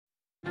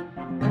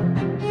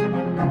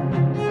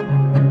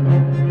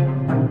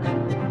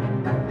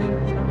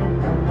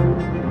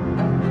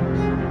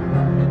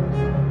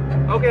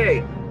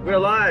Okay, we're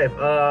live.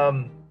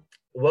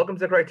 Welcome to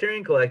the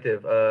Criterion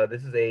Collective.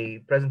 This is a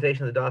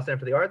presentation of the Dawes Center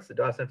for the Arts. The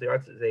Dawes Center for the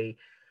Arts is a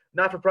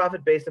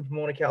not-for-profit based in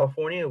Pomona,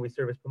 California. We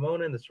service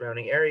Pomona and the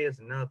surrounding areas,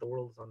 and now that the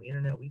world is on the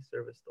internet, we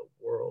service the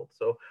world.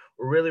 So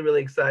we're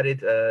really excited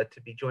to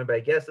be joined by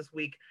a guest this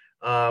week.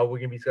 We're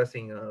going to be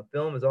discussing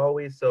film as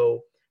always.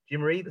 So,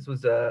 Jean Marie, this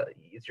was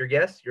it's your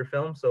guest, your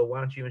film. So why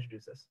don't you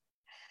introduce us?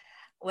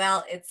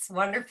 Well, it's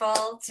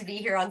wonderful to be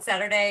here on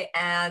Saturday,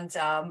 and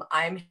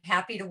I'm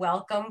happy to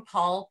welcome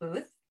Paul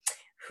Booth,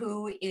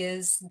 who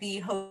is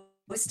the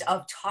host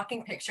of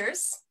Talking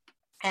Pictures,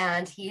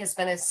 and he has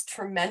been a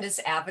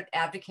tremendous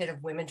advocate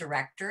of women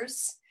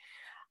directors,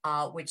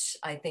 which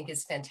I think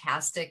is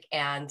fantastic.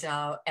 And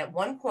at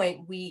one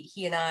point,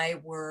 he and I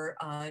were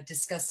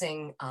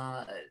discussing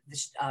the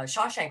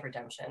Shawshank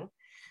Redemption,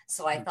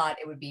 so I thought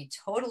it would be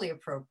totally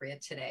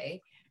appropriate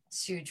today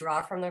to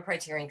draw from the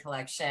Criterion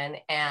Collection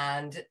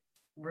and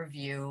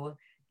review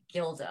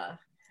Gilda,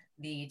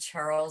 the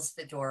Charles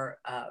Vidor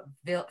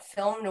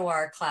film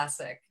noir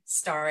classic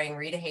starring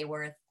Rita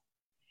Hayworth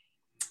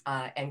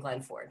and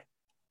Glenn Ford.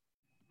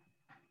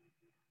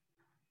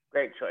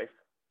 Great choice.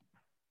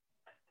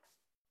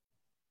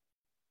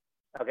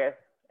 Okay,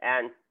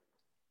 and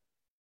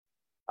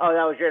oh,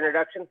 that was your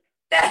introduction?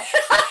 Yeah.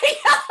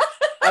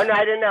 Oh no,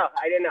 I didn't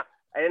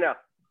know.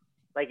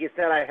 Like you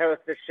said, I host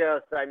the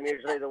show, so I'm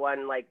usually the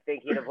one like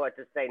thinking of what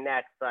to say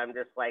next. So I'm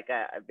just like,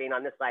 being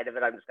on this side of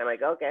it, I'm just kind of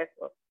like, okay,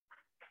 well,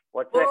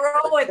 what's next? We'll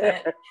roll with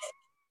it.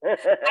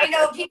 I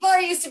know people are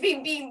used to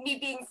me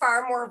being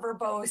far more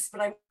verbose,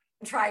 but I'm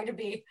trying to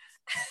be.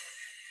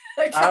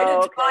 I'm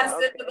trying to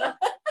toss it to the.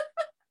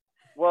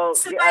 Well,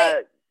 so,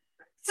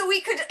 so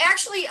we could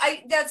actually,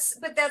 that's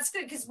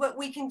good, because what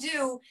we can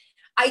do,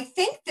 I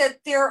think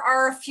that there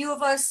are a few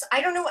of us.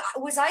 I don't know.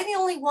 Was I the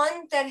only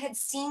one that had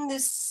seen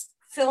this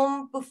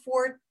film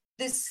before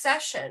this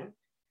session?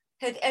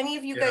 Had any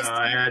of you guys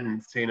I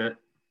hadn't seen it.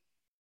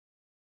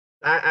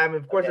 I'm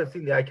of course I've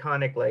seen the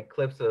iconic like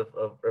clips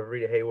of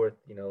Rita Hayworth,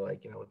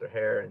 with her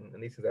hair and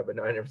these things, but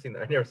no, I never seen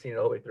that. I never seen it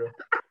all the way through.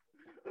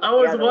 I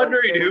was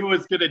wondering who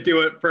was gonna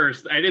do it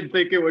first. I didn't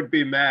think it would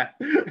be Matt.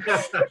 No,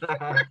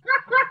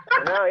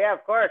 yeah,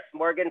 of course.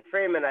 Morgan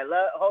Freeman.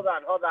 Hold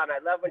on. I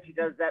love when she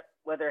does that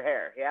with her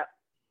hair. Yep.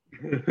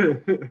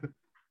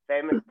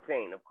 Famous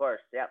scene, of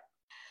course. Yep.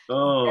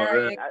 Oh,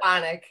 very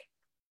iconic.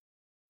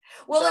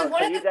 Well, so, and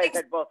one of you the guys things,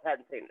 had both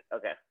hadn't seen it.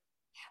 Okay.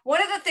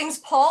 one of the things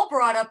Paul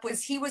brought up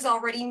was he was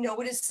already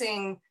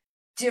noticing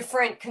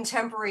different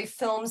contemporary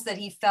films that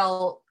he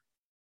felt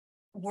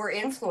were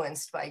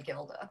influenced by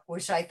Gilda,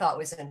 which I thought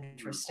was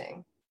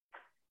interesting,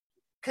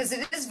 because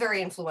it is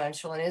very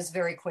influential and is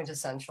very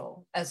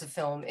quintessential as a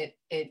film.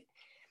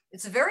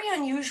 It's a very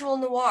unusual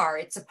noir.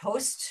 It's a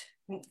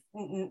post-war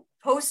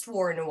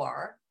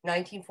noir,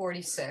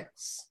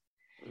 1946.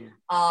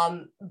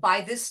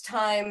 By this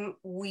time,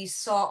 we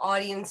saw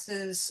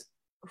audiences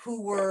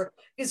who were,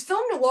 because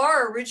film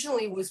noir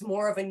originally was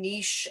more of a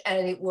niche,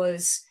 and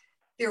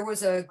there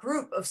was a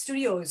group of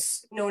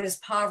studios known as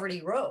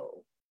Poverty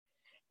Row.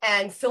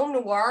 And film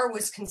noir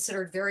was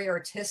considered very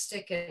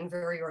artistic and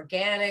very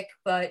organic,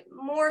 but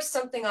more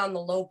something on the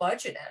low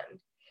budget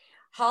end.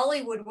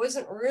 Hollywood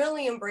wasn't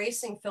really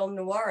embracing film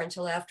noir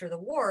until after the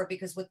war,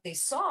 because what they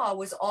saw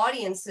was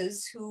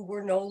audiences who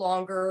were no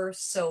longer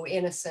so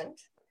innocent,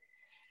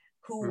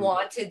 who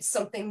wanted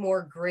something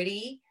more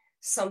gritty,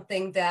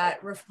 something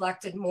that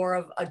reflected more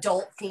of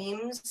adult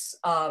themes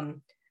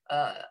and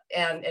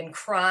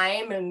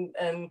crime.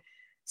 And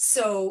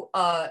so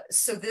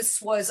this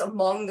was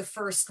among the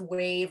first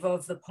wave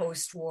of the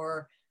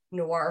post-war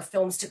noir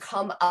films to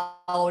come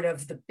out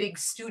of the big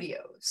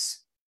studios.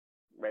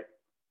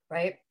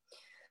 Right.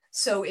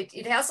 So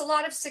it has a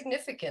lot of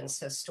significance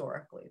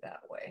historically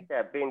that way.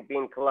 Yeah,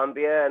 being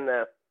Columbia and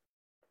the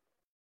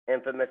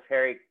infamous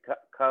Harry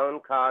Cohn.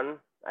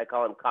 I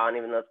call him Con,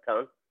 even though it's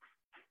Cohn.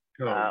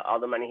 All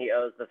the money he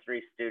owes the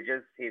Three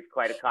Stooges. He's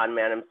quite a con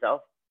man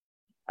himself.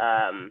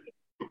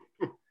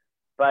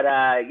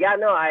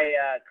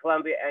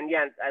 Columbia, and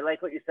yeah, I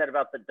like what you said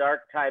about the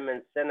dark time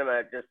in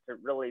cinema. Just to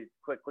really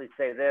quickly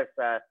say this,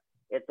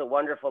 It's a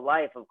Wonderful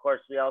Life. Of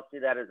course, we all see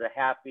that as a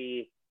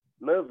happy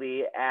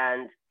movie,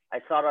 and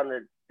I saw it on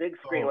the big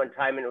screen one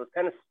time, and it was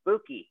kind of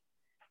spooky.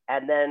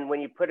 And then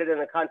when you put it in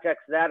the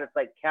context of that, it's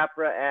like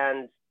Capra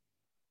and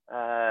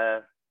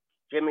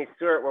Jimmy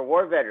Stewart were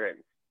war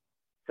veterans.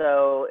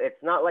 So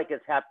it's not like as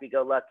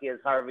happy-go-lucky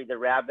as Harvey the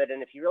Rabbit.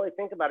 And if you really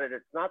think about it,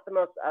 it's not the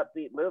most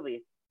upbeat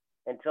movie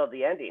until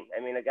the ending.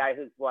 I mean, a guy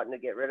who's wanting to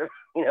get rid of,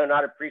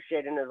 not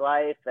appreciating his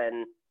life.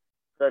 And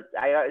so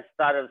I always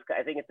thought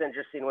I think it's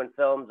interesting when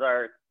films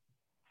are,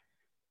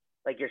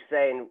 like you're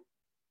saying,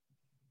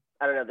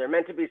 I don't know, they're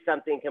meant to be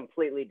something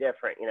completely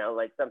different,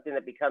 like something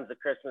that becomes a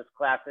Christmas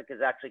classic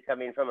is actually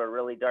coming from a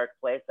really dark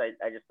place.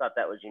 I just thought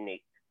that was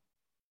unique.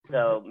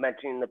 So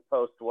mentioning the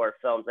post-war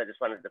films, I just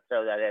wanted to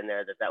throw that in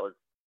there,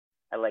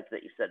 I like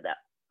that you said that.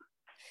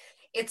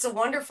 It's a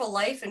Wonderful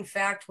Life, in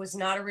fact, was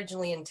not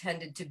originally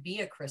intended to be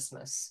a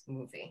Christmas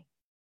movie.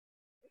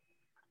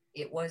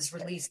 It was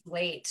released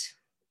late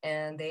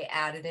and they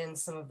added in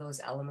some of those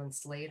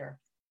elements later.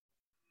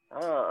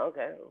 Oh,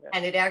 okay.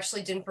 And it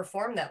actually didn't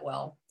perform that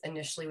well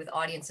initially with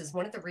audiences.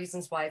 One of the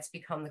reasons why it's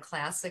become the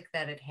classic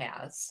that it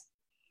has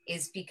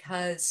is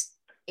because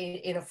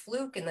in a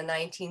fluke in the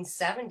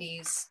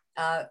 1970s,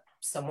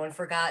 someone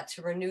forgot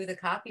to renew the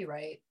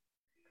copyright.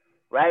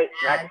 Right.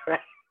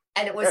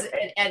 And it was,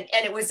 and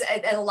it was,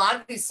 and a lot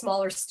of these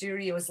smaller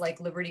studios like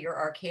Liberty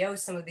or RKO,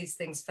 some of these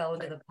things fell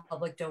into the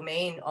public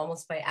domain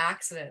almost by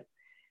accident.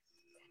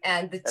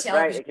 And That's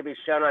right. It can be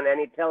shown on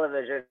any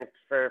television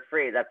for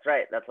free. That's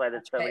right. That's why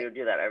somebody would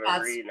do that. I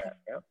remember reading that.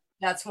 Yeah.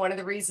 That's one of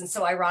the reasons.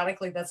 So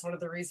ironically, that's one of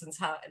the reasons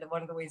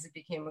one of the ways it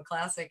became a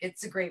classic.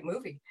 It's a great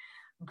movie,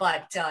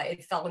 but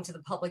it fell into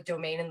the public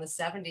domain in the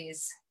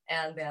 70s,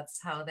 and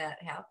that's how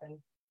that happened.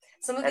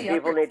 Some of the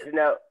people need to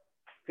know.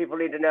 People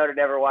need to know to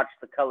never watch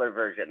the color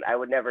version. I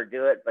would never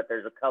do it, but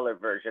there's a color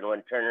version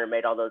when Turner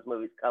made all those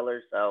movies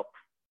color. So,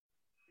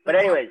 but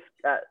anyways,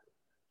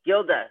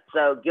 Gilda.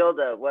 So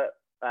Gilda, what?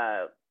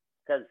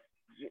 Because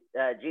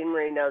Jean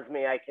Marie knows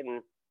me, I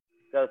can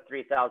go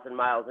 3,000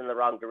 miles in the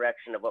wrong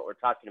direction of what we're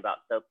talking about.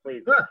 So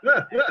please, it's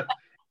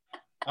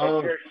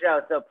your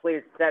show. So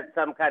please set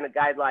some kind of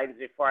guidelines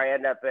before I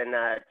end up in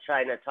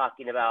China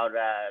talking about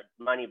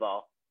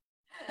Moneyball.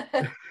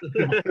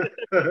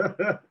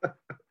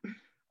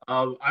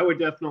 I would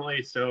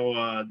definitely,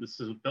 this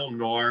is a film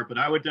noir, but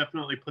I would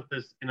definitely put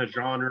this in a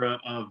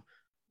genre of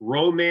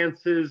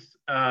romances,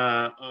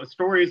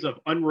 stories of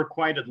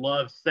unrequited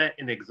love set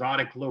in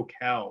exotic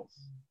locales.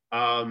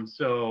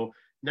 So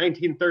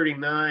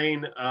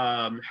 1939,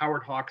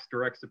 Howard Hawks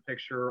directs a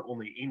picture,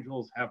 Only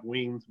Angels Have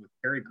Wings, with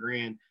Cary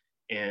Grant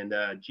and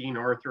Jean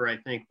Arthur, I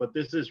think. But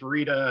this is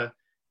Rita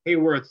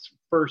Hayworth's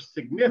first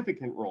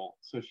significant role.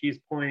 So she's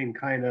playing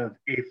kind of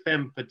a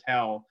femme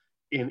fatale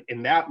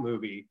in that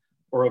movie,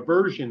 or a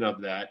version of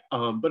that.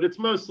 But it's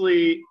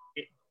mostly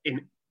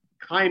in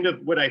kind of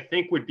what I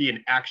think would be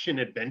an action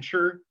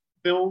adventure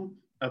film,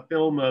 a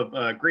film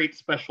of great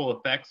special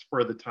effects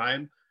for the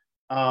time.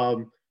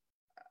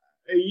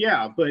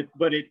 Yeah, but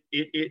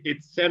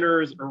it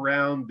centers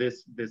around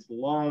this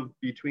love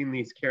between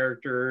these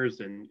characters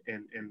and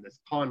this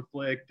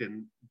conflict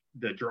and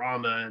the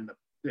drama and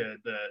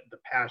the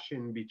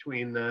passion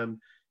between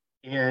them.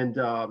 And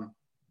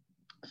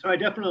so I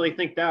definitely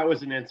think that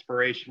was an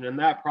inspiration, and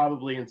that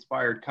probably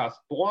inspired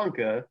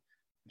Casablanca,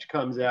 which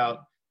comes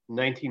out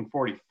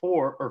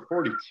 1944 or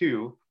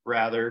 42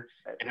 rather,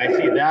 and I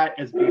see that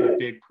as being a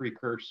big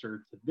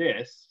precursor to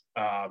this.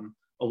 A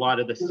lot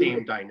of the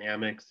same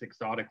dynamics,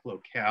 exotic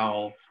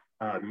locale,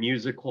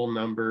 musical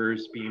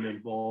numbers being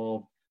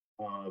involved,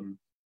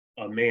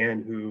 a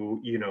man who,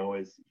 you know,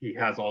 he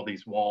has all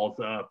these walls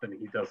up and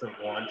he doesn't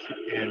want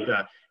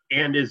to,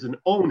 and is an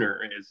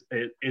owner,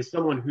 is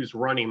someone who's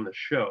running the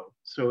show.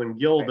 So in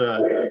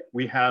Gilda,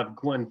 we have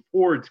Glenn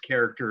Ford's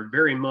character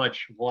very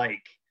much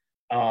like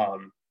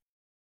the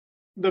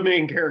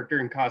main character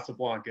in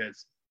Casablanca.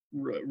 It's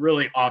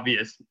really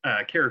obvious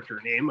character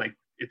name, like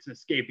it's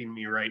escaping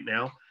me right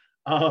now.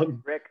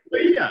 Rick.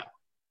 But yeah,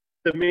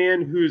 the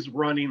man who's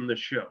running the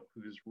show,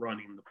 who's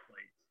running the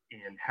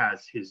place and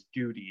has his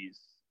duties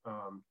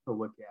to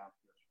look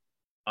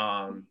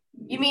after.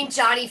 You mean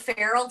Johnny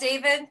Farrell,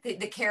 David,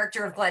 the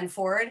character of Glenn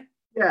Ford?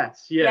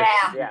 Yes. Yeah.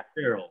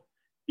 Farrell.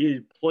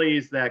 He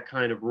plays that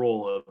kind of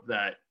role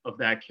of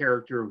that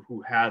character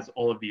who has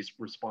all of these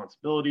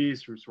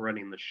responsibilities, who's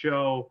running the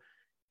show,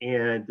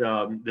 and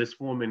this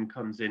woman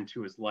comes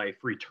into his life,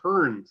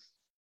 returns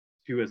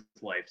to his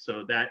life.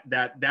 So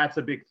that's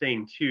a big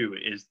thing too,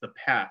 is the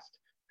past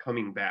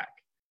coming back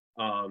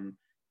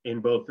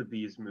in both of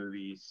these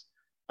movies,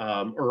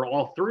 or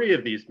all three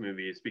of these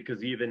movies,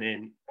 because even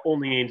in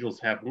Only Angels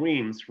Have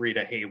Wings,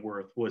 Rita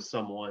Hayworth was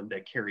someone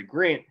that Cary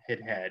Grant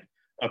had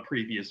a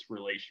previous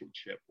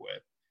relationship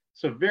with.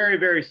 So very,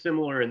 very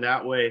similar in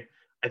that way.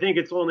 I think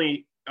it's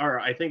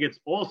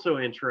also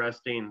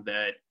interesting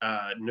that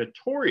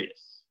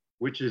Notorious,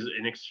 which is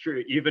an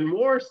extreme, even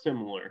more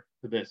similar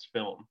to this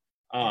film,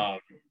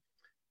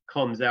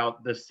 comes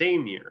out the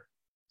same year.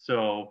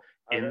 So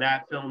in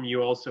that film,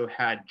 you also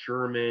had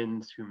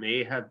Germans who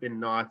may have been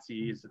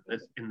Nazis.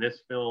 In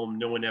this film,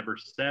 no one ever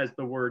says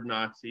the word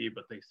Nazi,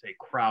 but they say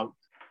Kraut,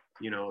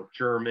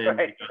 German.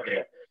 Right.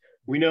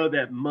 We know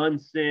that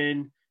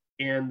Munson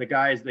and the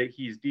guys that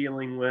he's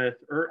dealing with,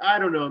 or I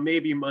don't know,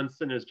 maybe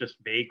Munson is just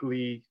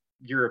vaguely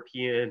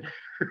European.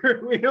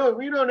 we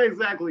don't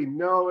exactly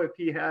know if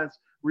he has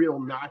real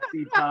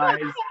Nazi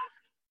ties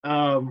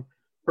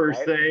per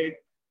se.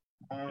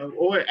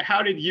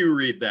 How did you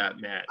read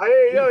that, Matt?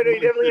 He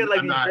definitely had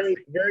like these very,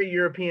 very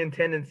European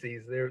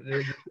tendencies. They're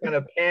just kind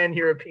of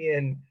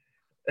pan-European,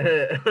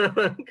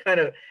 kind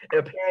of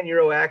a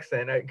pan-Euro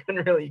accent. You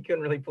couldn't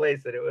really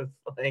place it. It was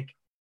like,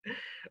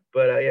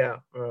 but yeah.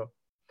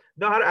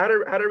 No, how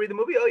to read the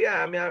movie? Oh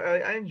yeah, I mean,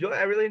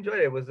 I really enjoyed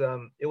it. It was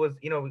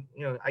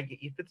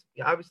it fits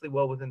obviously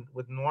well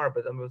with noir,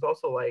 but it was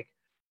also like,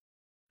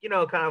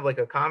 kind of like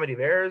a comedy of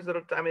errors.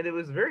 I mean, it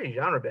was very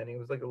genre bending. It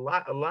was like a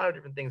lot of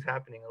different things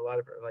happening. A lot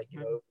of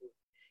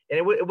and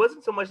it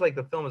wasn't so much like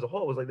the film as a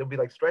whole. It was like there'll be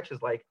like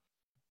stretches like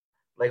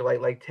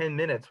like 10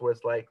 minutes where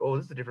it's like, oh,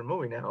 this is a different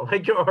movie now.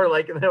 Like, or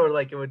like,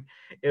 it would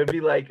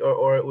be like,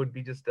 or it would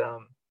be just,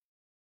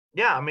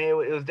 yeah, I mean,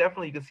 it was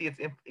definitely, you could see its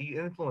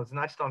influence,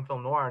 not just on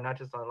film noir, not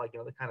just on like,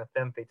 the kind of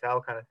femme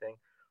fatale kind of thing,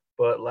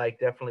 but like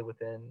definitely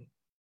within,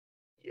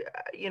 yeah,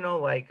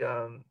 like, I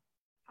don't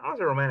know if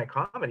it's a romantic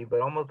comedy,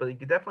 but almost, but you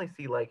could definitely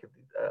see like,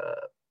 I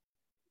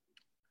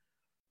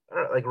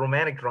don't know, like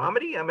romantic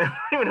dramedy. I mean, I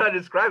don't even know how to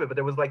describe it, but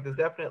there was like this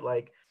definite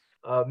like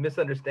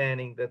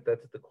misunderstanding that's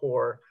at the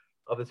core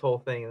of this whole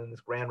thing, and then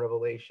this grand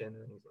revelation,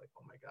 and he's like,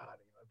 oh my God,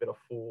 I've been a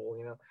fool,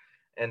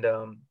 and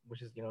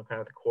which is kind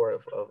of the core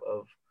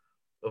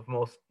of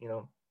most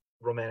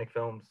romantic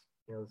films.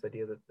 This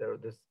idea that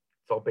this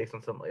it's all based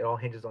on it all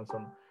hinges on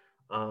some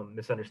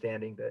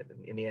misunderstanding that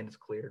in the end is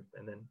cleared,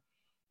 and then.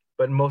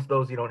 But in most of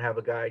those, you don't have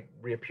a guy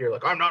reappear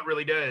like I'm not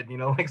really dead,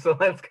 like so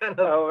that's kind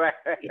of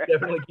it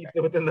definitely keeps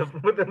it within the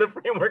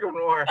framework of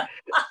noir.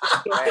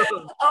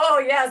 Oh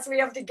yes, we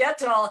have to get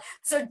to all.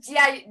 So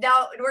yeah,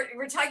 now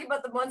we're talking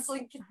about the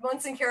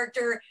Munson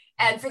character,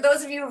 and for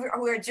those of you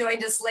who are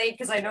joined us late,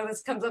 because I know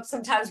this comes up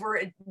sometimes,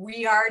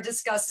 we are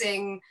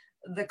discussing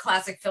the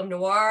classic film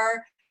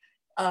noir,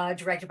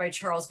 directed by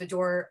Charles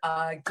Vidor,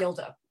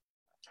 Gilda,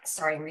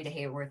 starring Rita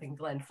Hayworth and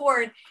Glenn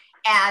Ford.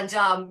 And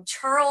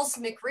Charles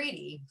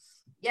McGrady,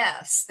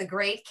 yes, the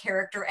great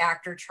character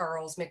actor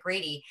Charles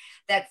McGrady,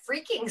 that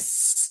freaking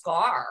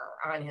scar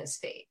on his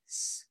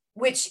face,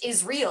 which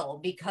is real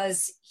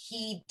because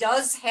he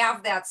does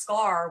have that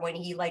scar when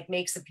he like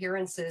makes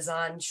appearances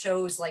on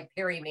shows like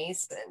Perry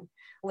Mason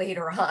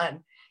later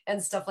on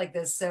and stuff like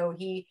this. So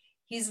the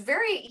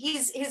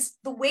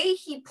way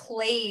he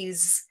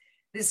plays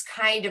this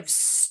kind of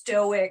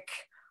stoic,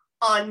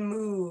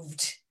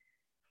 unmoved,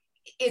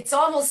 it's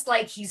almost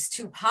like he's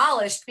too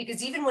polished,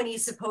 because even when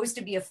he's supposed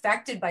to be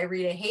affected by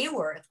Rita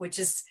Hayworth, which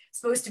is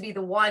supposed to be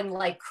the one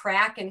like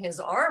crack in his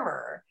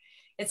armor,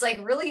 it's like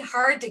really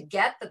hard to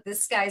get that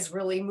this guy's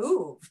really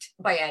moved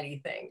by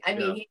anything. I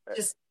mean, he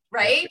just,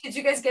 right? Did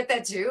you guys get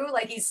that too?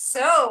 Like, he's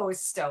so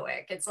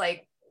stoic. It's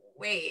like,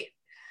 wait.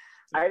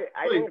 I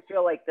didn't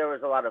feel like there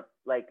was a lot of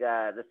like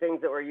the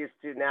things that we're used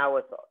to now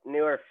with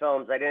newer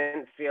films. I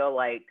didn't feel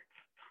like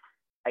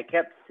I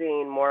kept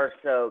seeing more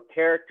so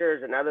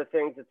characters and other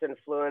things that's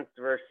influenced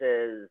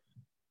versus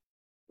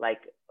like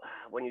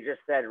when you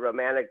just said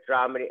romantic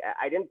dramedy.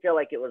 I didn't feel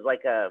like it was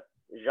like a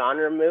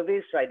genre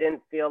movie, so I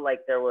didn't feel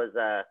like there was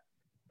a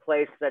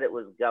place that it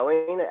was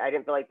going. I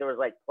didn't feel like there was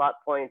like plot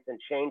points and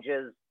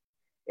changes.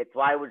 It's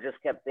why I would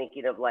just kept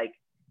thinking of like,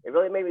 it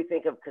really made me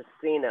think of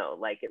Casino.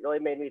 Like it really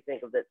made me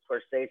think of that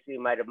Scorsese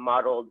might have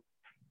modeled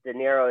De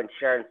Niro and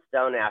Sharon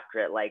Stone after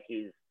it. Like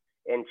he's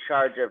in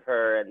charge of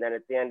her, and then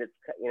at the end it's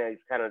he's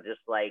kind of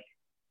just like,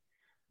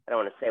 I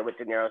don't want to say what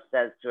De Niro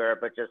says to her,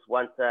 but just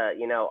once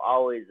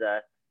always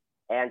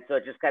and so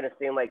it just kind of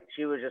seemed like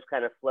she was just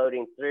kind of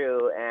floating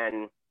through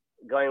and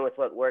going with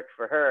what worked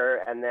for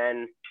her. And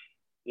then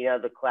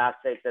the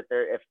classic that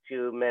if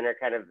two men are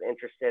kind of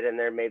interested and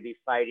they're maybe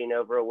fighting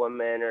over a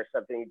woman or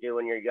something you do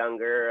when you're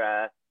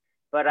younger,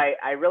 but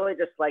I really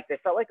just I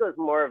felt like it was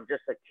more of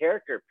just a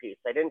character piece.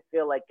 I didn't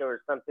feel like there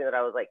was something that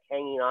I was like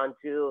hanging on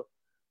to.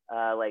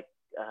 I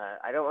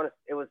don't want to,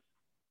 it was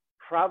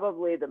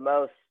probably the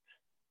most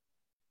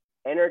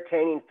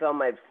entertaining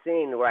film I've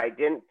seen where I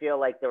didn't feel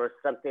like there was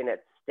something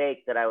at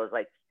stake that I was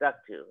like stuck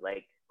to.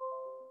 Like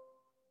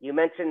you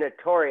mentioned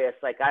Notorious,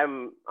 like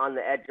I'm on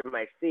the edge of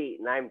my seat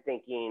and I'm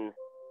thinking,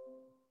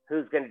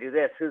 who's going to do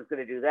this? Who's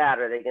going to do that?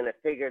 Are they going to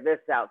figure this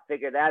out,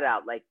 figure that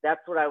out? Like,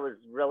 that's what I was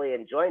really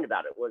enjoying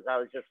about it, was I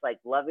was just like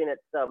loving it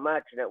so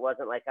much. And it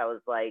wasn't like I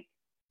was like,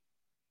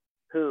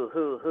 who,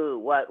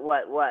 what,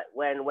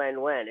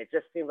 when. It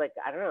just seemed like,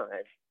 I don't know,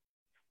 I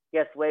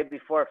guess way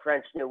before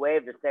French New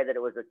Wave to say that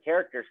it was a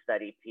character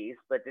study piece.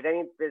 But does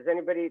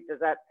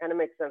that kind of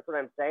make sense what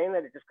I'm saying?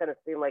 That it just kind of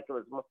seemed like it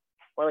was more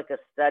like a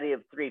study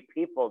of three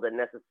people than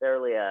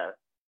necessarily a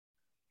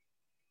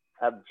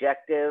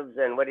objectives.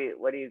 And what do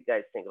you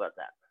guys think about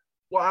that?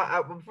 Well,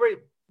 I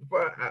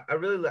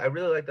really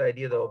like the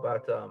idea though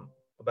about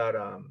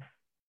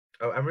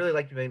I really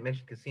like you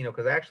mentioned Casino,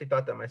 because I actually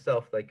thought that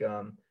myself, like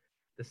the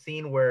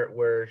scene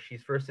where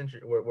she's first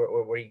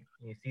where he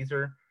sees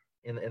her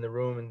in the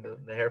room and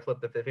the hair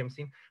flip, the famous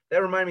scene,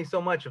 that reminded me so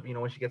much of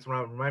when she gets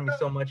around, reminded me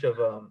so much of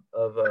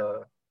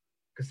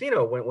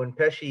Casino when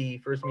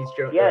Pesci first meets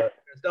Sharon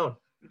Stone.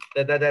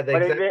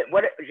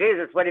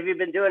 Jesus, what have you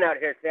been doing out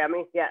here,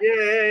 Sammy? Yeah,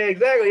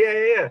 exactly.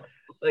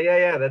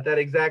 That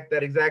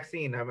exact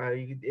scene. I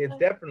mean, it's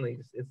definitely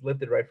it's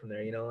lifted right from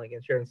there. Like,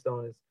 and Sharon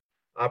Stone is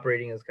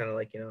operating as kind of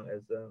like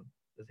as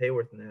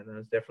Hayworth in that,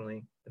 and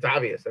it's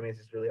obvious. I mean, it's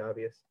just really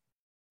obvious.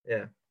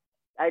 Yeah.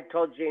 I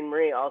told Jean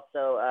Marie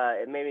also.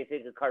 It made me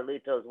think of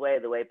Carlito's Way,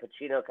 the way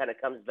Pacino kind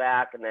of comes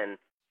back and then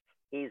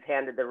he's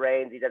handed the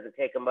reins. He doesn't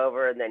take them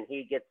over, and then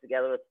he gets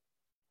together with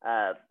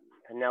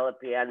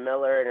Penelope Ann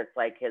Miller, and it's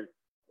like his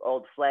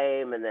old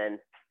flame, and then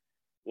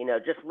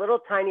just little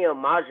tiny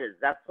homages.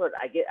 That's what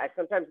I get. I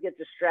sometimes get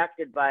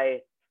distracted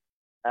by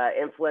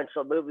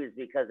influential movies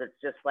because it's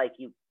just like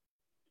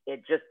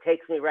it just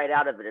takes me right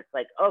out of it. It's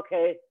like,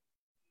 okay,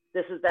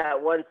 this is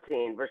that one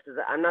scene versus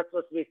I'm not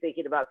supposed to be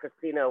thinking about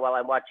Casino while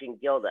I'm watching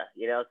Gilda,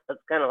 you know? So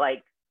it's kind of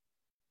like,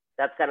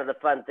 that's kind of the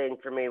fun thing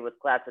for me with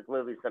classic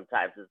movies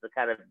sometimes, is the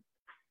kind of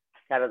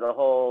the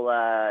whole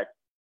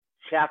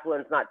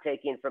Chaplin's not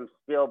taking from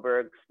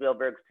Spielberg,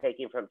 Spielberg's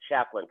taking from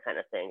Chaplin kind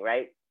of thing,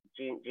 right?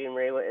 Jean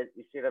Marie,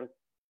 you see them?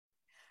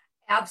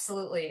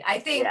 Absolutely.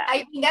 I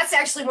mean, that's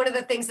actually one of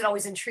the things that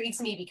always intrigues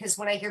me, because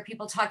when I hear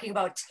people talking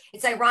about,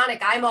 it's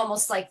ironic, I'm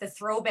almost like the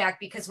throwback,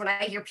 because when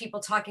I hear people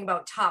talking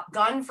about Top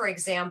Gun, for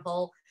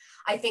example,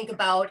 I think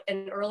about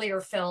an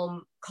earlier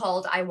film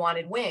called I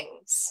Wanted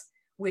Wings,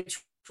 which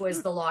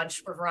was the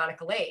launch for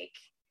Veronica Lake.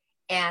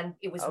 And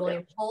it was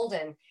William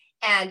Holden.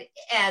 And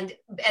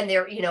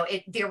there, you know,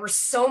 there were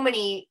so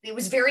many, it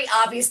was very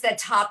obvious that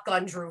Top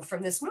Gun drew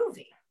from this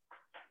movie.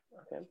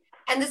 Okay.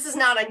 And this is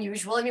not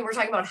unusual. I mean, we're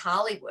talking about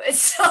Hollywood.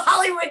 So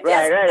Hollywood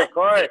right, of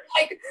course.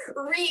 Like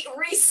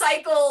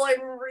recycle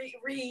and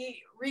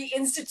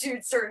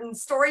reinstitute certain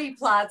story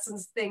plots and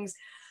things.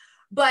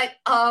 But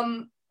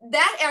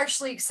that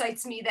actually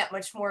excites me that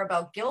much more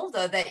about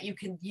Gilda, that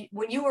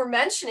when you were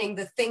mentioning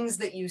the things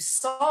that you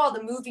saw,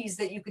 the movies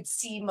that you could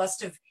see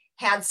must have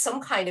had some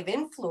kind of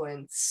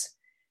influence.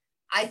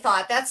 I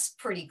thought that's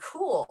pretty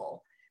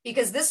cool,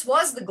 because this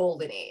was the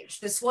golden age.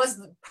 This was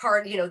the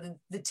part, you know,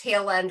 the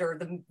tail end, or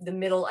the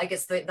middle, I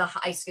guess I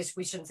guess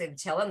we shouldn't say the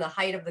tail end, the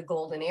height of the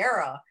golden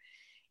era.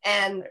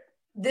 And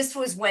this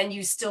was when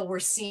you still were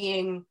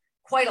seeing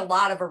quite a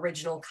lot of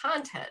original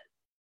content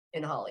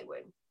in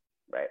Hollywood.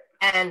 Right.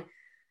 And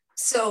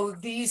so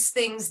these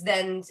things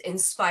then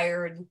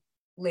inspired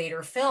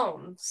later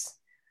films.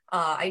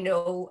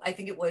 I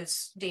think it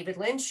was David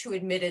Lynch who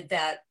admitted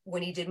that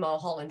when he did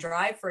Mulholland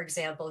Drive, for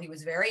example, he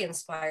was very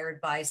inspired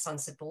by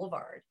Sunset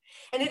Boulevard.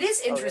 And it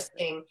is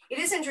interesting. It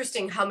is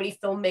interesting how many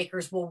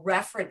filmmakers will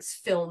reference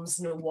films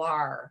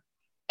noir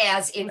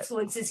as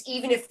influences,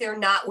 even if they're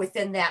not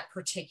within that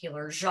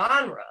particular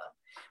genre.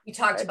 We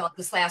talked about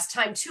this last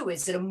time too.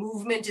 Is it a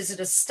movement? Is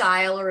it a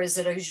style? Or is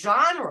it a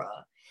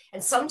genre?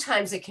 And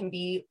sometimes it can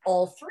be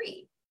all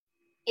three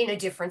in a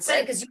different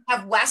setting, because you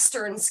have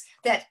Westerns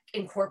that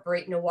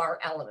incorporate noir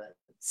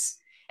elements,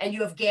 and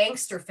you have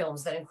gangster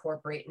films that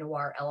incorporate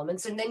noir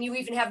elements, and then you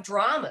even have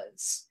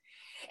dramas.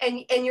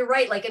 And you're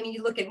right, like, I mean,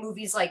 you look at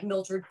movies like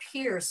Mildred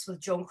Pierce with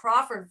Joan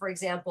Crawford, for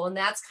example, and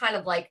that's kind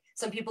of like,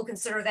 some people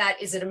consider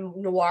that, is it a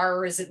noir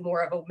or is it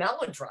more of a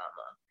melodrama?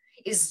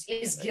 Is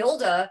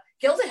Gilda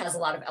has a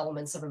lot of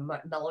elements of a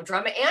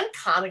melodrama and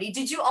comedy.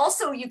 Did you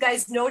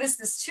guys notice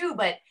this too,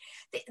 but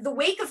the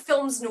wake of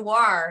films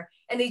noir,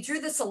 and they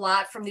drew this a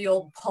lot from the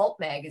old pulp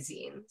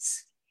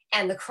magazines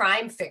and the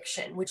crime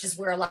fiction, which is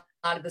where a lot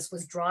of this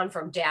was drawn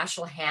from.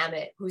 Dashiell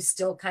Hammett, who's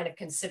still kind of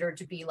considered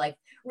to be like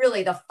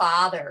really the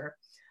father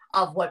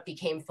of what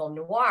became film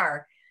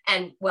noir.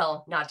 And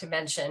well, not to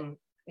mention,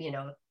 you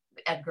know,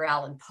 Edgar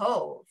Allan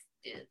Poe.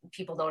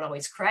 People don't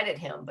always credit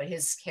him, but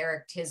his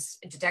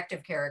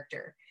detective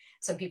character,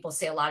 some people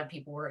say, a lot of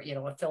people were, you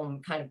know,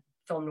 film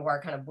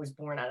noir kind of was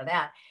born out of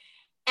that.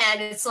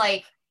 And it's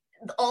like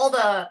all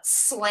the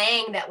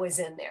slang that was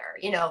in there,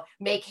 you know,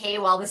 make hay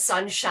while the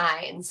sun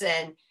shines,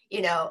 and,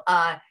 you know,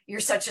 you're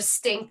such a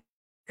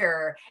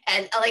stinker.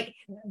 And like,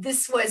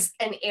 this was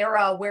an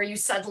era where you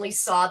suddenly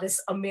saw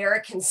this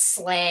American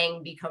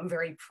slang become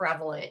very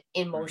prevalent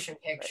in motion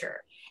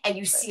picture. And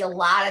you see a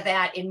lot of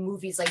that in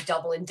movies like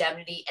Double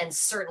Indemnity, and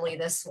certainly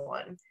this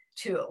one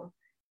too.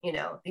 You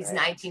know, these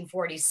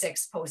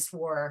 1946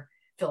 post-war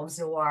films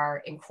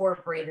noir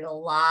incorporated a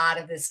lot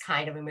of this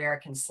kind of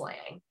American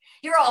slang.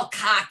 You're all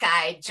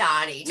cockeyed,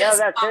 Johnny. Just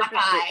that's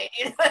cockeyed.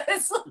 You know,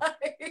 it's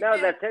like,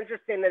 no, that's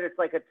interesting that it's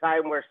like a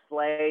time where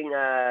slang,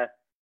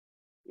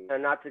 you know,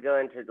 not to go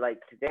into like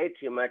today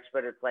too much,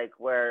 but it's like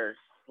where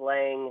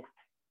slang,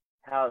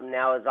 how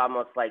now is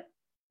almost like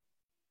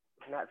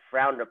not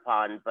frowned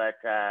upon, but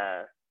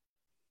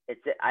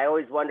I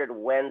always wondered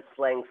when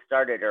slang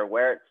started, or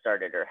where it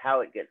started, or how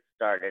it gets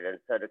started. And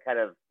so to kind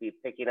of be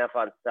picking up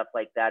on stuff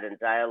like that in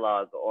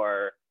dialogue,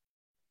 or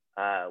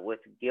with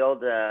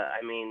Gilda,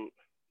 I mean,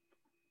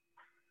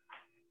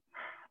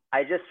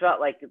 I just felt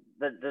like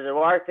the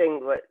noir thing,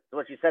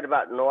 what you said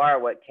about noir,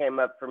 what came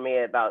up for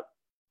me about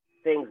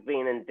things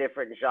being in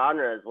different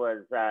genres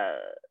was,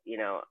 you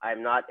know,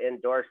 I'm not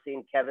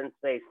endorsing Kevin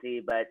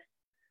Spacey, but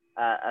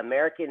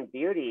American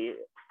Beauty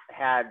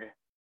had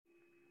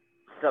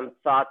some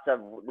thoughts of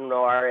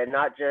noir, and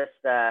not just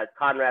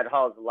Conrad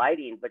Hall's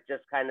lighting, but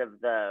just kind of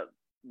the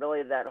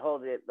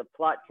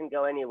plot can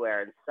go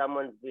anywhere, and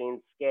someone's being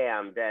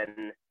scammed,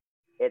 and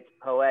it's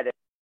poetic.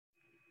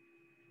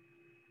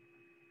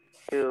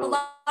 A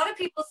lot of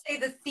people say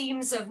the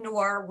themes of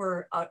noir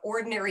were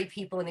ordinary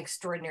people in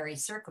extraordinary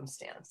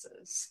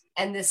circumstances,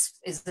 and this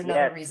is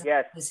another reason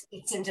this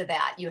fits into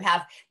that. You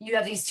have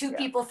these two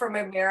people from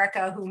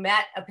America who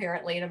met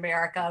apparently in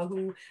America,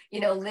 who,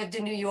 you know, lived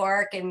in New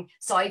York and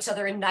saw each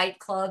other in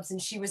nightclubs,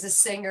 and she was a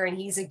singer and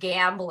he's a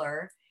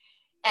gambler,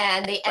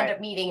 and they end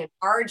up meeting in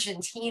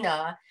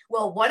Argentina.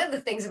 Well, one of the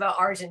things about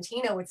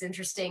Argentina, what's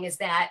interesting, is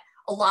that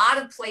a lot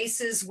of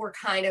places were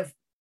kind of,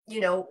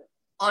 you know,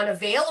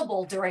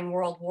 unavailable during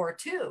World War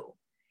II.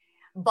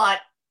 but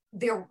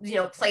there,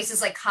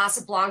 places like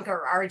Casablanca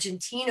or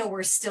Argentina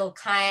were still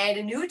kind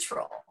of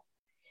neutral.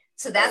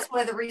 So that's one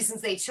of the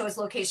reasons they chose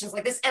locations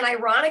like this. And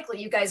ironically,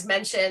 you guys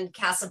mentioned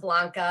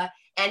Casablanca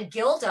and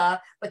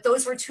Gilda, but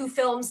those were two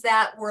films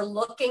that were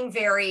looking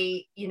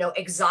very,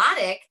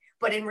 exotic,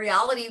 but in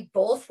reality,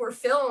 both were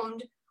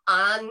filmed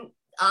on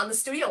the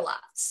studio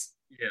lots.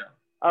 Yeah.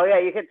 Oh yeah,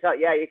 you could tell.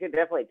 Yeah, you could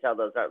definitely tell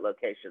those art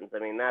locations. I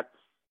mean, that's.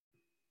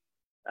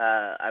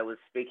 I was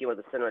speaking with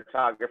a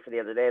cinematographer the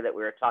other day that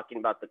we were talking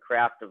about the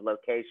craft of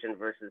location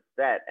versus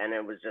set, and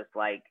it was just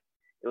like,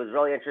 it was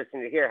really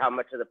interesting to hear how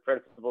much of the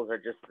principles are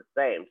just the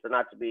same. So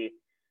not to be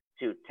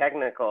too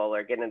technical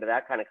or get into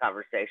that kind of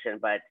conversation,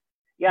 but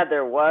yeah,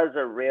 there was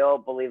a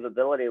real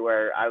believability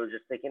where I was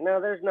just thinking, no,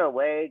 there's no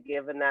way,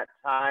 given that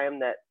time,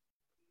 that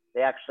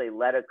they actually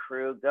let a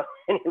crew go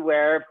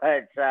anywhere.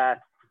 But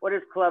what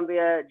is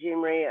Columbia,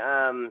 Jean Marie?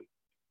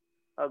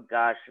 Oh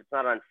gosh, it's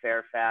not on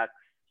Fairfax.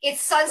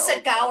 It's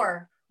Sunset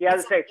Gower. Yeah, I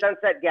was say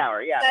Sunset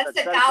Gower. Yeah,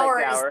 Sunset Gower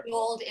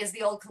is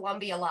the old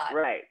Columbia lot.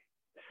 Right.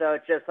 So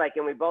it's just like,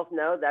 and we both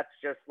know that's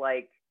just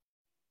like,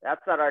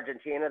 that's not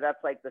Argentina.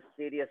 That's like the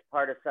seediest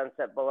part of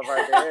Sunset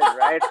Boulevard there is,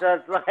 right? So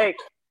it's like,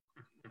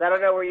 I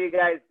don't know where you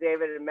guys,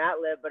 David and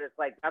Matt, live, but it's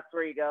like, that's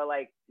where you go,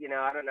 like,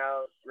 I don't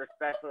know,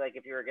 respectfully, like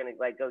if you were going to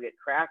like go get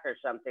crack or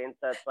something.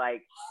 So it's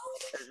like,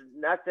 there's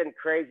nothing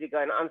crazy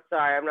going on. I'm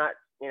sorry, I'm not,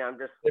 I'm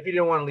just. If you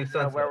didn't want to leave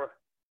Sunset.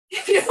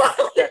 It's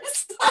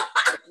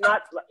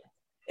not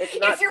if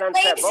you're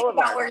Sunset lazy Boulevard.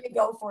 about where you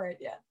go for it,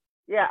 yeah.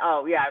 Yeah.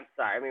 Oh, yeah. I'm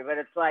sorry. I mean, but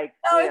it's like,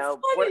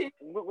 it's funny.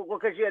 well,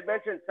 because you had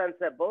mentioned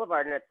Sunset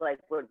Boulevard, and it's like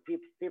when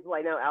people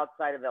I know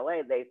outside of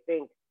LA, they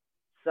think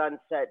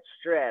Sunset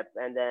Strip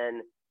and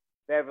then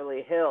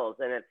Beverly Hills,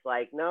 and it's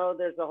like, no,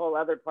 there's a whole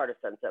other part of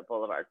Sunset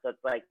Boulevard. So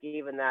it's like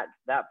even that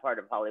part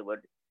of Hollywood.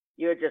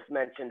 You had just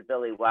mentioned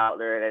Billy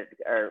Wilder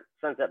or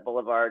Sunset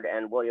Boulevard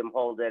and William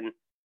Holden,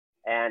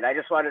 and I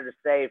just wanted to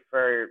say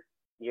for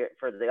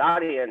the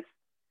audience,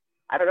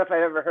 I don't know if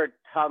I've ever heard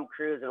Tom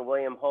Cruise and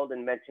William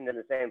Holden mentioned in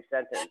the same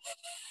sentence.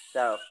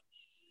 So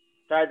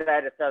sorry that I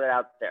had to throw that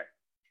out there.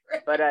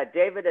 But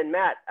David and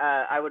Matt,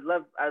 I'd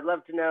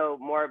love to know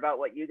more about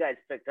what you guys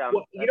picked up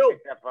on. We've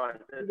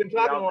been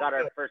talking got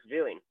our first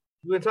viewing.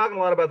 We've been talking a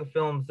lot about the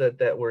films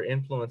that were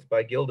influenced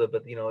by Gilda,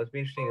 but it's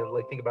interesting to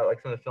like think about like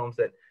some of the films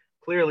that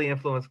clearly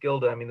influenced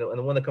Gilda. I mean, and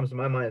the one that comes to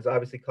my mind is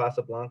obviously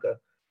Casablanca.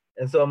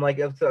 And so I'm like,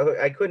 so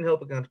I couldn't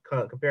help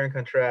but compare and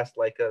contrast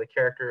like the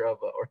character of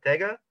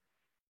Ortega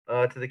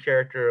to the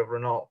character of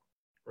Renault,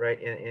 right,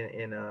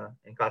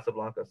 in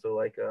Casablanca. So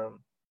like,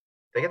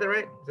 did I get that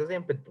right? Is his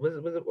name?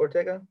 Was it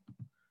Ortega?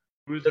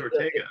 Who's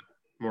Ortega?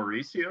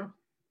 Mauricio?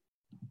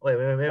 Wait,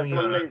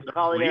 the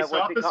police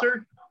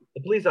officer?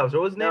 The police officer.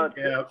 What was his name?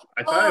 Yeah,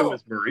 I thought it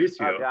was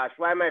Mauricio. Oh gosh,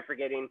 why am I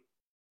forgetting?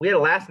 We had a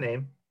last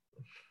name.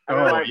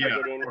 Oh yeah,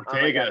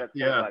 Ortega.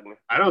 Yeah,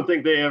 I don't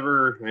think they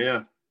ever.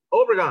 Yeah.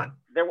 Obregon.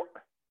 There was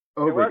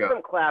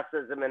some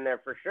classism in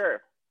there for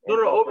sure.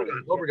 No,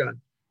 Obregon.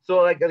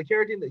 So like the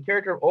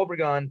character of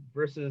Obregon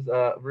versus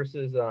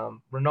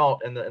Renault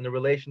and the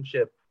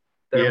relationship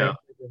that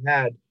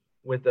had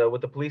with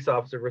the police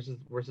officer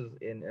versus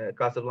in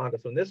Casablanca.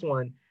 So in this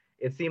one,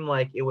 it seemed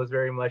like it was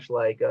very much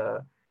like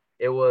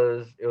it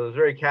was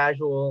very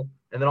casual,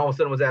 and then all of a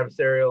sudden it was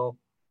adversarial,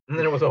 and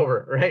then it was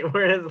over, right?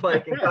 Whereas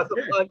like in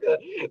Casablanca,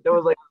 there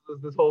was like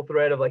this whole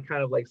thread of like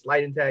kind of like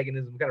slight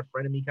antagonism, kind of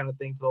frenemy kind of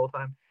thing for the whole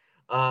time.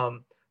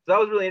 So that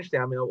was really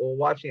interesting. I mean, while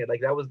watching it, like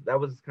that was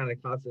kind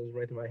of constant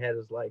right through my head.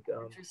 Is like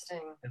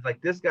interesting. It's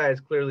like this guy is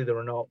clearly the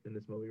Renault in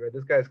this movie, right?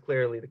 This guy is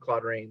clearly the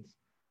Claude Rains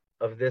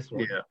of this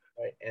one,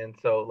 right? And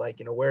so like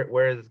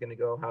where is this gonna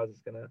go? How is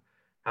this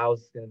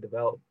gonna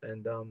develop?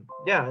 And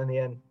in the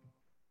end,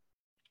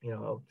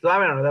 so I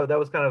don't know. That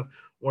was kind of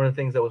one of the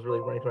things that was really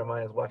running through my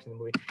mind as watching the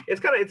movie. It's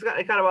kind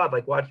of odd,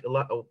 like watch a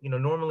lot.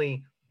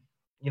 Normally,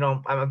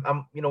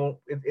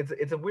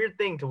 it's a weird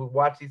thing to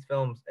watch these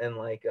films and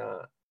like.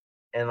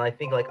 And I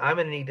think like I'm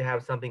gonna need to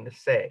have something to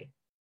say.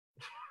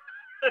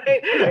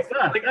 Right? So,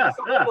 like,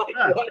 watching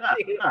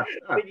it,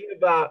 thinking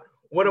about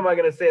what am I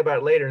gonna say about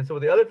it later. And so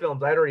with the other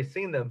films, I'd already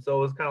seen them, so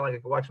it was kind of like I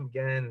could watch them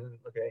again and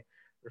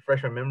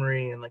refresh my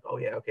memory and like that'll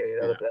be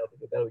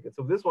good.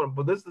 So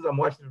I'm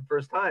watching it for the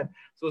first time.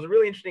 So it was a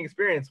really interesting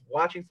experience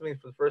watching something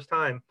for the first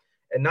time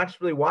and not just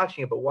really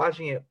watching it, but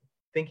watching it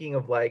thinking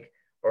of like,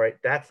 all right,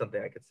 that's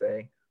something I could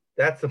say.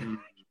 That's something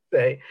I could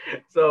say.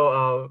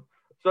 So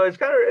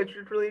it's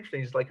really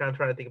interesting, just like kind of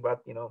trying to think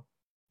about,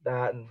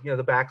 that and,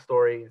 the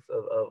backstories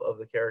of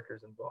the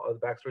characters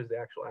involved, the backstories of the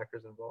actual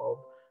actors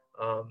involved,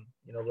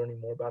 learning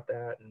more about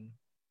that. And,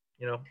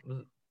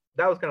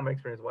 that was kind of my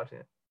experience watching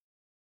it.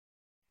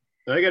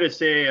 I got to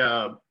say,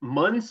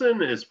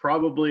 Munson is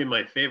probably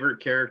my favorite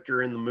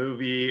character in the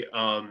movie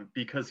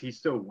because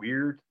he's so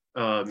weird.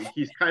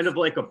 He's kind of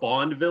like a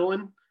Bond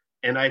villain.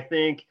 And I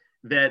think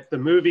that the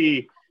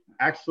movie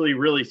actually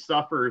really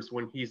suffers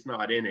when he's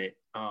not in it.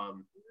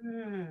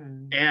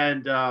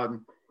 And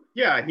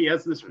he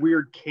has this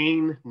weird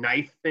cane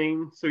knife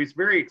thing. So he's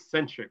very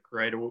eccentric,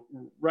 right?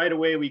 Right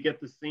away, we get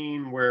the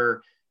scene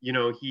where,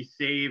 he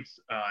saves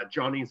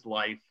Johnny's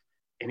life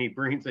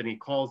and he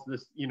calls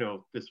this,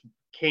 this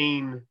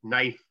cane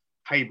knife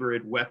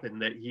hybrid weapon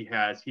that he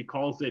has, he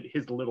calls it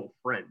his little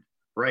friend,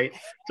 right?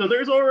 So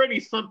there's already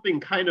something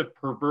kind of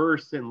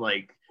perverse and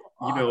like,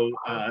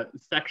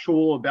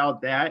 sexual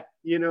about that,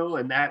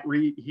 and that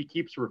he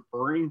keeps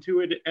referring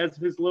to it as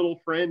his little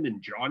friend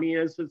and Johnny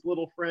as his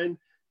little friend.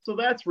 So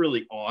that's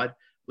really odd.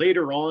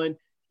 Later on,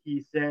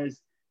 he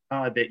says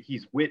that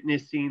he's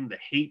witnessing the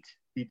hate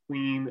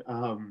between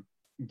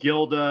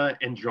Gilda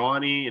and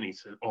Johnny, and he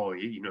said, "Oh,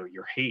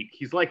 your hate."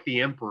 He's like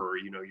the emperor,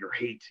 your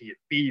hate, it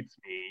feeds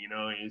me,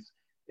 He's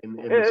in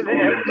the Star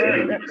Wars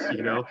movies,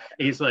 And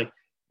he's like,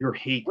 "Your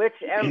hate."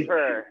 Which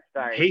emperor?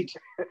 Sorry.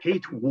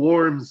 Hate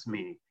warms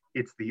me.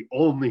 It's the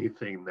only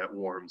thing that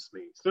warms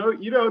me. So,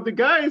 the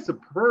guy is a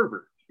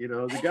pervert.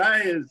 The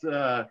guy is,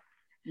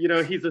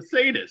 he's a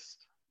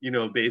sadist.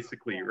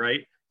 Basically,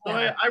 right? So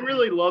I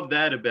really love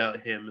that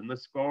about him. And the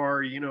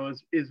scar,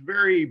 is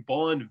very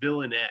Bond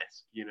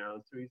villain-esque,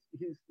 So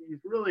he's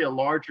really a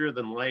larger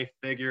than life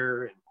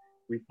figure. And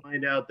we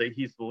find out that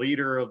he's the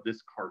leader of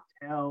this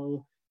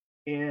cartel.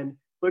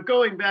 But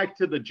going back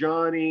to the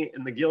Johnny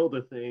and the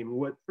Gilda thing,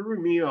 what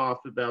threw me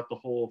off about the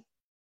whole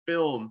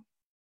film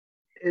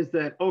is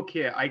that,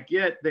 okay, I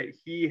get that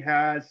he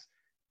has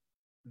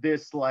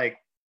this like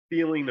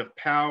feeling of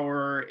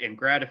power and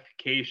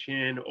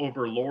gratification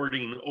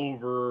overlording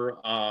over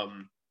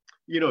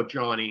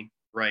Johnny,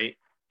 right?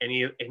 And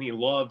he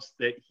loves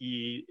that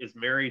he is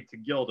married to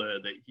Gilda,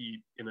 that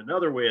he in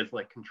another way is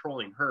like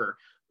controlling her.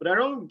 But I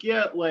don't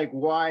get like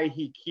why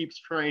he keeps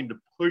trying to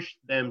push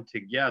them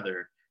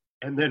together,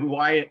 and then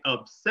why it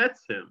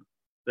upsets him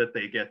that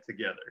they get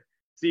together.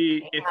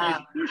 See, if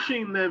he's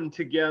pushing them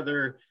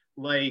together,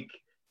 like,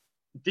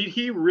 did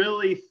he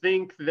really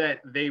think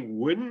that they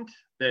wouldn't?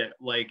 That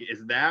like,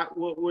 is that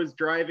what was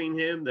driving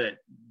him? That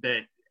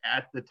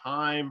at the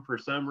time, for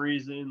some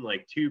reason,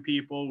 like two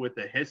people with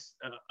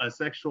a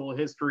sexual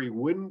history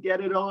wouldn't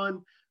get it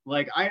on?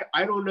 Like,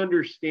 I don't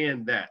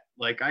understand that.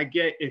 Like, I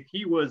get if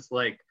he was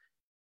like,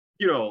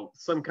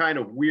 some kind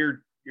of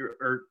weird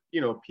or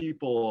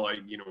people,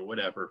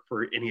 whatever,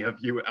 for any of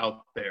you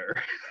out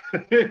there,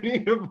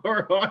 any of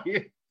our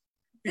audience,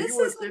 This he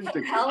was is into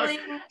compelling.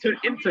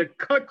 into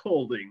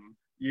cuckolding,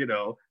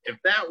 if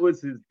that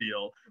was his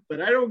deal.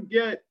 But I don't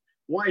get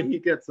why he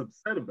gets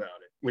upset about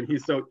it when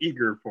he's so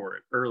eager for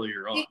it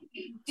earlier on.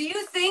 Do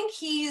you think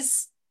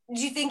he's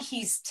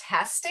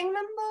testing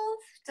them both?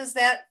 Does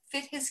that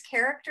fit his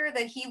character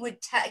that he would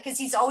because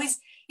he's always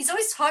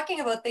talking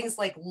about things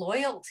like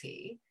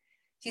loyalty?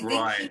 Do you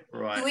think he's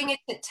doing it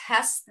to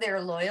test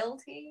their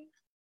loyalty?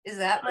 Is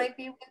that might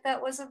be what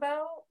that was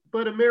about?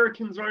 But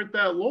Americans aren't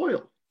that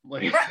loyal.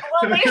 Like,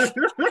 Well,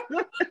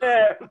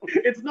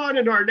 it's not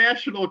in our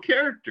national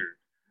character.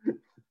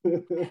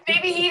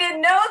 maybe he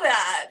didn't know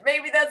that.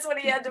 Maybe that's what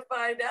he had to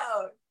find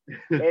out.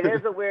 It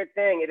is a weird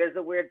thing. It is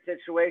a weird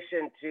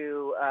situation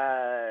to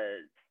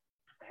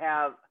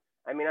have.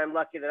 I mean, I'm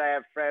lucky that I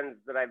have friends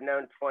that I've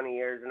known 20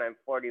 years and I'm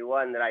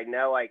 41 that I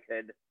know I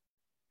could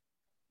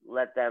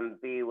let them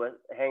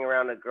hang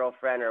around a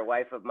girlfriend or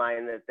wife of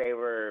mine that they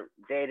were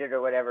dated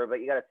or whatever.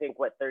 But you got to think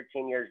what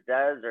 13 years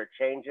does or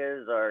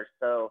changes or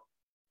so.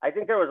 I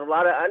think there was a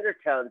lot of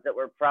undertones that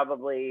were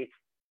probably,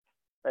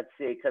 let's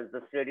see, because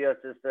the studio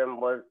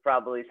system was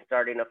probably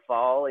starting to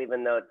fall,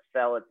 even though it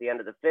fell at the end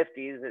of the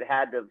 50s. It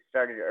had to have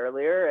started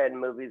earlier, and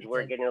movies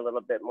were getting a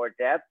little bit more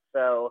depth.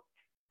 So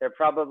there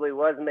probably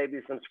was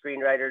maybe some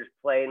screenwriters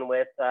playing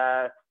with,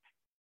 I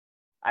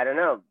don't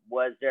know,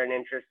 was there an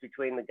interest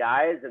between the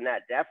guys? And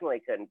that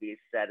definitely couldn't be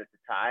said at the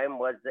time.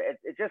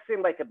 It just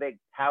seemed like a big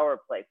power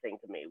play thing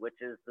to me, which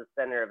is the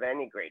center of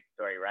any great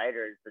story, right?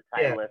 Or is the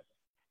timeless. Yeah.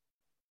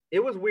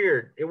 It was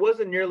weird. It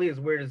wasn't nearly as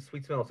weird as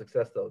Sweet Smell of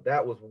Success, though.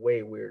 That was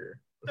way weirder.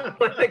 That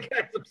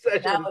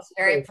was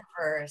very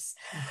perverse.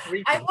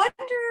 I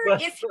wonder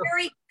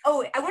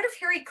if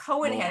Harry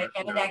Cohen had a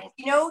hand in that.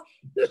 He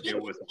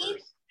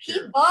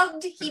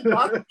bugged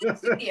the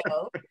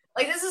studio.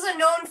 Like, this is a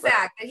known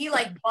fact that he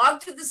like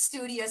bugged to the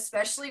studio,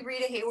 especially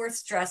Rita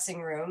Hayworth's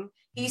dressing room.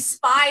 He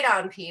spied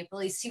on people.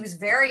 He was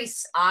very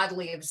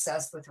oddly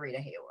obsessed with Rita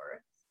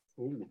Hayworth.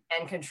 Ooh.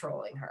 And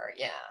controlling her.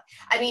 Yeah,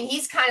 I mean,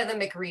 he's kind of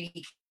the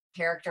McReady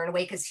character in a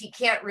way, because he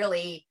can't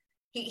really.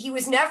 He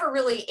was never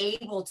really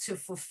able to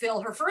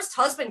fulfill. Her first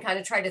husband kind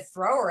of tried to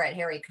throw her at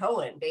Harry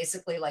Cohen,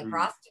 basically like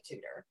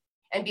prostitute her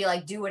and be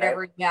like, do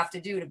whatever you have to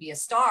do to be a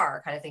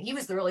star kind of thing. He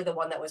was really the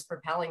one that was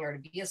propelling her to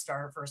be a star,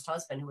 her first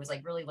husband, who was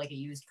like really like a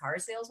used car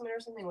salesman or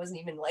something. Wasn't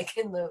even like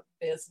in the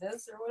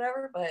business or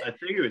whatever. But I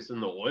think it was in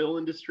the oil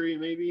industry,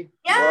 maybe.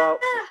 Yeah,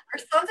 or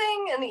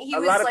something. And he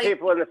was lot of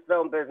people in the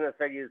film business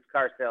are used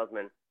car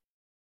salesmen.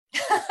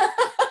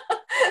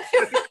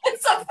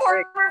 Some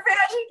former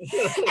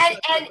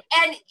fashion,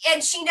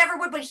 and she never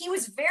would. But he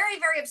was very,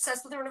 very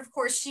obsessed with her, and of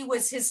course, she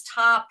was his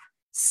top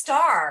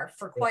star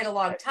for quite a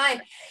long time.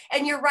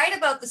 And you're right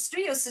about the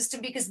studio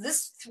system, because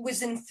this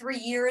was in 3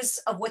 years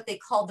of what they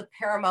called the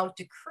Paramount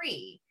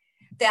Decree.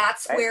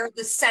 That's where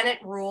the Senate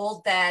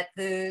ruled that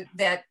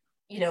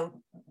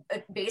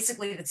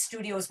basically that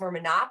studios were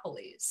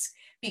monopolies,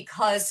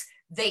 because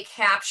they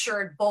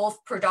captured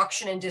both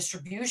production and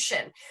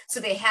distribution. So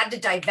they had to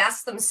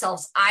divest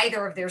themselves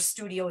either of their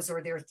studios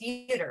or their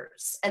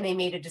theaters. And they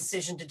made a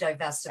decision to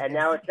divest of And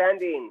now it's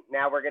ending.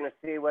 Now we're going to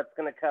see what's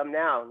going to come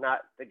now. Not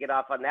to get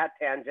off on that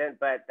tangent,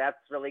 but that's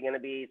really going to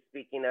be,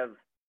 speaking of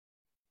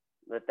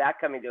with that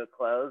coming to a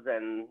close,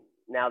 and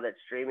now that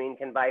streaming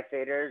can buy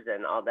theaters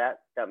and all that.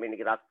 Don't mean to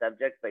get off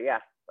subject, but yeah,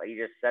 well,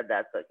 you just said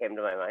that, so it came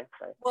to my mind.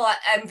 Sorry. Well,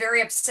 I'm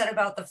very upset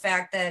about the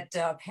fact that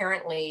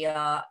apparently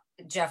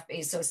Jeff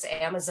Bezos,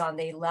 Amazon,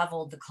 they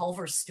leveled the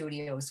Culver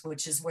Studios,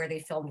 which is where they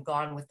filmed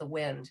Gone with the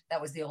Wind.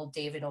 That was the old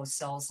David O.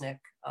 Selznick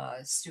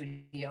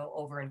studio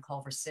over in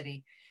Culver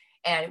City.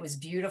 And it was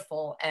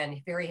beautiful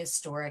and very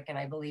historic, and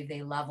I believe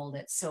they leveled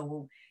it.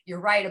 So you're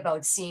right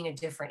about seeing a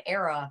different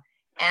era.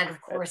 And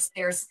of course,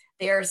 there's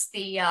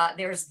the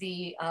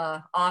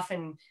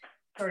often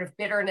sort of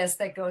bitterness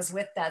that goes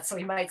with that. So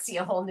we might see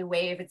a whole new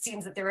wave. It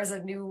seems that there is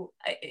a new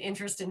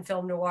interest in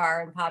film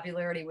noir and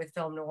popularity with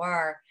film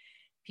noir.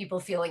 People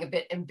feeling a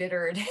bit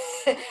embittered,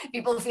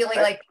 people feeling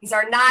like things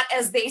are not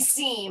as they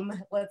seem,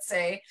 let's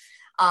say.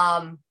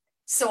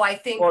 So I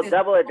think— Well,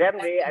 Double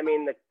Indemnity, I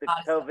mean, the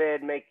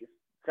COVID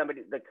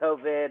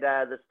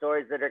the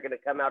stories that are going to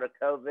come out of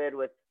COVID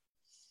with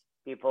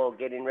people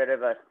getting rid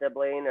of a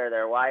sibling or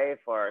their wife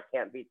or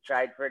can't be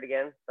tried for it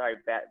again. Sorry,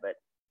 Bet, but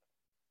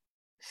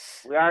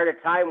we are at a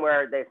time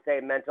where they say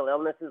mental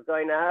illness is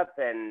going up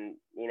and,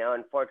 you know,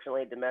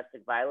 unfortunately,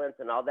 domestic violence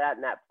and all that.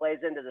 And that plays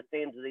into the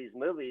themes of these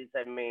movies.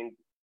 I mean,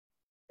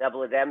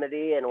 Double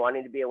Indemnity and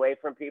wanting to be away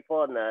from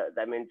people. And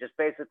just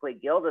basically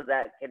Gilda,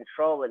 that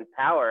control and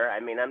power.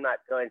 I mean, I'm not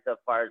going so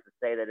far as to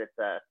say that it's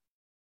a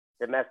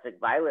domestic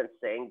violence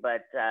thing,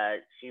 but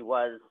she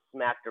was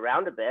smacked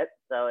around a bit.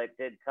 So it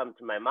did come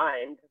to my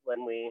mind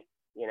when we,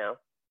 you know,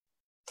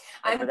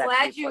 I'm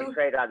glad you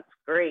portrayed on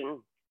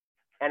screen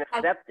and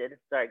accepted.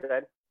 Sorry, go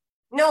ahead.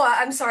 No,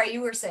 I'm sorry,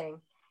 you were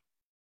saying.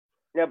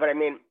 No, but I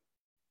mean,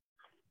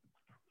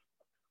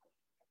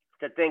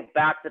 to think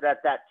back to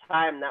that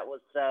time, that was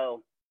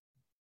so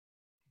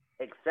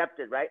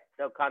accepted, right?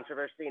 No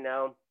controversy,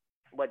 no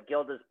what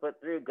Gilda's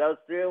goes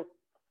through.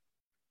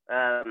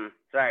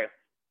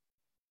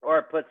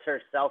 Or puts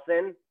herself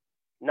in,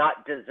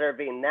 not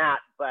deserving that,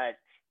 but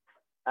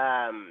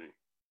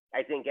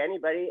I think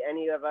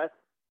any of us,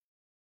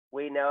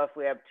 we know if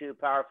we have two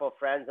powerful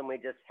friends and we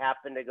just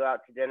happen to go out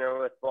to dinner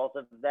with both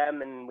of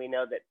them, and we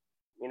know that,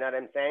 you know what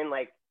I'm saying?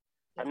 Like,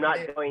 I'm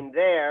not going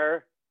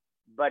there,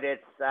 but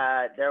it's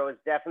there was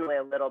definitely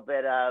a little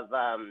bit of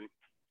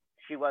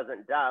she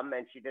wasn't dumb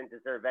and she didn't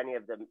deserve any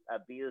of the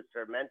abuse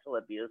or mental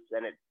abuse,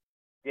 and it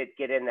did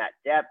get in that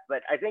depth.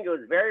 But I think it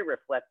was very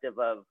reflective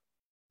of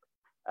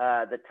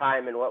the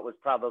time and what was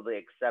probably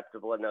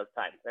acceptable in those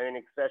times. I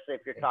mean, especially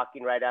if you're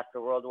talking right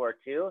after World War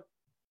II,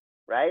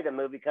 right? A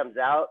movie comes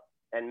out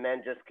and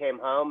men just came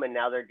home and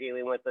now they're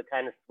dealing with the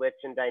kind of switch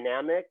in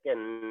dynamic.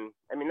 And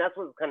I mean, that's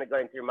what's kind of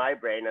going through my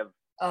brain of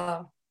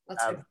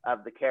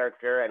the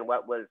character and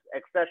what was,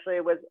 especially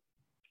with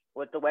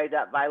the way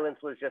that violence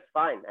was just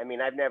fine. I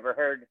mean, I've never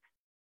heard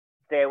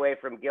stay away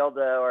from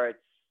Gilda or it's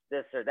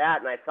this or that.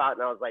 And I saw it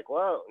and I was like,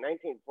 whoa,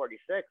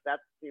 1946, that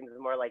seems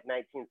more like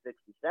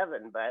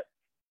 1967, but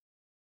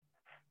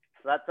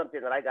so that's something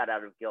that I got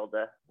out of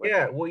Gilda.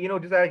 Yeah, well, you know,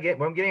 just what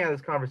I'm getting out of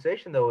this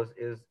conversation though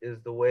is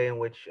the way in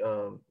which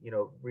you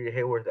know, Rita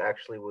Hayworth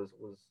actually was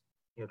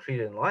you know,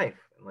 treated in life,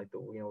 and like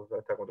talking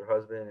with her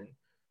husband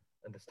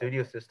and the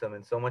studio system,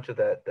 and so much of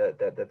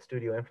that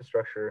studio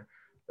infrastructure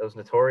that was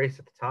notorious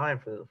at the time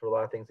for a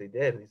lot of things they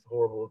did, these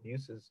horrible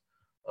abuses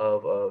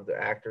of the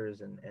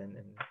actors and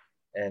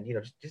you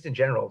know, just in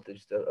general,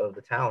 just of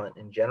the talent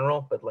in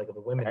general, but like of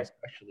the women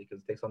especially,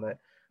 because it takes on that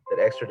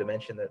extra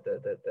dimension that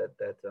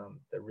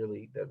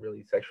really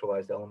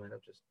sexualized element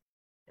of just,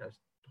 you know,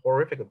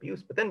 horrific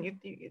abuse. But then you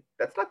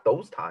that's not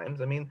those times.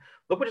 I mean,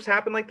 look what just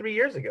happened like 3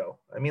 years ago.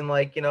 I mean,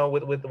 like, you know,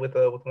 with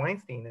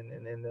Weinstein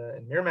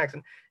and Miramax,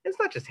 and it's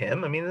not just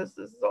him. I mean,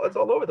 it's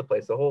all over the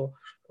place. The whole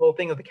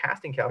thing of the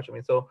casting couch. I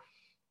mean, so,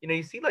 you know,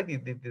 you see like these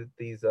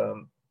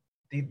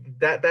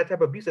that type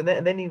of abuse, and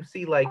then you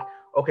see like,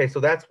 okay, so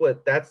that's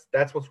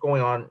what's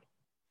going on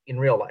in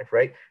real life,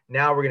 right?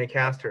 Now we're gonna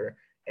cast her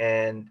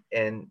and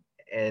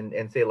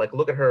say like,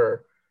 look at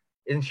her,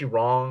 isn't she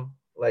wrong?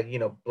 Like, you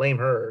know, blame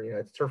her, you know,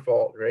 it's her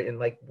fault, right? And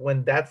like,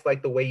 when that's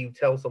like the way you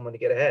tell someone to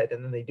get ahead,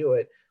 and then they do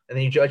it, and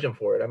then you judge them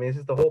for it. I mean, it's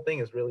just, the whole thing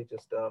is really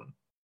just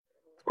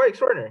it's quite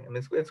extraordinary. I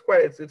mean, it's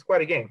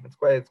quite a game. It's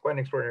quite an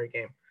extraordinary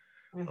game.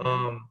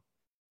 Mm-hmm.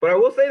 But I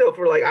will say though,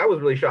 I was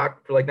really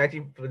shocked for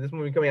this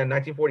movie coming out in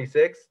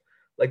 1946,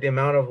 like the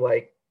amount of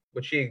like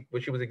what she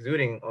was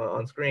exuding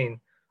on screen,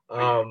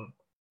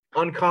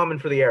 uncommon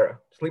for the era.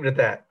 Just leave it at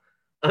that.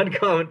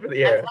 Uncommon for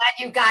the era.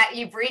 I'm glad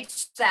you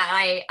breached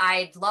that.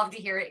 I'd love to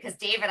hear it, because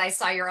David, I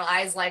saw your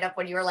eyes light up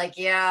when you were like,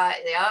 yeah,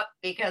 yep,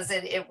 because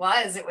it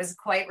was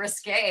quite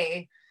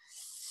risque.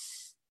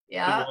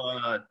 Yeah.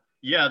 So,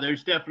 yeah,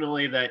 there's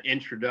definitely that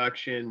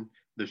introduction,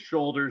 the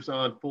shoulders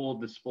on full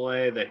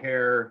display, the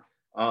hair,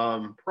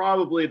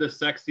 probably the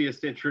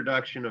sexiest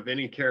introduction of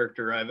any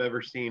character I've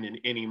ever seen in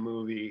any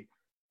movie.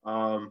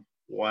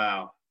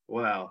 Wow.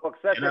 Wow. Well,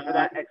 especially for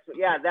that,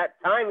 that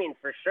timing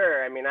for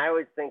sure. I mean, I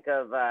always think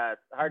of,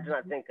 hard to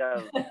not think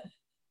of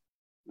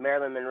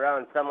Marilyn Monroe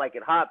and Some Like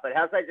It Hot, but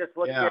as I just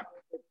looked at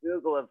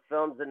Google of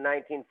films in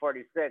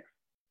 1946,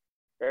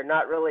 they're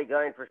not really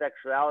going for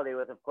sexuality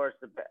with, of course,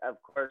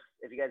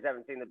 if you guys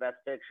haven't seen The Best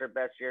Picture,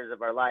 Best Years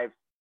of Our Lives,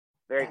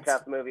 very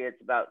tough movie.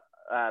 It's about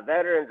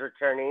veterans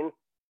returning.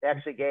 They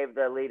actually gave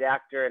the lead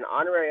actor an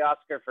honorary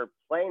Oscar for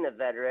playing a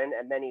veteran,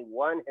 and then he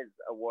won his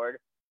award.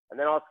 And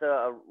then also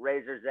a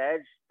Razor's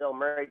Edge. Bill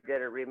Murray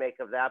did a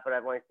remake of that, but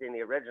I've only seen the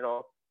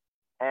original.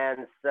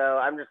 And so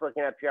I'm just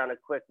looking up here on a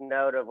quick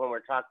note of when we're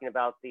talking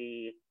about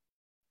the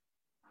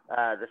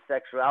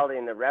sexuality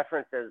and the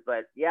references.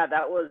 But yeah,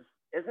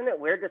 isn't it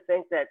weird to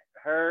think that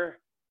her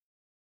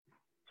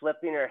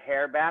flipping her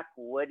hair back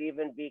would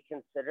even be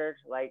considered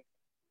like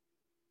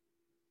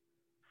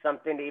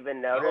something to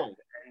even notice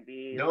and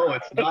be? No,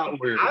 it's not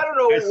weird. I don't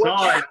know. I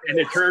saw it and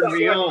it turned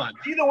me on.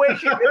 See the way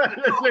she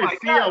I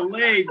see a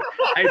leg.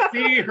 I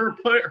see her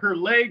put her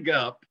leg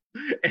up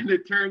and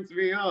it turns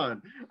me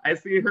on. I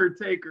see her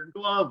take her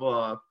glove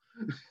off.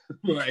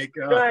 Like,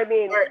 no, I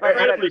mean,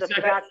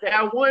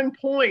 at one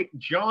point,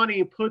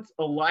 Johnny puts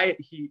a light.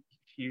 He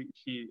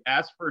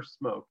asks for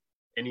smoke,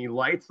 and he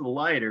lights the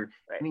lighter,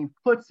 and he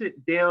puts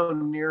it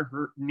down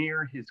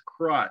near his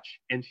crotch,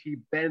 and she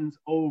bends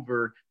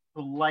over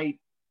to light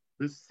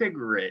the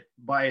cigarette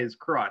by his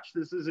crotch.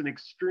 This is an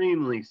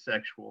extremely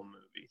sexual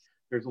movie.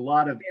 There's a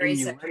lot of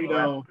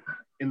innuendo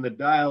in the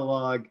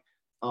dialogue.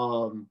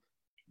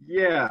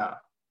 Yeah.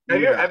 I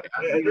gotta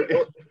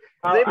go.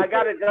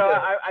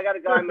 I gotta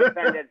go. I'm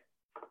offended.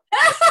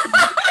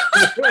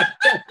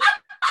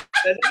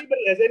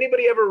 Has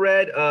anybody ever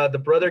read The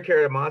Brother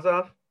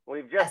Karamazov?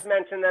 We've just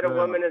mentioned that a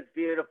woman is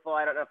beautiful.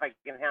 I don't know if I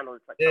can handle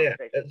this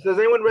conversation. So has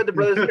anyone read The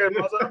Brothers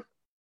Karamazov?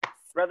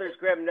 Brothers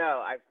Grimm,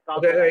 no. I saw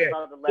the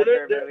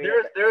letter movie.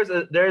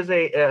 There's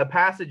a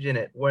passage in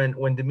it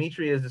when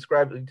Dmitri is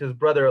describing to his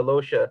brother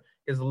Alosha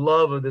his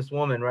love of this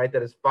woman, right?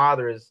 That his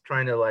father is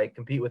trying to like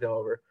compete with him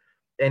over.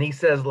 And he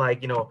says,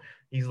 like,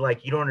 he's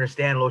like, you don't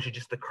understand, Alosha,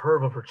 just the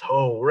curve of her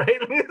toe,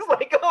 right? He's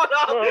like going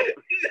on.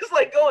 He's just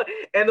like going.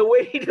 And the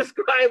way he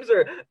describes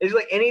her is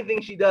like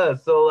anything she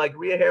does. So like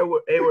Rita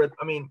Hayworth,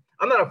 I mean,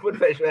 I'm not a foot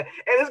fetish man, and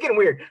it's getting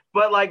weird.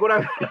 But like what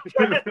I'm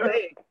trying to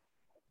say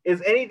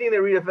is anything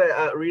that Rita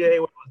Hayworth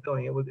was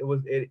doing,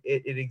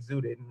 it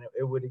exuded, and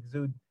it would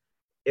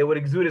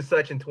exude as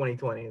such in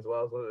 2020 as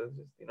well. So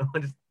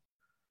it's just,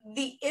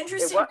 The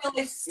interesting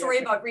story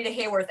about Rita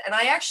Hayworth, and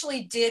I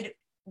actually did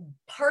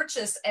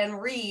purchase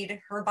and read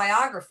her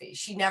biography.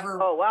 She never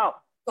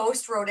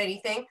ghost wrote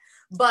anything,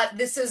 but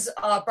this is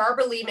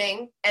Barbara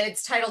Leeming, and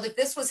it's titled "If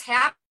This Was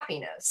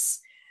Happiness."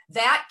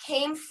 That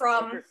came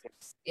from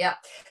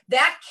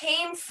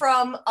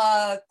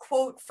a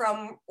quote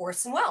from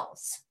Orson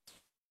Welles.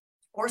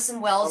 Orson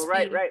Welles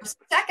being her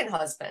second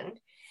husband.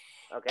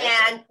 Okay.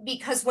 And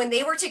because when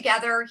they were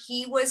together,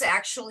 he was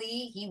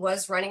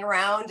running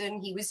around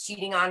and he was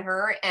cheating on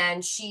her,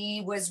 and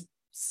she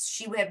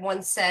had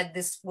once said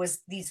these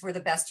were the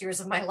best years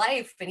of my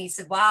life. And he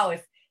said, wow,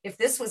 if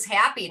this was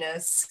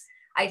happiness,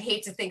 I'd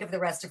hate to think of the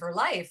rest of her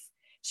life.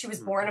 She was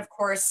born, of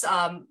course,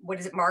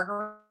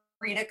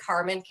 Margarita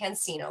Carmen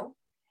Cancino,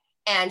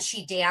 and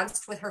she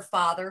danced with her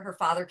father. Her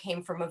father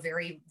came from a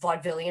very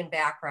vaudevillian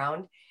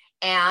background,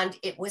 and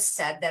it was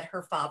said that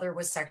her father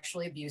was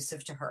sexually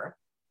abusive to her.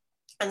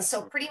 And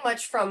so pretty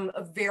much from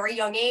a very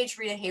young age,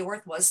 Rita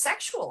Hayworth was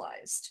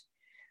sexualized.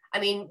 I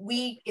mean,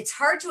 it's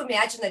hard to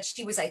imagine that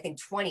she was, I think,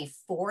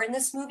 24 in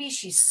this movie.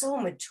 She's so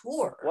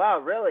mature. Wow,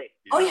 really?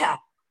 Oh, yeah.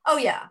 Oh,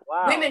 yeah.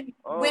 Wow.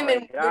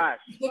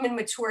 Women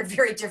matured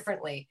very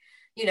differently.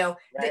 It's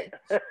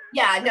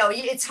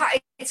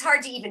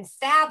hard to even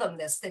fathom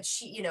this, that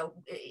she,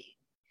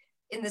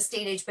 in this day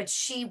and age, but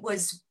she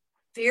was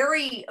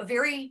very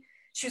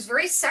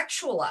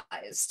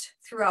sexualized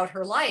throughout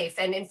her life.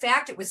 And in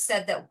fact, it was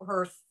said that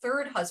her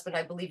third husband,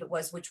 I believe it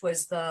was, which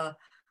was the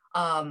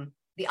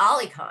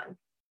Ali Khan,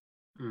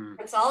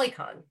 Prince Ali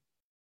Khan,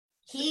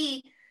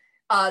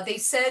 they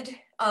said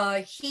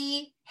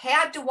he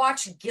had to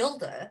watch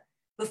Gilda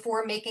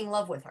before making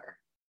love with her,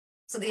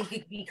 so that he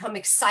could become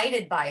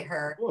excited by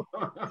her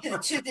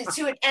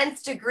to an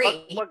nth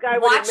degree. What guy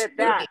would admit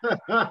that?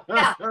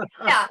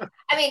 Yeah.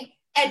 I mean,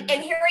 and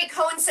Harry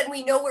Cohen said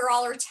we know where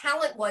all her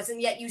talent was, and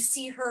yet you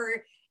see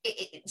her.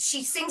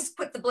 She sings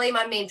 "Put the Blame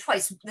on Me"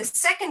 twice. The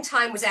second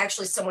time was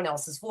actually someone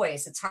else's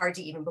voice. It's hard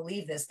to even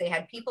believe this. They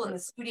had people in the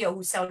studio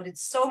who sounded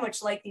so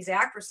much like these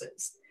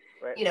actresses.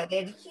 Right. They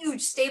had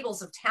huge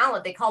stables of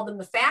talent. They called them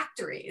the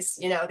factories.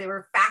 They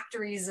were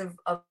factories of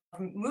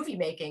movie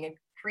making and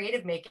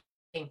creative making.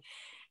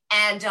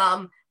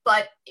 And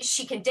but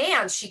she can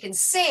dance, she can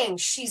sing,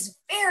 she's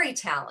very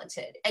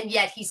talented. And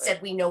yet he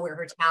said, we know where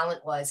her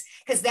talent was,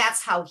 because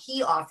that's how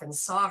he often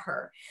saw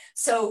her.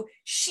 So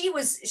she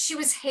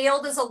was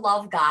hailed as a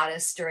love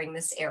goddess during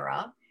this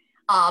era.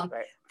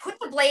 Put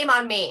the Blame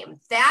on Me.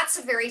 That's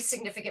a very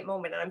significant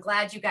moment. And I'm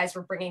glad you guys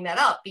were bringing that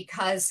up,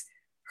 because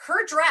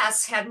her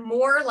dress had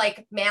more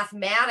like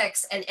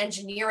mathematics and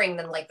engineering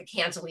than like the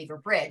cantilever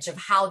bridge of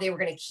how they were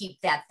going to keep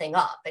that thing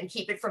up and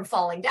keep it from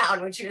falling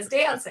down when she was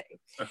dancing.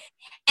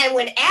 And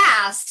when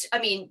asked, I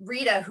mean,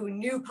 Rita, who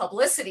knew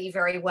publicity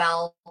very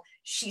well,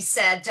 she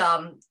said,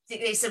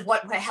 they said,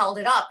 what held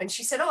it up? And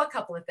she said, oh, a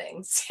couple of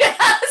things.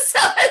 So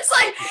it's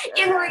like,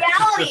 in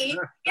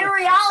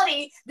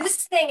reality,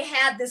 this thing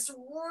had this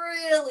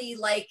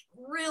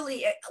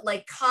really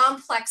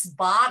complex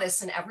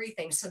bodice and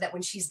everything, so that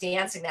when she's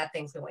dancing, that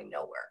thing's going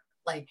nowhere.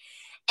 Like,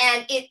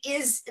 and it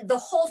is the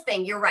whole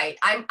thing. You're right.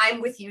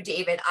 I'm with you,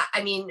 David.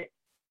 I mean,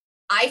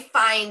 I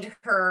find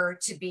her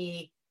to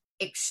be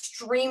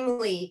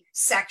extremely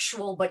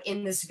sexual, but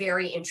in this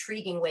very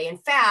intriguing way. In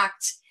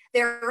fact,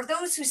 there are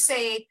those who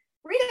say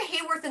Rita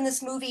Hayworth in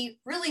this movie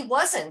really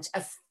wasn't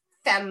a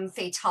femme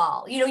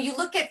fatale. You know, you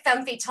look at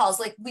femme fatales,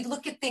 like we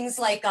look at things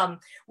like,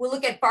 we'll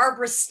look at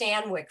Barbara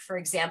Stanwyck, for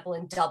example,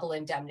 in Double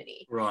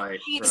Indemnity. Right.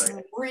 She's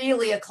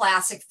really a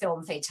classic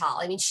femme fatale.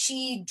 I mean,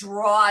 she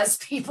draws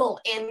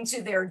people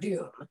into their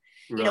doom.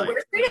 You know,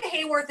 whereas Rita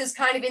Hayworth is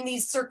kind of in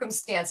these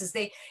circumstances.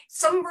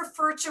 Some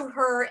refer to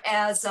her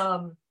as,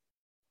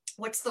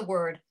 what's the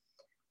word?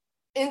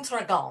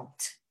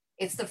 Intrigante.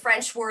 It's the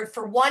French word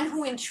for one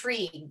who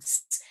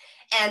intrigues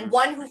and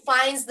one who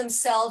finds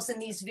themselves in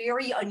these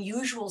very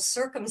unusual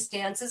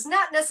circumstances,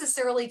 not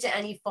necessarily to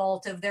any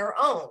fault of their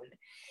own.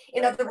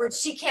 In other words,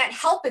 she can't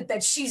help it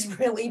that she's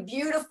really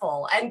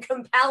beautiful and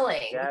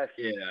compelling. Yes.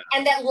 Yeah.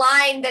 And that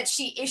line that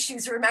she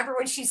issues, remember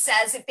when she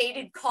says, if they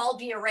did call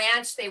me a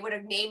ranch, they would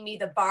have named me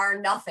the bar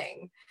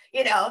nothing.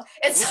 You know,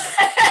 it's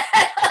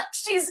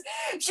she's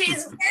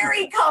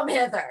very come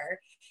hither.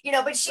 You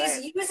know, but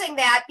she's using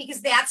that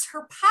because that's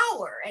her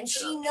power, and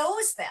she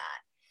knows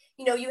that.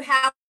 You know, you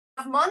have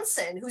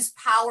Munson, whose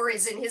power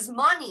is in his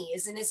money,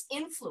 is in his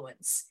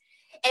influence.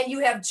 And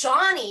you have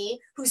Johnny,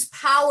 whose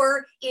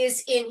power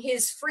is in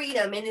his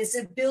freedom and his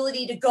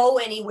ability to go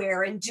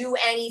anywhere and do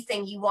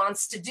anything he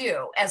wants to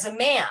do as a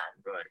man.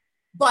 Right.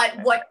 But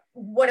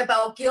what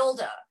about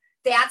Gilda?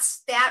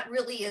 That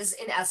really is,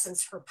 in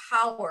essence, her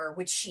power,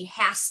 which she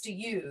has to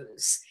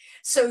use.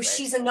 So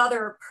she's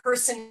another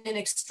person in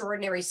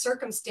extraordinary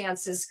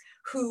circumstances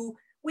who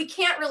we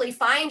can't really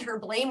find her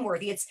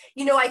blameworthy. It's,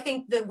 you know, I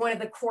think that one of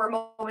the core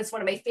moments,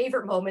 one of my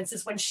favorite moments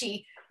is when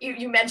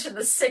you mentioned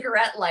the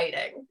cigarette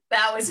lighting.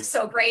 That was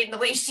so great. And the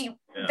way she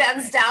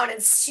bends down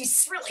and she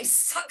really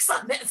sucks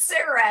on that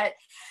cigarette.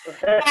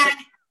 And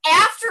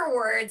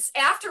afterwards,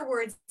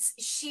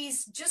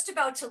 she's just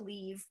about to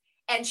leave.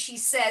 And she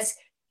says,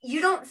 you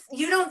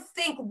don't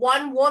think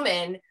one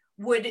woman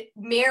would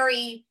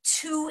marry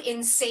two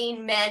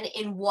insane men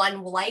in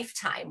one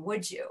lifetime,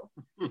 would you?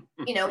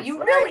 You know,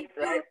 you really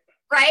do,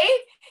 right?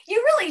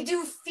 You really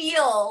do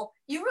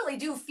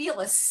feel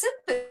a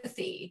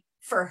sympathy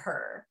for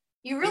her.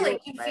 You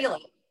really do feel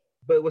it.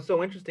 But what's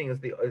so interesting is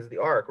the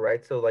arc,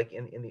 right? So like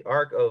in the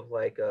arc of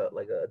like a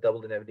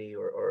Double Indemnity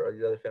or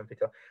these other femme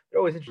fatales, they're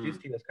always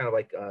introduced to you as kind of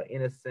like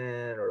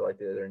innocent, or like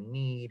they're in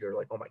need, or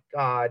like, oh my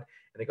God.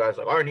 And the guy's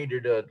like, I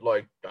needed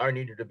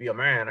to be a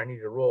man. I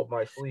needed to roll up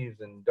my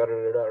sleeves and da da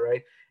da da,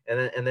 right?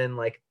 And then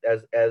like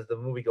as the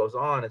movie goes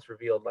on, it's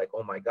revealed like,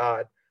 oh my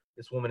God,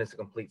 this woman is a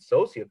complete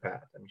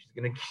sociopath. I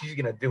mean, she's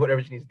gonna do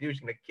whatever she needs to do.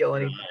 She's gonna kill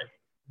anybody.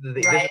 This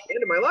is the end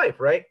of my life,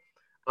 right?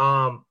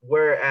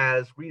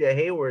 Whereas Rita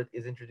Hayworth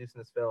is introduced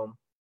in this film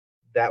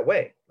that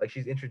way. Like,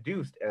 she's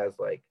introduced as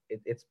like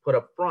it's put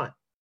up front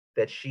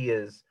that she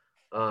is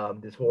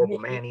this horrible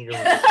man eater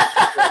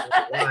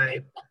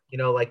life. You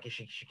know, like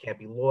she can't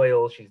be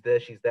loyal. She's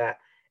this, she's that,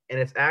 and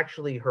it's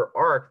actually her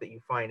arc that you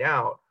find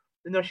out.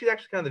 No, she's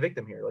actually kind of the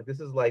victim here. Like this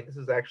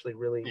is actually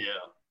really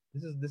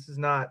This is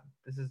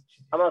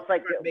almost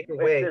like this is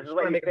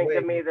what you think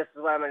of me. This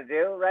is what I'm going to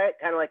do, right?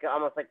 Kind of like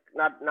almost like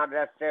not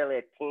necessarily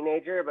a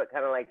teenager, but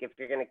kind of like if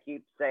you're going to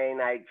keep saying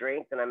I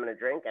drink, then I'm going to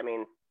drink. I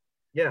mean,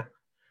 yeah,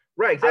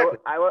 right, exactly.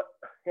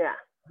 Yeah.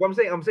 Well,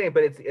 I'm saying,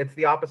 but it's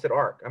the opposite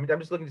arc. I mean, I'm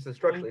just looking at this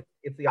structurally.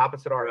 It's the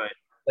opposite arc. Right.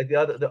 Like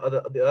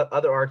the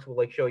other arcs will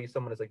like show you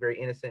someone is like very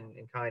innocent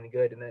and kind and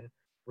good, and then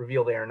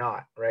reveal they are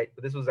not, right?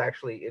 But this was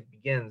actually, it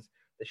begins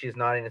that she's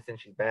not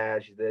innocent, she's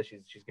bad, she's this,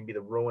 she's gonna be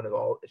the ruin of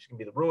all, she can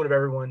be the ruin of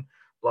everyone,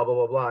 blah blah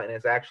blah blah, and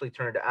it's actually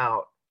turned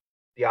out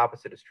the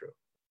opposite is true.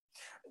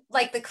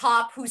 Like the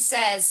cop who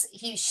says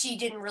she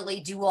didn't really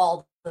do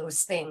all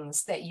those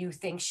things that you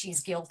think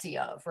she's guilty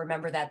of.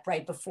 Remember that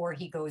right before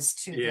he goes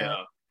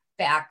to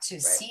back to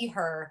see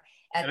her.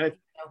 I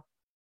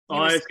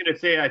was going to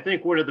say, I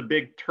think one of the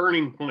big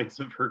turning points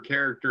of her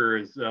character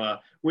is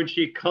when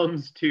she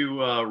comes to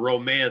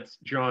romance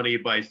Johnny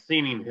by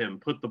singing him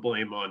 "Put the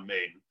Blame on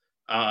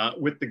Maine"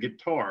 with the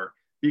guitar,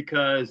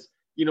 because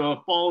it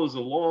follows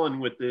along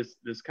with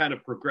this kind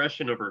of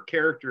progression of her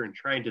character and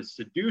trying to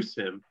seduce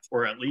him,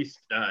 or at least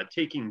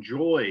taking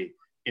joy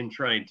in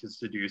trying to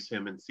seduce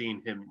him and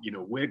seeing him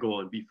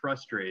wiggle and be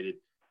frustrated.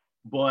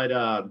 But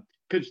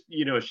because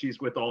she's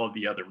with all of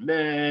the other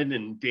men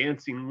and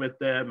dancing with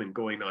them and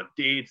going on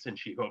dates, and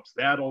she hopes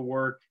that'll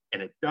work,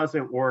 and it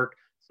doesn't work.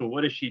 So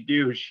what does she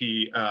do?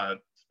 She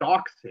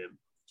stalks him,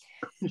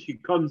 She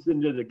comes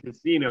into the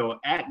casino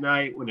at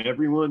night when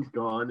everyone's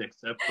gone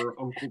except for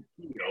Uncle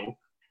Pio.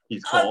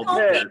 He's called the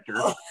character.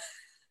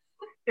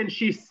 And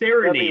she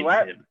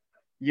serenades him.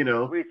 You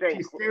know,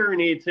 she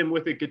serenades him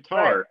with a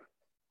guitar, right,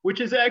 which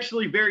is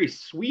actually very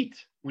sweet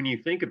when you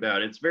think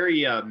about it. It's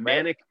very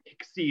manic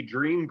pixie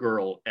dream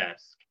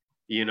girl-esque.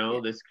 You know,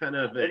 this kind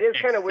of it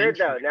is kind of weird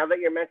though. Now that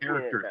you're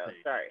mentioning it, though,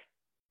 sorry.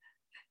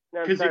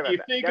 Because if you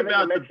think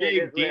about the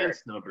big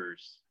dance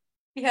numbers,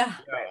 yeah,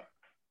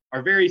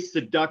 are very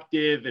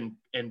seductive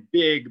and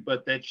big,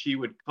 but that she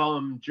would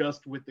come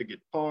just with the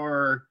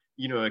guitar,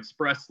 you know,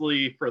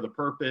 expressly for the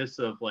purpose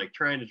of like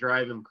trying to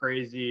drive him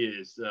crazy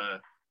is,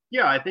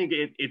 I think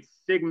it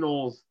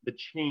signals the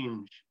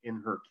change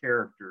in her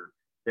character,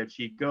 that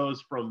she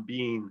goes from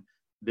being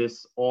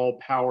this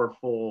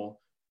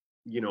all-powerful,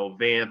 you know,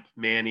 vamp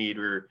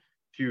man-eater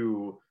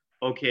to,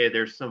 okay,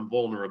 there's some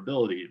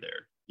vulnerability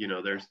there. You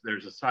know,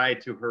 there's a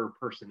side to her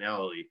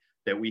personality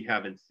that we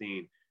haven't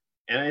seen.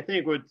 And I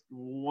think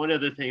one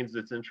of the things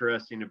that's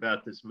interesting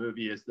about this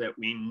movie is that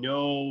we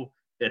know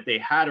that they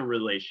had a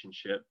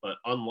relationship, but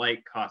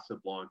unlike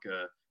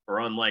Casablanca or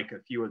unlike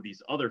a few of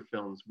these other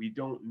films, we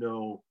don't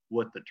know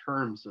what the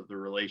terms of the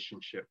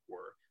relationship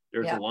were.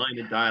 There's a line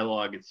of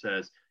dialogue. It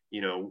says,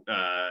 you know,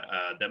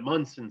 that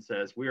Munson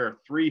says, we are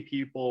three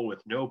people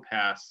with no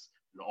past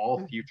and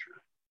all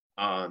future.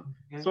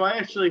 So I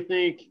actually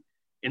think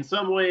in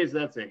some ways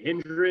that's a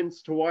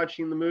hindrance to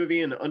watching the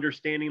movie and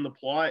understanding the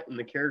plot and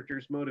the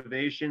characters'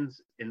 motivations.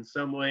 In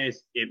some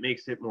ways it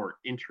makes it more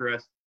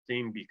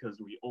interesting because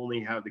we only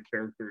have the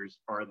characters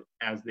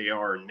as they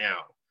are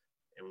now.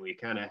 And we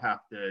kind of have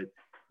to,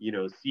 you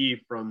know,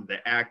 see from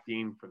the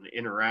acting, from the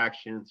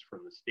interactions,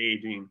 from the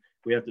staging,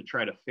 we have to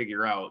try to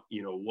figure out,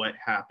 you know, what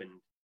happened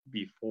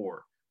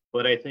before.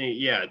 But I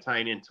think,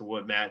 tying into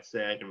what Matt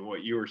said and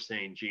what you were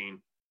saying,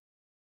 Gene,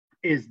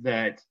 is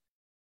that,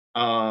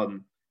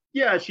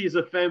 she's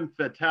a femme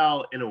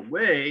fatale in a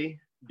way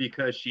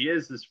because she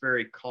is this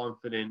very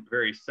confident,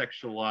 very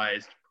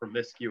sexualized,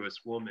 promiscuous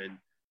woman.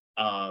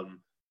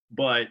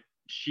 But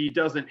she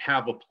doesn't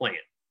have a plan.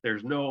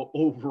 There's no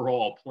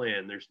overall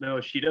plan.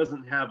 She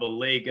doesn't have a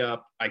leg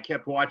up. I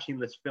kept watching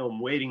this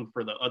film waiting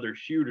for the other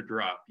shoe to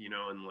drop, you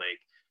know, and like,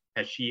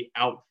 has she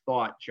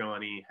outthought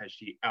Johnny? Has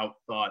she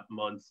outthought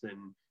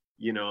Munson?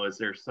 You know, is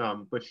there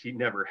but she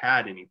never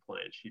had any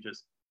plan. She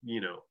just, you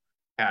know,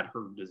 had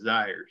her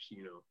desires,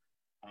 you know.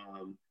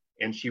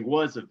 And she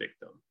was a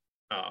victim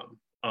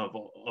of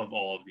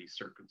all of these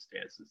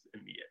circumstances in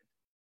the end.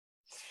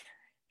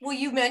 Well,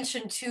 you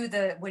mentioned too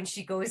that when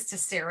she goes to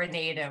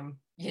serenade him,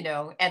 you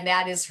know, and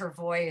that is her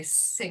voice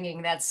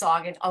singing that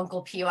song. And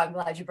Uncle Pio, I'm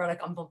glad you brought up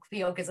Uncle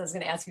Pio because I was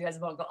going to ask you guys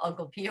about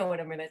Uncle Pio in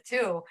a minute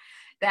too.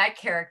 That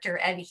character,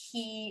 and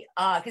he,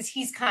 because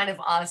he's kind of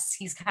us,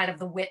 he's kind of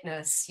the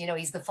witness, you know,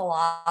 he's the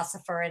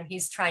philosopher, and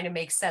he's trying to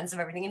make sense of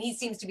everything. And he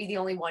seems to be the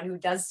only one who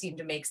does seem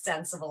to make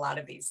sense of a lot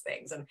of these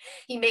things. And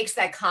he makes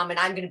that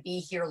comment, I'm going to be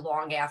here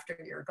long after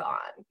you're gone,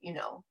 you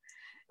know.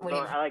 When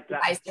he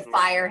tries to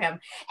fire him.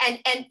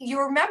 And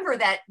you remember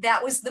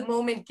that was the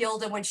moment,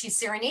 Gilda, when she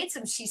serenades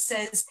him, she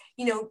says,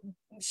 you know,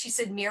 she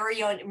said,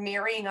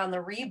 marrying on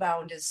the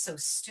rebound is so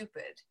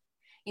stupid.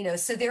 You know,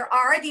 so there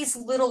are these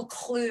little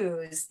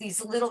clues,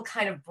 these little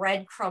kind of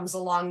breadcrumbs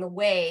along the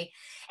way.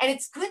 And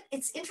it's good.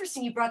 It's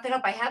interesting you brought that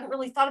up. I hadn't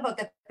really thought about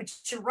that, but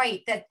you're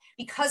right, that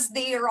because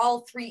they're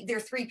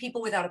three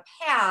people without a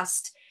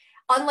past,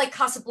 unlike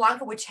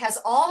Casablanca, which has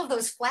all of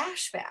those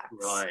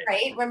flashbacks,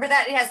 right? Remember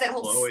that? It has that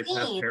whole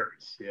scene.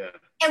 Yeah.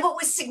 And what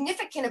was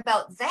significant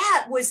about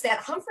that was that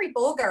Humphrey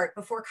Bogart,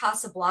 before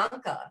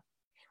Casablanca,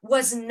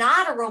 was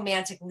not a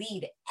romantic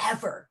lead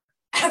ever.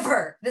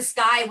 This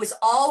guy was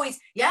always,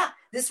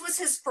 this was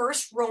his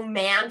first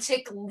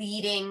romantic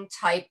leading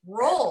type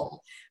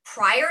role.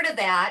 Prior to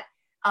that,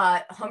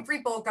 Humphrey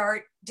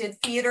Bogart did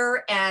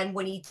theater, and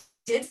when he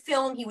did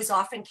film, he was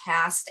often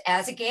cast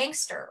as a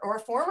gangster or a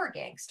former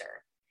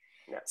gangster.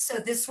 Yeah. So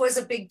this was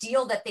a big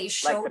deal that they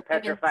showed. Like the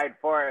Petrified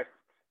Forest.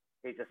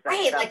 Like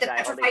the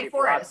Petrified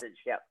Forest.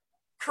 Yep.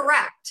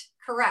 Correct.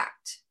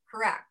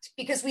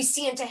 Because we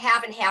see into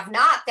Have and Have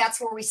Not, that's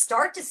where we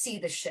start to see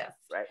the shift.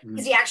 Right.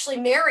 Because he actually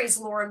marries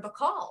Lauren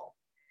Bacall,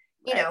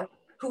 you know,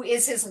 who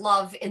is his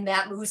love in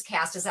that, who's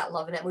cast as that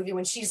love in that movie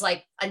when she's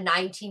like a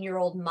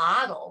 19-year-old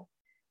model,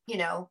 you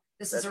know,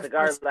 this is her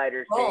cigar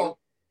lighter scene.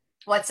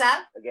 What's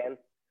that? Again,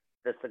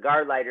 the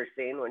cigar lighter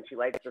scene when she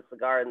lights the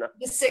cigar in the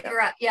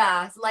cigarette,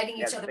 lighting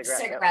each other with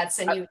cigarettes,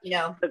 and you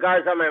know.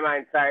 Cigars on my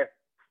mind, sorry.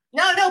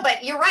 No,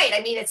 but you're right. I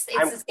mean, it's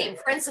the same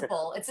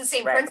principle. It's the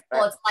same principle.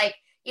 Right. It's like,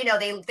 you know,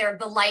 they're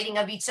the lighting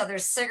of each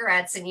other's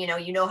cigarettes, and you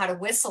know how to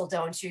whistle,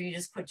 don't you? You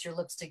just put your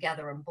lips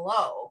together and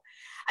blow.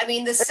 I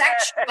mean, the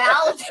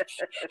sexuality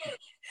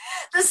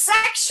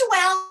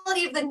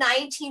of the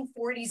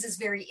 1940s is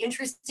very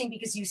interesting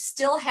because you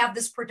still have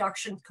this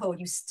production code,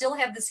 you still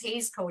have this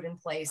Hays Code in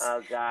place.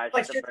 Oh gosh!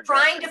 But you're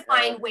trying to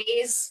find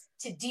ways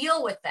to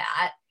deal with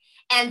that.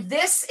 And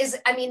this is,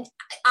 I mean,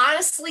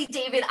 honestly,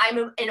 David,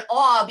 I'm in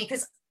awe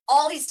because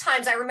all these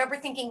times I remember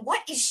thinking,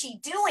 what is she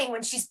doing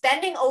when she's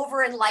bending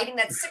over and lighting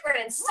that cigarette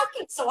and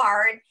sucking so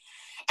hard?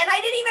 And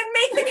I didn't even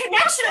make the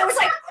connection. I was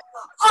like,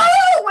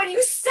 oh, when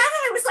you said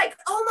it, I was like,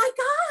 oh my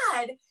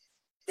God,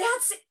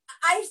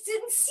 I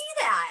didn't see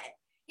that.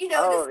 You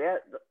know, Oh, yeah.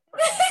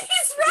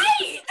 it's right.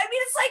 I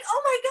mean, it's like,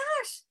 oh my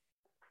gosh,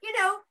 you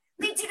know,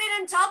 they did it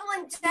in Double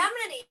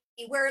Indemnity,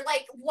 where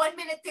like 1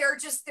 minute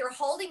they're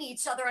holding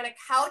each other on a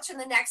couch, and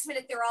the next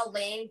minute they're all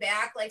laying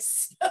back, like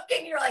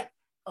smoking. You're like,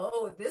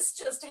 oh, this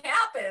just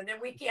happened,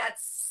 and we can't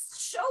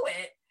show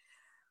it.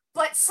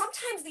 But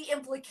sometimes the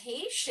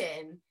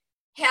implication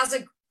has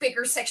a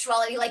bigger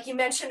sexuality, like you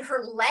mentioned,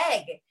 her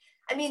leg.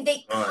 I mean,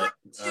 they cut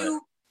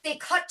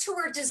to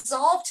her,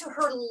 dissolve to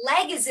her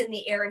leg is in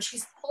the air, and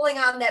she's pulling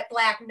on that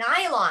black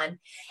nylon,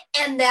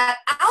 and that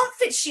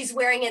outfit she's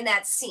wearing in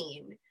that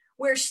scene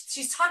where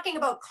she's talking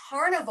about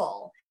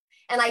carnival.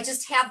 And I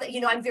just have that,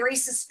 you know, I'm very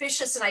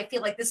suspicious, and I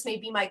feel like this may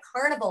be my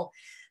carnival.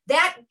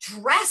 That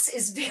dress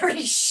is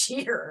very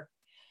sheer,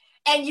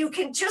 and you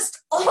can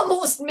just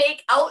almost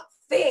make out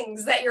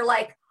things that you're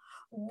like,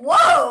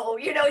 whoa,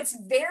 you know, it's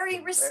very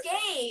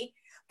risque,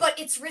 but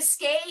it's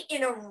risque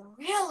in a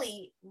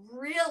really,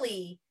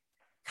 really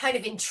kind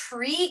of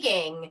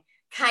intriguing,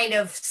 kind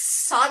of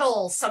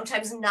subtle,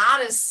 sometimes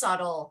not as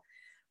subtle.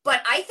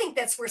 But I think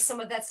that's where some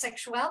of that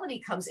sexuality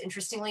comes,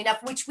 interestingly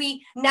enough, which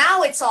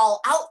now it's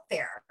all out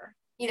there,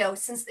 you know,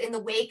 since in the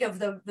wake of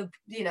the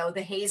you know,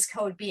 the Hays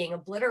Code being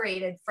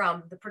obliterated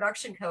from the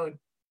production code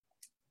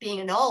being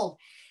annulled.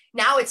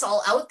 Now it's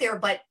all out there,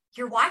 but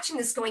you're watching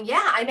this going,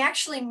 yeah, I'm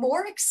actually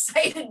more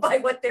excited by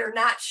what they're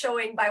not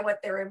showing, by what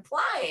they're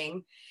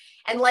implying.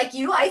 And like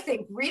you, I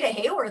think Rita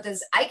Hayworth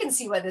I can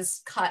see why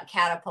this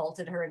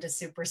catapulted her into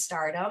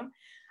superstardom.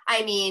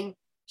 I mean,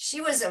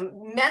 she was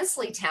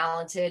immensely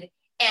talented,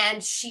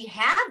 and she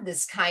had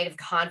this kind of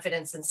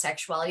confidence and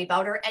sexuality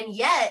about her. And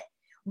yet,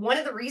 one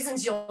of the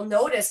reasons you'll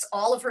notice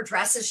all of her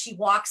dresses, she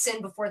walks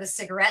in before the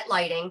cigarette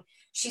lighting,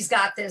 she's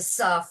got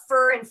this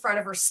fur in front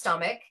of her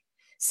stomach.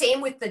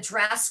 Same with the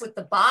dress, with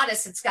the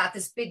bodice, it's got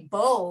this big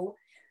bow.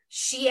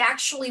 She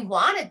actually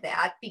wanted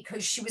that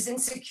because she was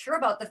insecure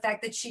about the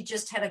fact that she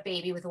just had a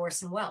baby with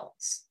Orson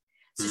Welles.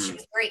 So she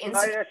was very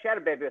insecure. Oh, yeah, she had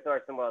a baby with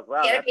Orson Welles.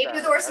 Wow, she had a baby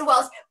with Orson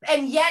Welles,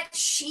 and yet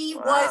she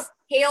was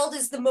hailed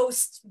as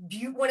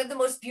one of the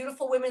most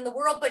beautiful women in the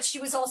world, but she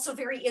was also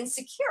very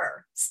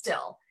insecure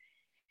still.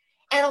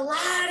 And a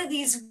lot of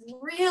these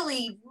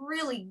really,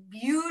 really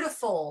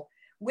beautiful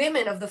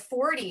women of the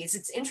 40s,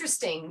 it's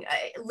interesting,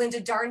 Linda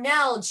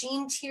Darnell,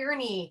 Jean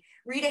Tierney,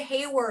 Rita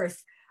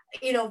Hayworth,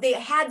 you know, they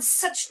had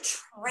such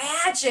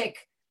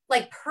tragic,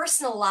 like,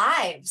 personal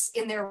lives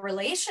in their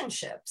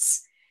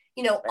relationships,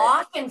 you know,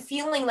 often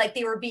feeling like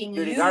they were being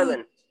Judy used.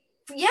 Garland.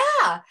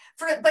 Yeah,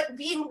 but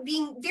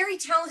being very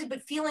talented,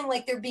 but feeling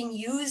like they're being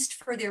used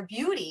for their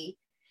beauty,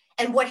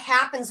 and what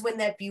happens when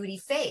that beauty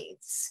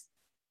fades.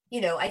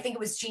 You know, I think it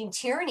was Jean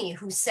Tierney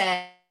who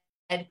said,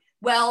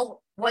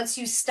 well, once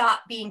you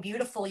stop being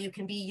beautiful, you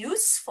can be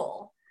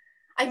useful.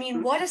 I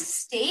mean, what a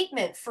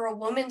statement for a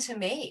woman to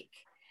make,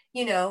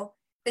 you know,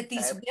 that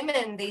these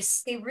women,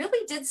 they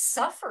really did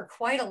suffer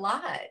quite a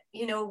lot.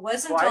 You know, it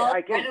wasn't all.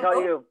 I can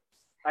tell you,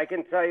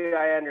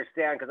 I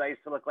understand, because I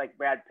used to look like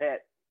Brad Pitt.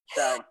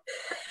 So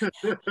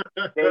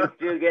things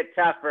do get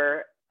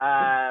tougher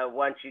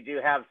once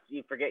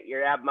you forget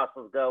your ab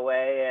muscles go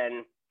away,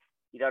 and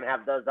you don't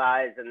have those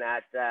eyes, and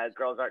that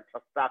girls aren't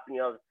stopping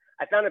you.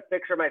 I found a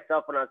picture of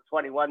myself when I was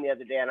 21 the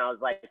other day, and I was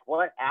like,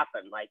 what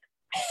happened? Like,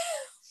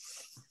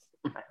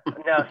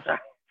 no, sorry.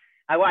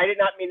 I did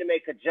not mean to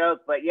make a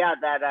joke, but yeah,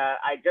 that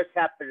I just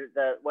happened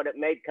what it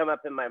made come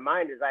up in my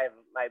mind is I have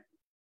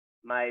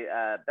my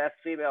best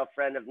female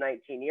friend of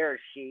 19 years.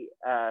 She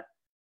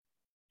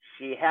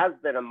has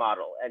been a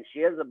model, and she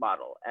is a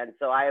model. And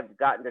so I have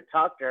gotten to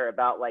talk to her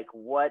about, like,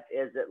 what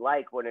is it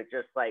like when it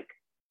just, like,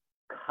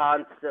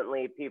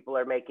 constantly people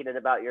are making it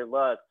about your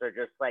looks, or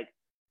just, like,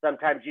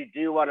 sometimes you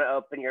do want to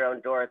open your own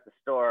door at the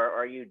store,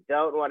 or you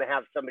don't want to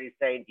have somebody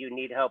saying, do you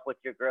need help with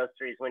your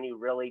groceries, when you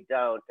really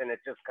don't. And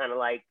it's just kind of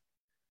like,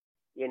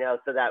 you know,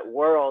 so that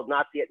world,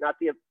 not the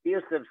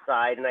abusive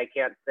side, and I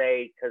can't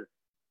say, because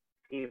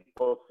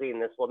people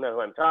seeing this will know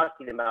who I'm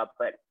talking about,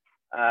 but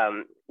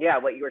yeah,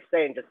 what you were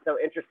saying, just so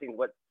interesting.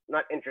 What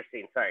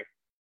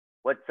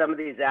some of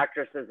these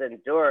actresses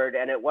endured,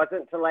 and it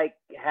wasn't to, like,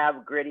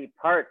 have gritty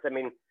parts. I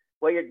mean,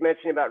 what you're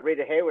mentioning about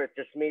Rita Hayworth,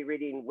 just me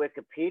reading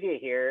Wikipedia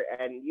here,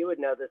 and you would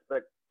know this,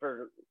 but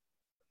for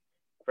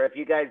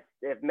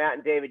if Matt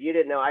and David, you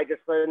didn't know, I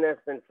just learned this,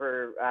 and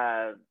for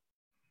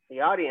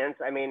the audience,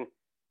 I mean,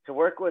 to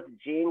work with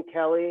Gene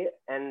Kelly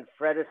and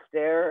Fred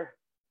Astaire,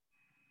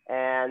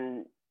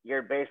 and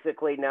you're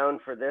basically known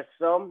for this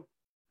film.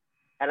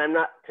 And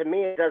to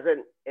me,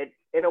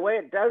 in a way,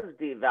 it does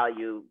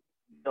devalue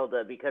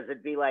Gilda, because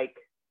it'd be like,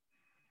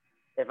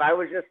 if I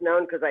was just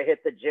known because I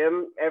hit the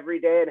gym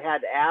every day and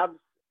had abs,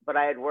 but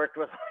I had worked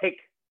with, like,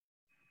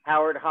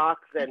 Howard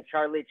Hawks and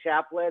Charlie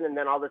Chaplin, and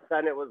then all of a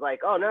sudden it was like,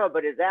 oh no,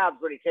 but his abs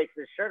when he takes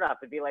his shirt off,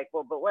 it'd be like,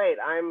 well, but wait,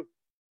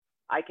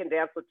 I can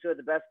dance with two of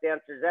the best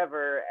dancers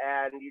ever,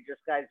 and you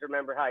just guys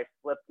remember how I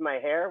flipped my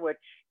hair, which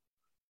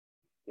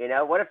You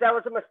know, what if that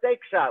was a mistake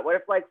shot? What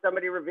if like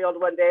somebody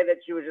revealed one day that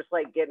she was just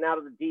like getting out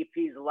of the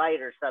DP's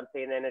light or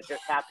something, and it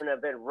just happened to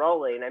have been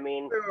rolling? I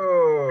mean,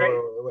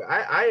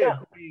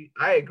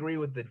 I agree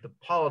with the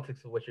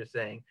politics of what you're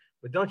saying,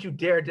 but don't you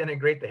dare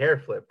denigrate the hair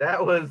flip.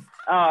 That was.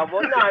 Oh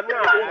well, no, I'm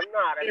not.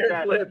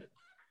 Hair flip.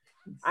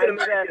 I'm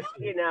just,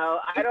 you know,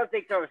 I don't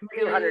think there was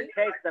 200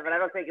 takes of it. I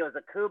don't think it was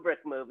a Kubrick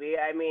movie.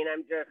 I mean,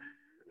 I'm just,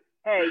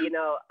 hey, you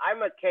know,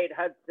 I'm a Kate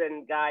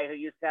Hudson guy who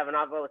used to have an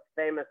Almost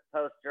Famous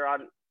poster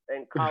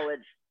in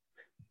college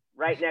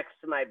right next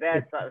to my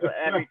bed. So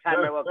every time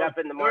I woke up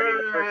in the morning,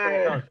 the first thing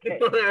I thought was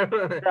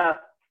Kate. So,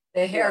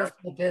 the hair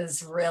flip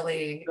is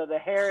really. So the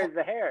hair is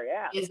the hair,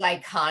 yeah. Is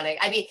iconic.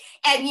 I mean,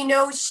 and you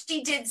know,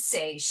 she did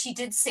say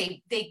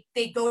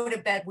they go to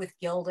bed with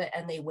Gilda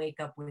and they wake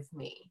up with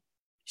me.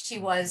 She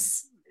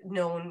was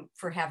known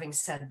for having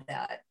said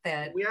that.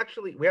 That we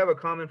have a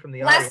comment from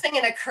the blessing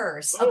and a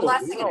curse. A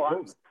blessing and a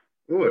curse.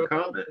 Ooh, a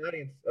comment.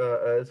 Audience,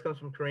 this comes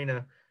from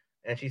Karina,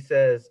 and she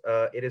says,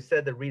 "It is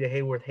said that Rita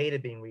Hayworth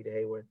hated being Rita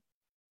Hayworth.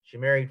 She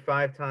married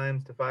 5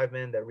 times to 5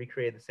 men that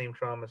recreated the same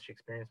traumas she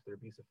experienced with her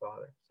abusive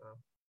father."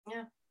 So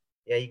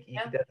you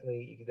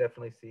could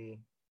definitely see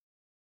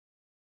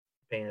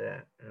the pain of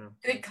that. You know?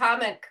 Good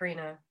comment,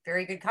 Karina.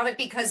 Very good comment,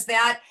 because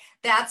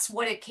that's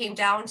what it came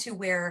down to,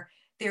 where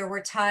there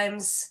were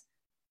times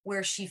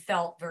where she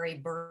felt very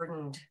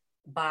burdened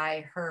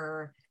by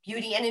her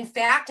beauty. And in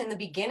fact, in the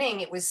beginning,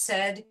 it was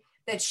said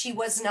that she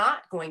was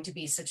not going to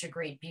be such a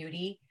great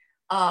beauty.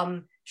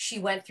 She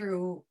went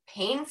through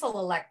painful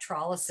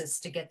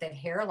electrolysis to get that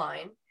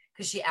hairline,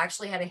 because she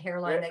actually had a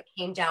hairline that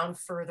came down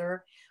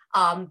further.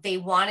 They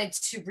wanted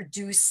to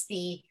reduce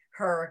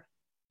her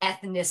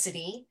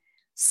ethnicity.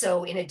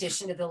 So in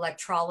addition to the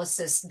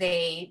electrolysis,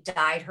 they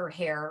dyed her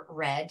hair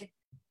red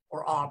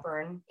or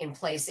auburn in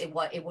place. It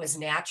was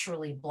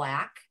naturally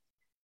black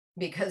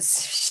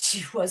because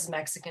she was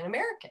Mexican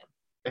American.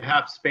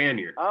 Half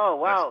Spaniard. Oh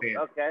wow!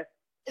 Okay.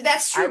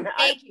 That's true.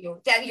 Thank you.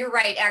 That you're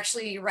right.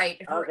 Actually, you're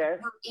right.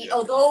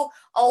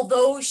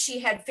 Although she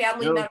had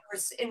family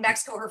members in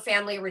Mexico, her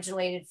family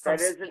originated from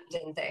Spain,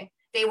 didn't they?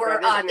 They were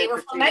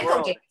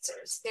flamenco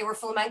dancers. They were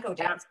flamenco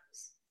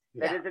dancers.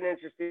 That is an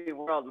interesting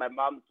world. My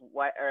mom's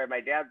white, or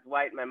my dad's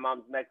white, my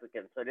mom's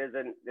Mexican. So it is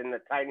in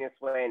the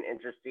tiniest way an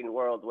interesting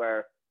world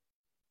where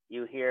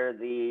you hear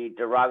the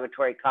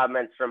derogatory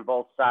comments from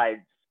both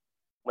sides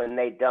when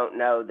they don't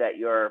know that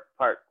you're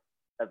part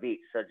of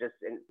each. So just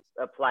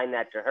applying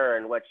that to her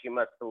and what she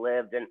must have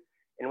lived, and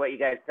what you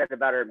guys said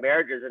about her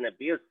marriages and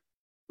abuse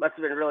must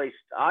have been really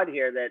odd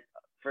here, that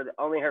for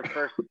only her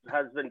first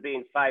husband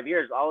being 5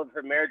 years, all of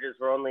her marriages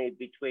were only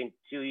between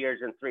 2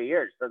 years and 3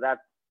 years. So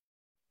that's,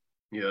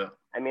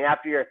 I mean,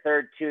 after your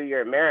third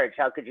 2-year marriage,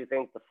 how could you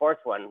think the fourth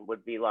one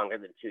would be longer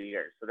than 2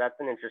 years? So that's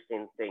an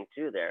interesting thing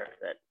too there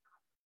that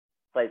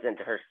plays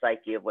into her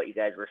psyche of what you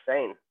guys were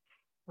saying.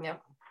 Yeah.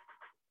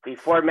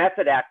 Before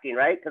method acting,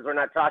 right? Because we're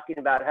not talking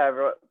about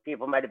however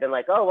people might have been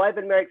like, oh, well, I've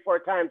been married 4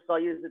 times, so I'll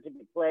use it to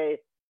play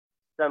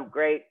some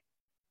great,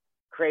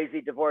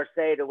 crazy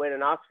divorcee to win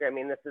an Oscar. I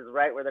mean, this is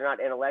right where they're not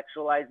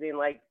intellectualizing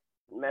like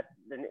method.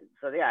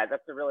 So yeah,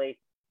 that's a really,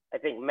 I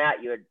think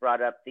Matt, you had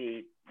brought up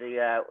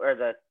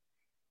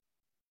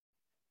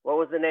what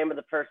was the name of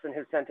the person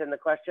who sent in the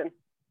question?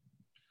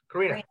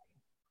 Karina.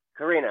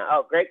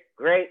 Oh,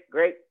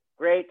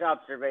 great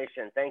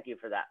observation. Thank you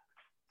for that.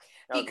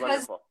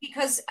 Because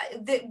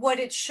what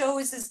it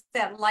shows is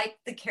that, like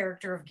the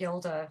character of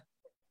Gilda,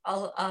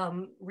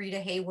 Rita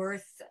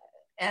Hayworth,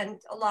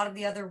 and a lot of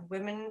the other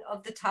women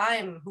of the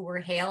time who were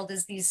hailed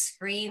as these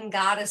screen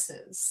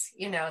goddesses,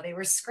 you know, they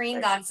were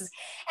screen goddesses.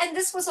 And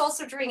this was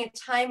also during a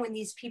time when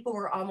these people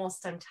were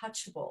almost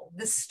untouchable.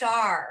 The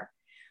star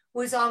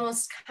was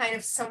almost kind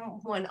of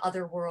someone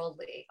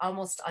otherworldly,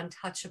 almost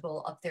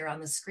untouchable up there on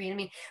the screen. I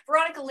mean,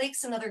 Veronica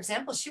Lake's another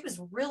example. She was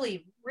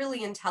really,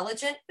 really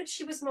intelligent, but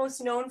she was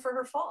most known for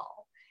her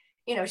fall.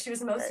 You know, she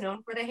was most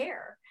known for the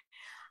hair.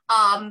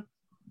 And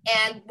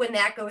when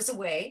that goes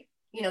away,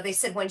 you know, they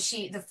said when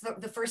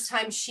the first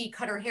time she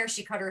cut her hair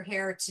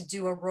to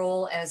do a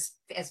role as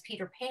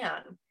Peter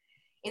Pan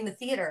in the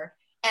theater.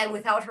 And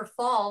without her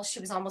fall,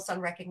 she was almost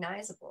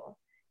unrecognizable,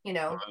 you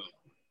know.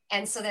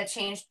 And so that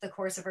changed the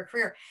course of her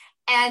career.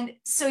 And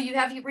so you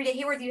have Rita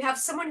Hayworth, you have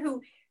someone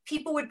who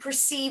people would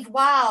perceive,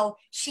 wow,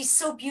 she's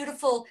so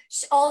beautiful.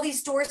 All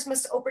these doors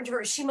must open to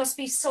her. She must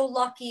be so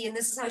lucky. And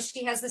this is how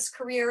she has this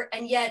career.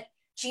 And yet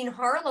Jean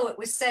Harlow, it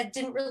was said,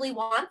 didn't really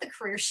want the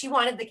career. She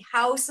wanted the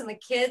house and the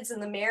kids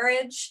and the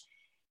marriage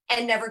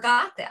and never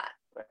got that,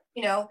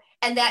 you know.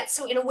 And that,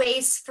 so in a way,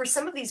 for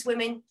some of these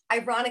women,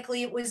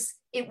 ironically, it was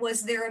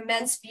their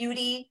immense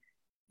beauty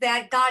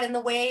that got in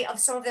the way of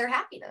some of their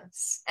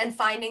happiness and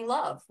finding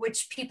love,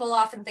 which people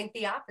often think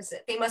the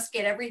opposite. They must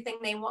get everything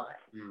they want.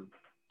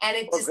 And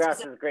it just grass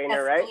is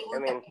greener, right? I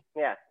mean,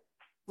 yeah.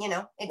 You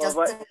know, it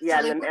doesn't.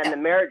 And the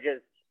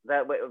marriages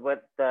that with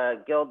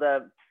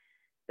Gilda,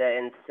 the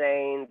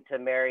insane to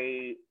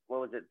marry, what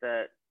was it?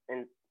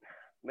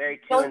 Marry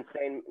 2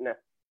 insane. No.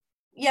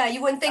 Yeah,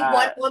 you wouldn't think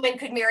one woman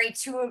could marry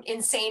 2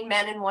 insane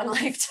men in one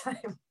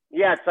lifetime.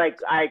 Yeah, it's like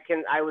I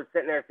was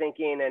sitting there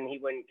thinking, and he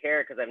wouldn't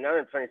care because I've known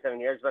him 27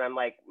 years, but I'm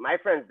like, my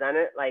friend's done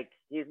it. Like,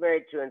 he's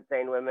married 2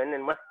 insane women,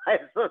 and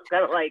so it's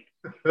kind of like,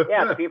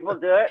 yeah, people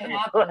do it.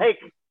 Like,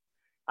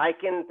 I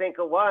can think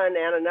of one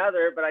and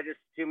another, but I just,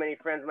 too many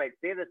friends might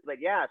see this. But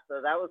yeah,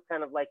 so that was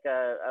kind of like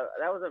that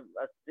was a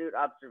astute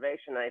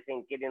observation. I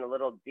think getting a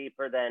little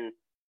deeper than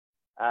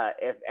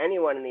if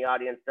anyone in the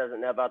audience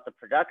doesn't know about the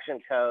production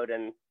code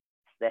and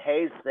the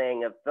Hayes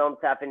thing of films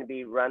having to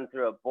be run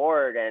through a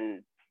board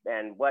and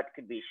what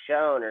could be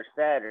shown or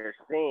said or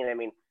seen. I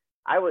mean,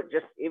 I would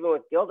just, even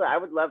with Gilda, I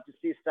would love to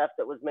see stuff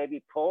that was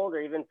maybe pulled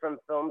or even from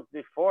films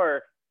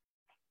before,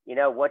 you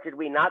know, what did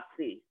we not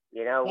see?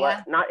 You know,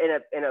 what, not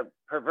in a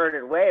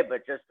perverted way,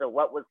 but just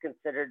what was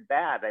considered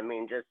bad. I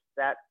mean, just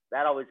that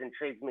always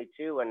intrigues me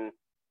too. And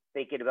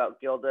thinking about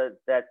Gilda,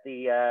 that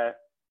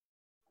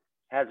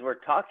as we're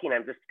talking,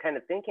 I'm just kind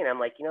of thinking, I'm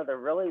like, you know, there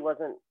really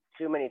wasn't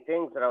too many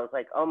things that I was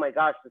like, oh my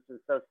gosh, this is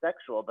so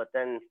sexual. But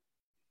then,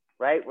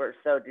 right, we're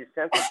so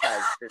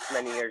desensitized this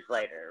many years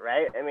later,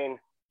 right? I mean,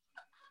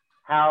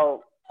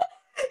 how?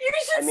 You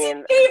should see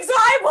Dave's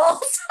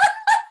eyeballs.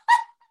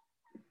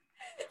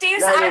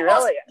 Dave's eyeballs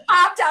really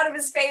popped out of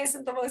his face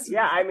at the most.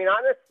 Yeah, I mean,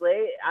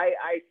 honestly,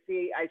 I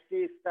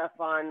see stuff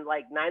on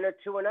like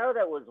 90210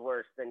 that was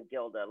worse than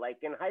Gilda. Like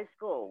in high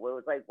school, it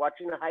was like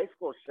watching a high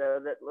school show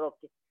that little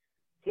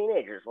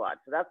teenagers watch.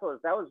 So that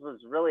was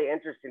really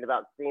interesting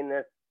about seeing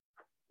this,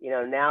 you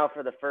know, now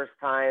for the first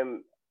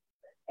time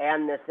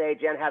and this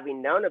age and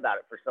having known about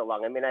it for so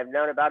long. I mean, I've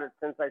known about it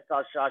since I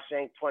saw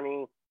Shawshank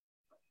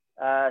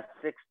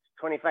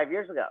 25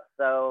 years ago.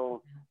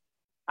 So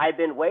I've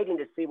been waiting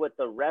to see what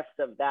the rest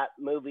of that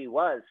movie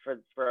was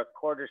for a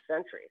quarter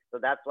century. So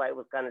that's why it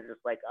was kind of just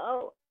like,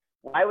 oh,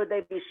 why would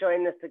they be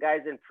showing this to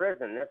guys in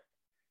prison? This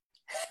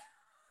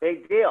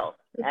big deal.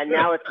 And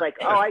now it's like,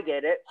 oh, I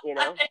get it. You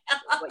know,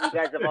 what you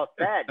guys have all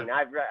said. You know,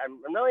 I'm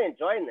really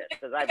enjoying this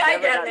because I've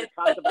never gotten to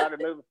talk about a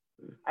movie.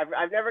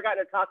 I've never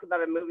gotten to talk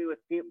about a movie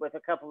with a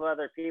couple of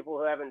other people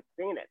who haven't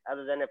seen it,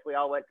 other than if we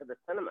all went to the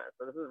cinema.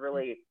 So this is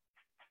really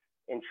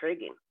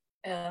intriguing.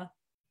 Yeah.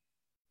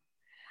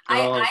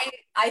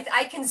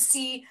 I can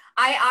see,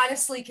 I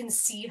honestly can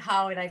see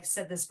how, and I've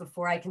said this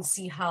before, I can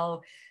see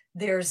how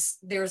there's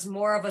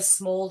more of a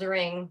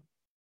smoldering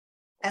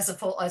as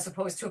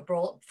opposed to a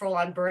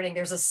full-on burning.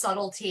 There's a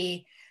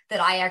subtlety that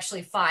I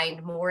actually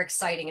find more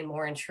exciting and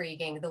more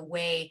intriguing. The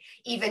way,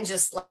 even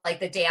just like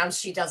the dance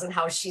she does and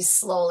how she's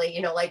slowly,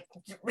 you know, like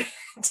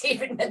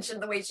David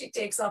mentioned, the way she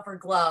takes off her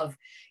glove,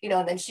 you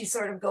know, and then she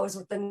sort of goes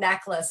with the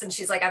necklace and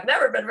she's like, I've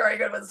never been very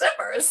good with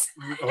zippers.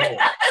 Oh.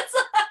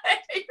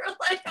 You're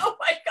like, oh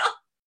my God.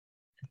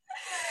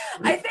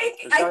 I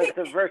think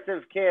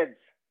subversive kids.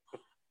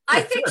 I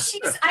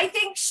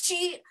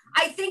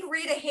think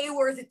Rita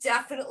Hayworth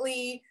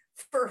definitely,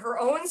 for her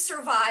own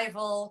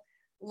survival,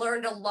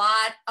 learned a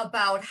lot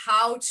about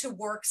how to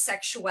work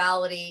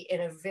sexuality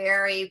in a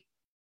very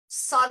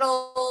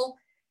subtle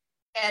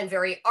and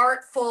very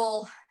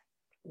artful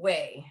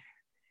way.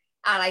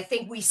 And I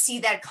think we see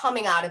that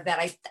coming out of that.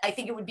 I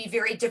think it would be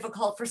very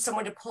difficult for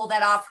someone to pull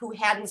that off who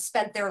hadn't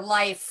spent their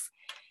life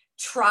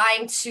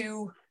trying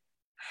to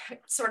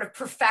sort of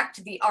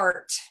perfect the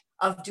art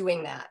of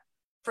doing that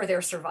for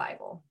their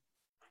survival,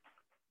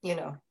 you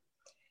know.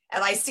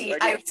 And I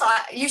saw,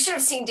 you should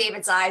have seen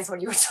David's eyes when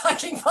you were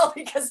talking, Paul,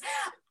 because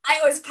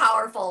it was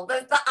powerful.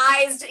 The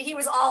eyes, he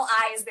was all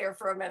eyes there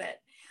for a minute.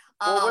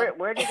 Well,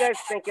 where do you guys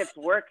think it's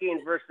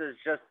working versus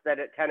just that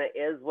it kind of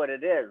is what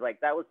it is?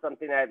 Like, that was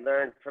something I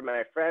learned from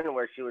my friend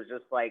where she was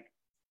just like,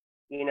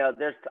 you know,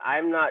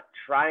 I'm not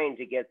trying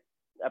to get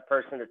a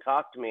person to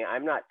talk to me.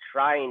 I'm not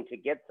trying to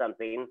get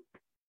something.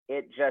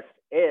 It just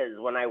is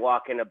when I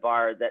walk in a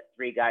bar that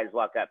 3 guys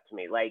walk up to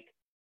me. Like,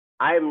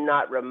 I'm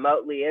not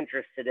remotely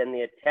interested in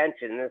the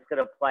attention. And this could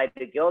apply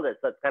to Gilda.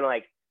 So it's kind of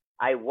like,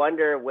 I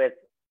wonder with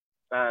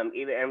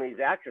even these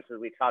actresses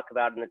we talk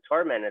about in The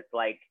Torment, it's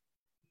like,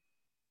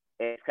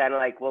 it's kind of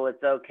like, well,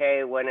 it's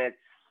okay when it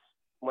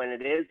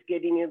is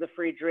getting you the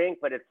free drink,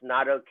 but it's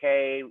not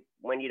okay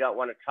when you don't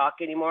want to talk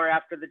anymore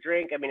after the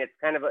drink. I mean, it's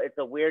kind of it's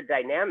a weird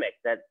dynamic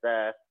that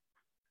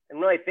I'm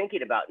really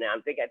thinking about now.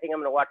 I think I'm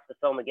going to watch the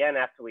film again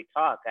after we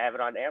talk. I have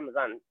it on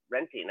Amazon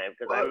renting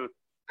because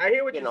I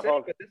hear what you're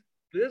saying, but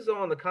this is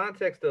all in the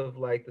context of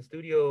like the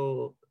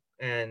studio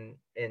and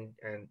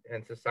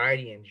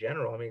society in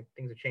general. I mean,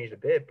 things have changed a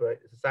bit, but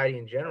society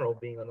in general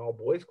being an all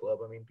boys club,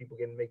 I mean, people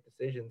get to make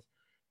decisions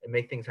and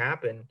make things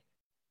happen,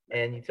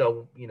 and you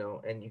tell, you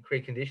know, and you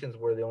create conditions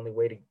where the only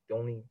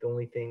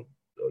thing,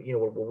 you know,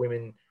 what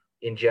women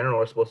in general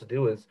are supposed to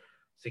do is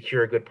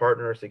secure a good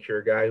partner, secure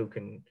a guy who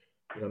can,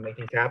 you know, make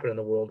things happen in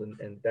the world,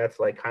 and that's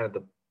like kind of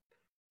the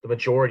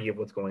majority of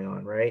what's going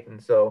on, right? And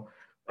so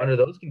under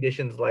those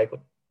conditions, like,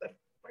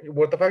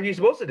 what the fuck are you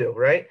supposed to do,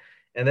 right?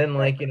 And then,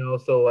 like, you know,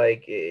 so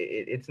like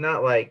it's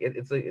not like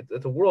it's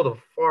a world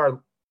of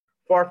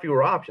far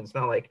fewer options. It's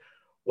not like,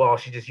 well,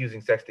 she's just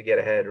using sex to get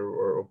ahead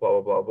or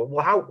blah, blah, blah. But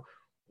well,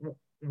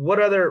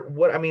 what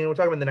I mean, we're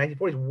talking about the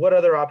 1940s. What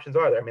other options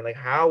are there? I mean, like,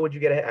 how would you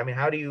get ahead? I mean,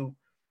 how do you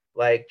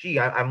like, gee,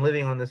 I'm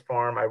living on this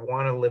farm. I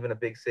want to live in a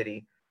big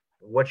city.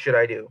 What should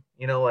I do?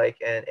 Like,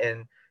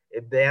 and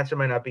the answer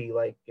might not be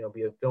like,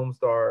 be a film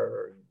star,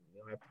 or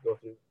have to go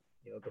through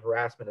the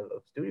harassment of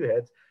studio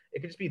heads. It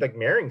could just be like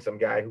marrying some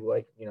guy who,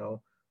 like,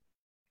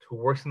 who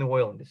works in the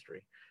oil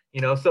industry.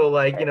 So,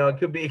 like, it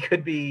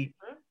could be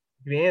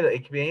any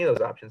of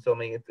those options. So I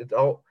mean, it's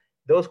all,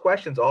 those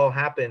questions all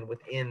happen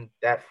within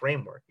that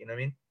framework. You know what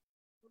I mean?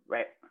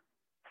 Right.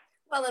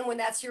 Well, and when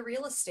that's your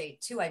real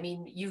estate too, I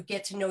mean, you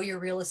get to know your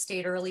real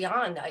estate early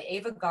on.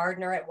 Ava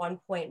Gardner at one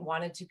point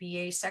wanted to be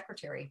a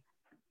secretary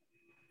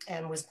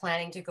and was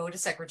planning to go to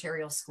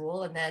secretarial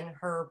school. And then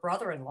her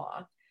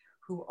brother-in-law,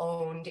 who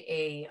owned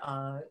a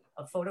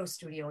photo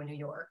studio in New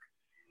York,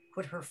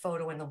 put her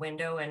photo in the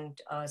window, and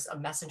a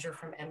messenger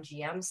from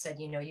MGM said,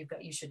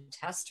 you should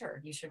test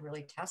her. You should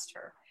really test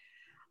her.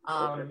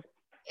 And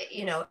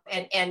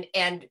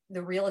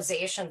the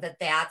realization that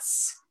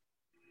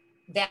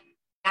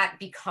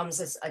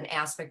becomes an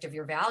aspect of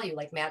your value.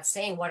 Like Matt's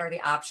saying, what are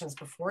the options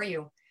before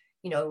you?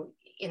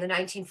 In the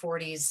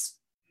 1940s,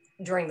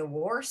 during the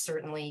war,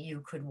 certainly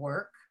you could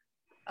work.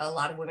 A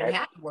lot of women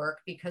had to work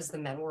because the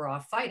men were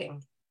off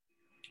fighting.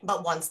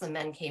 But once the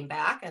men came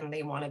back and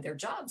they wanted their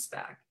jobs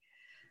back,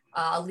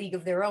 A League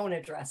of Their Own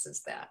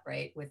addresses that,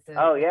 right? With the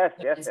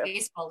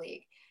baseball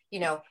league.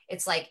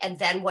 It's like, and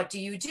then what do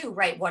you do,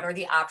 right? What are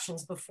the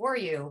options before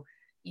you?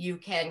 You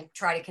can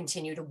try to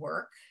continue to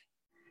work,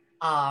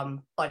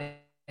 but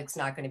it's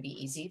not going to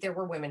be easy. There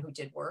were women who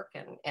did work,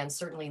 and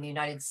certainly in the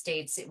United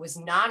States, it was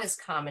not as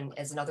common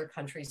as in other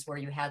countries where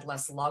you had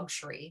less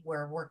luxury,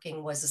 where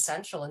working was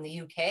essential. In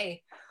the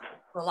UK,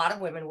 for a lot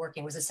of women,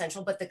 working was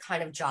essential, but the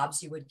kind of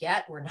jobs you would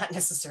get were not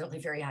necessarily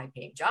very high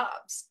paying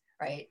jobs,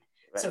 right?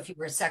 So if you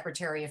were a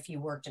secretary, if you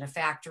worked in a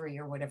factory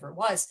or whatever it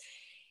was,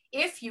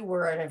 if you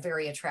were a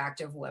very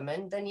attractive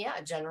woman, then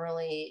yeah,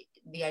 generally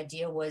the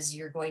idea was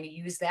you're going to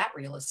use that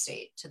real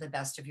estate to the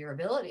best of your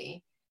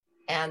ability.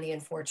 And the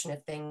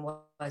unfortunate thing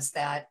was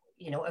that,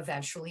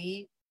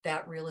 eventually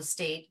that real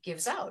estate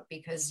gives out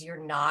because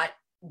you're not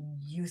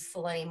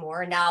youthful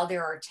anymore. Now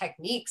there are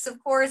techniques, of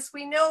course,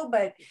 we know,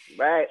 but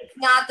it's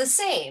not the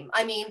same.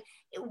 I mean,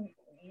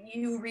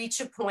 you reach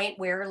a point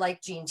where, like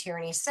Gene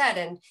Tierney said,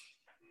 and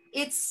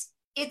it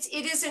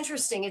is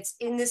interesting. It's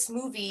in this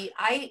movie.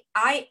 I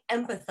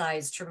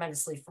empathize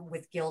tremendously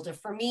with Gilda.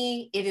 For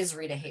me, it is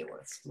Rita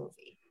Hayworth's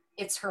movie.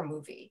 It's her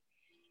movie.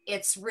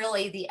 It's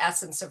really the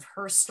essence of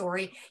her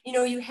story.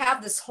 You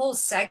have this whole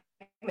segment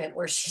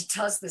where she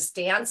does this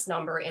dance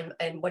number in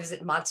what is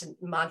it,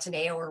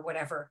 Montenegro or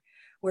whatever,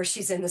 where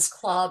she's in this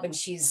club and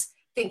she's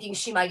thinking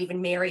she might even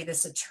marry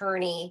this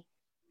attorney,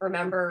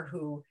 remember,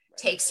 who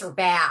takes her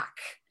back,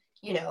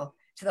 to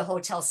the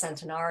Hotel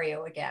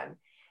Centenario again.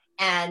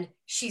 And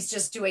she's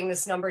just doing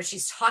this number.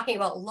 She's talking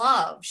about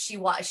love. She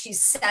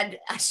said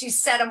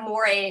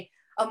amore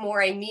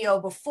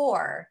mio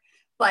before,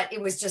 but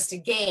it was just a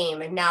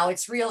game, and now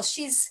it's real.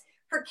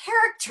 Her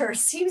character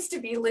seems to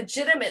be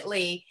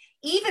legitimately,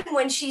 even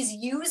when she's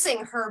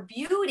using her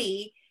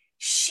beauty,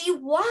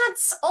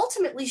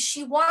 ultimately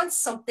she wants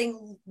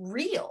something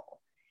real.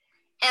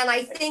 And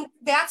I think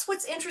that's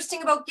what's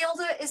interesting about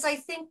Gilda, is I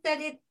think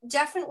that it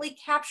definitely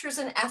captures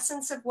an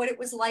essence of what it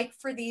was like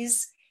for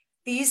these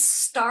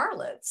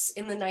starlets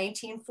in the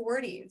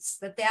 1940s,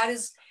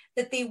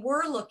 that they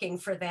were looking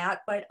for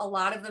that, but a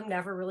lot of them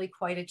never really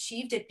quite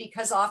achieved it,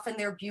 because often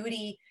their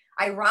beauty,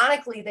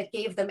 ironically, that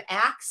gave them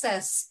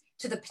access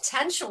to the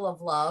potential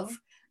of love,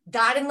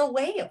 got in the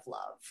way of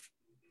love,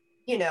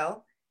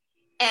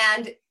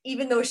 And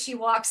even though she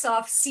walks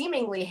off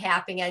seemingly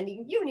happy, and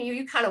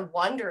you kind of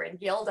wonder in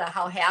Gilda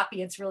how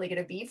happy it's really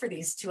going to be for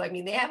these two. I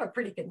mean, they have a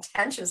pretty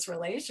contentious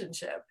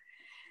relationship.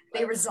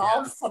 They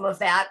resolve some of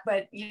that,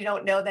 but you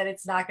don't know that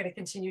it's not going to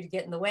continue to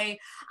get in the way.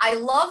 I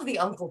love the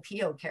Uncle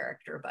Pio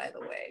character, by the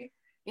way.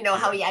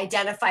 How he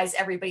identifies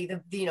everybody.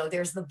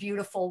 There's the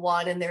beautiful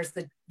one, and there's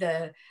the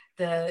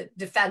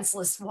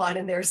defenseless one,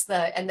 and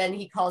and then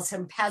he calls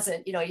him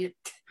peasant.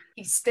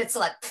 He spits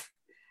like,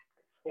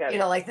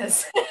 like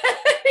this.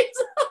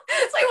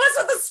 It's like, what's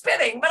with the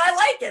spitting? But I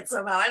like it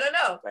somehow. I don't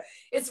know.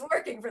 It's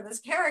working for this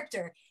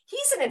character.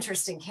 He's an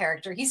interesting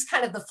character. He's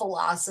kind of the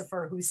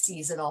philosopher who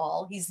sees it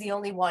all. He's the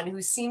only one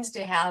who seems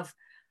to have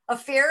a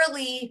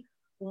fairly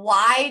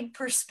wide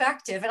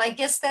perspective. And I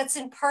guess that's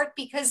in part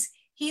because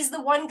he's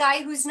the one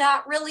guy who's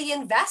not really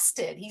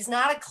invested. He's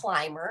not a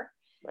climber.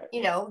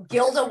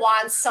 Gilda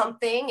wants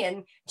something,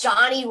 and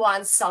Johnny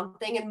wants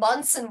something, and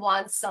Munson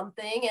wants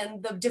something,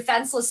 and the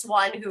defenseless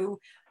one who,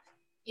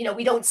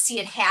 we don't see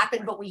it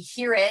happen, but we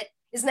hear it.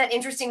 Isn't that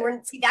interesting?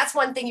 That's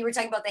one thing you were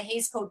talking about, the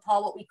Hays Code,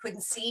 Paul, what we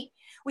couldn't see.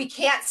 We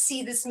can't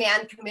see this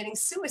man committing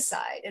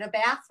suicide in a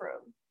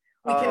bathroom.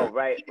 We can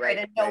hear it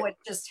and know what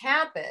just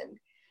happened.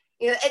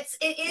 It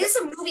is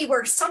a movie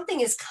where something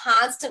is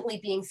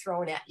constantly being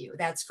thrown at you.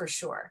 That's for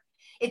sure.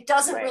 It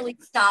doesn't really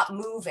stop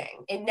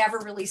moving. It never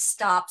really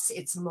stops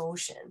its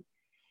motion.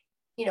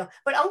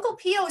 But Uncle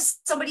Pio is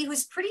somebody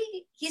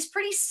he's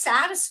pretty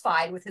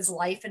satisfied with his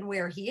life and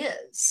where he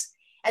is.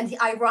 And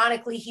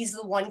ironically, he's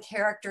the one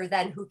character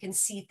then who can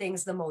see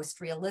things the most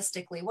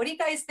realistically. What do you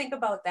guys think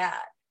about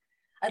that?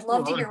 I'd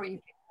love to hear what you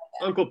think about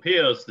that. Uncle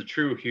Pio's the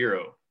true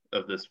hero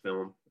of this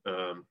film.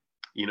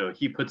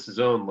 He puts his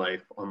own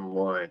life on the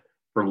line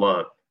for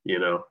love,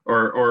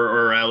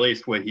 or at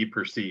least what he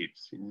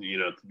perceives, to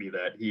be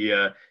that.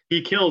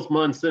 He kills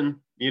Munson,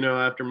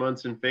 after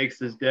Munson fakes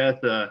his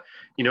death.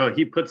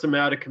 He puts him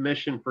out of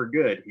commission for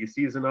good. He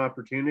sees an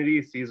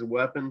opportunity, sees a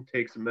weapon,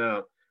 takes him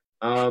out.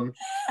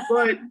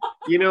 But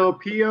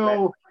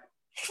Pio,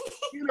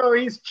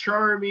 he's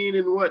charming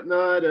and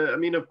whatnot.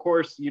 Of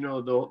course,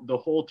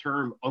 the whole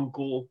term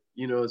uncle,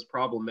 is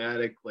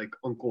problematic, like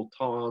Uncle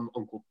Tom,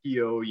 Uncle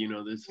Pio.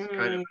 This is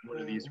kind of one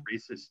of these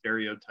racist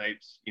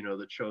stereotypes,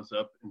 that shows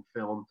up in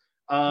film.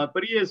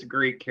 But he is a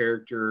great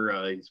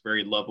character. He's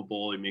very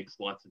lovable. He makes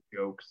lots of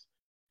jokes.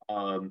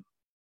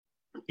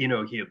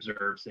 He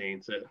observes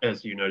things,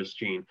 as you noticed,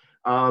 Gene.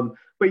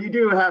 But you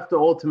do have to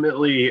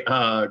ultimately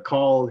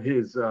call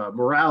his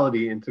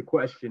morality into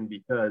question,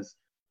 because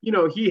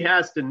he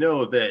has to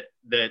know that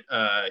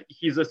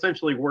he's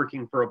essentially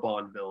working for a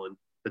Bond villain.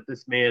 That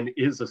this man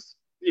is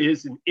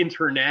an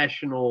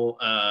international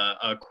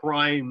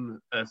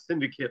crime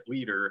syndicate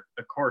leader,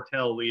 a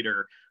cartel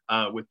leader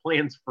with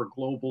plans for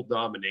global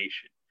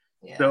domination.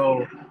 Yeah.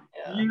 So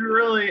you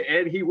really,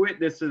 and he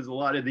witnesses a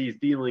lot of these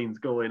dealings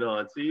going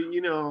on. So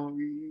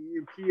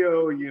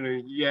Pio,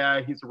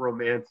 he's a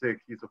romantic,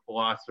 he's a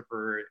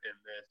philosopher in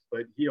this,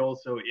 but he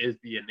also is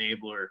the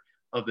enabler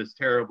of this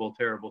terrible,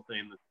 terrible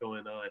thing that's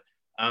going on.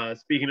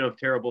 Speaking of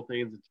terrible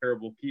things and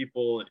terrible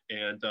people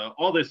and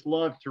all this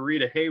love to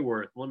Rita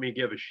Hayworth, let me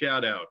give a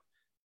shout out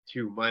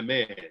to my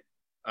man,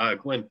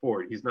 Glenn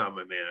Ford. He's not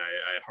my man.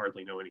 I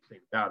hardly know anything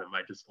about him.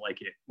 I just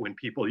like it when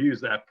people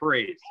use that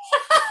phrase.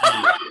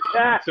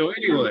 So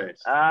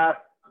anyways,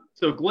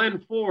 so Glenn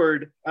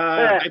Ford,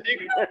 I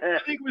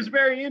think was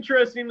very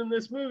interesting in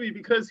this movie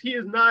because he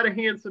is not a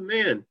handsome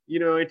man.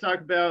 I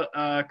talk about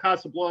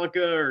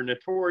Casablanca or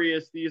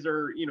Notorious. These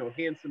are,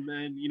 handsome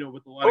men,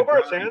 with a lot of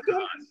gravitas.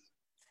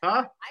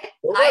 Huh?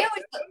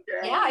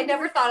 I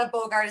never thought of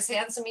Bogart as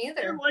handsome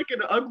either. In like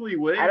an ugly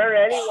way. I don't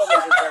know any woman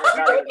who's ever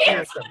thought of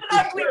handsome.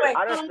 Ugly way.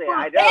 Honestly,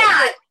 I don't.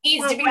 That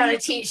needs to be on a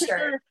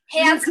t-shirt.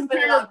 Handsome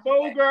and ugly.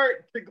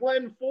 Bogart to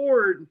Glenn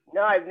Ford.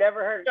 No, I've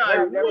never heard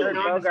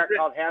Bogart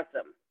called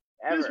handsome.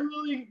 Ever.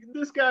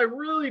 This guy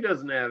really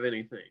doesn't have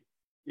anything.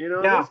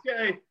 No. This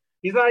guy.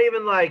 He's not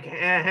even like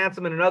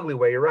handsome in an ugly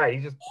way. You're right.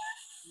 He's just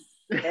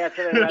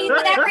handsome in an ugly way.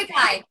 He's an every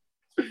guy.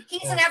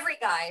 He's an every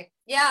guy.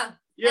 Yeah.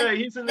 Yeah,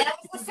 he's an. That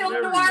was the film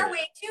noir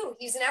way too.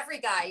 He's an every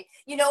guy.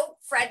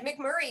 Fred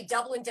McMurray,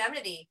 Double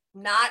Indemnity,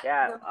 not he's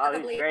a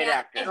great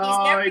actor.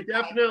 He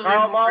definitely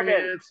more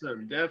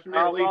handsome,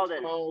 definitely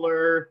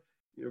taller,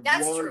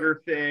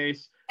 longer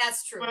face.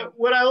 That's true. But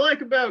what I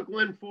like about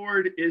Glenn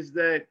Ford is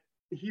that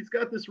he's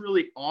got this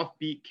really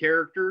offbeat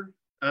character.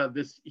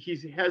 He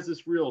has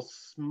this real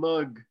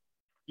smug.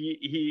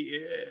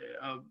 He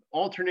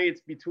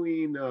alternates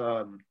between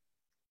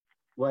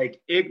like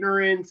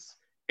ignorance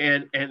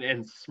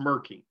and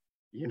smirking,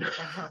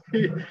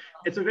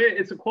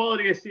 it's a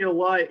quality I see a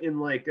lot in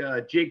like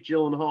Jake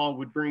Gyllenhaal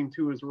would bring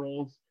to his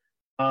roles.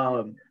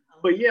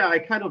 But yeah, I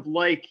kind of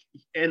like,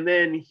 and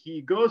then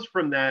he goes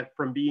from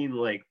being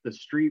like the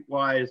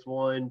streetwise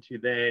one to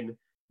then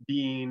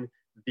being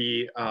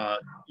the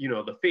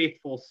the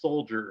faithful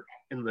soldier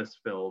in this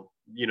film,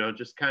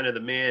 just kind of the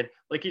man,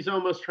 like he's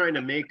almost trying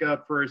to make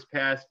up for his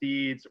past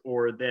deeds,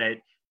 or that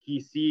he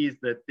sees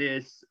that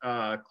this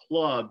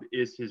club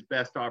is his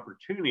best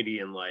opportunity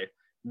in life.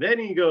 Then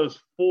he goes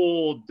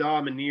full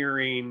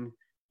domineering,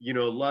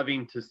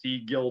 loving to see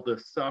Gilda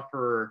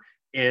suffer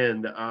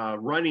and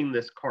running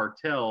this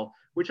cartel,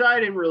 which I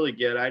didn't really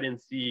get. I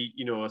didn't see,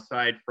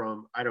 aside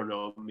from, I don't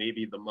know,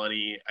 maybe the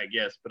money, I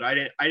guess, but I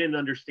didn't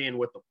understand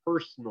what the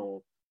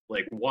personal,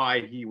 like why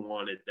he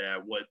wanted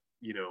that, what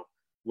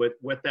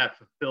that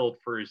fulfilled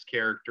for his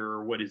character,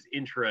 or what his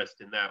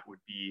interest in that would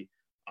be.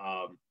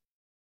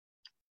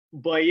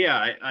 But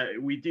yeah,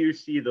 we do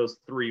see those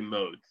three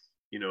modes,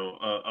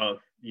 the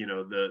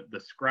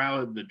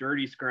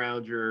dirty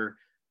scrounger,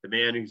 the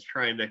man who's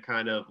trying to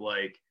kind of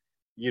like,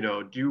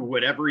 do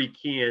whatever he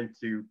can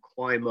to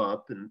climb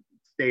up and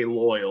stay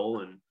loyal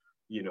and,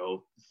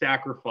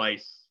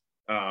 sacrifice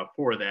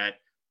for that.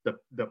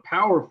 The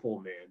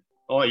powerful man.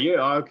 Oh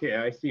yeah, okay,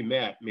 I see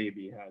Matt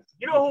maybe has.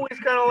 Who he's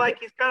kind of like?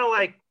 He's kind of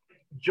like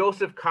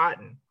Joseph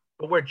Cotton,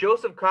 but where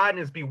Joseph Cotton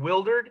is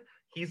bewildered,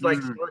 he's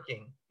like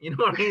smirking. You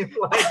know what I mean?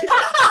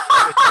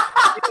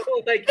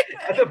 Like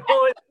at the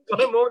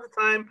moment of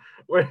time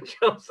where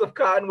Joseph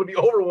Cotton would be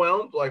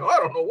overwhelmed, like I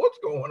don't know what's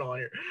going on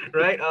here,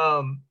 right?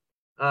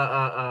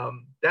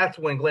 That's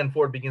when Glenn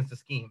Ford begins to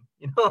scheme.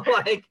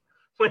 Like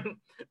when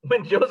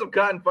Joseph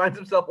Cotton finds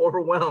himself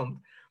overwhelmed,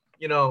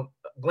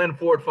 Glenn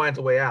Ford finds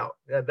a way out.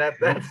 That's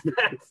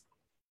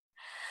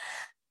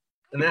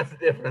and that's the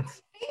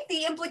difference. I think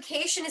the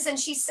implication is, and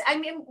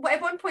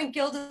at one point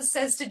Gilda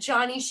says to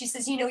Johnny, she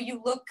says,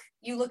 you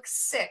look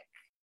sick,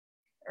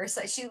 or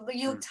so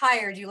you look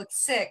tired, you look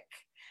sick.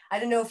 I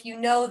don't know if you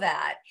know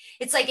that.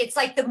 It's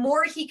like the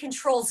more he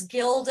controls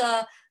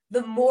Gilda,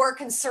 the more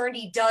concerned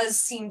he does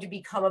seem to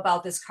become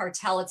about this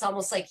cartel. It's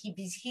almost like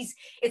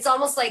it's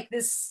almost like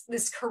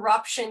this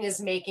corruption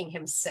is making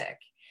him sick.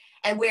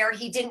 And where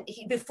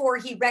before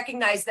he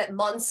recognized that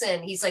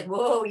Munson, he's like,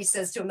 whoa, he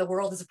says to him, the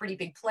world is a pretty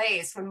big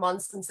place. When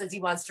Munson says he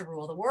wants to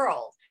rule the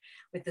world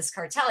with this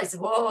cartel, he said,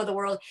 whoa, the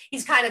world.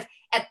 He's kind of,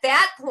 at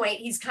that point,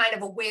 he's kind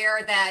of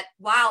aware that,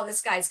 wow,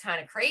 this guy's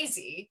kind of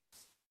crazy,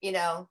 you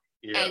know,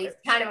 and he's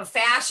kind of a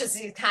fascist.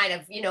 He's kind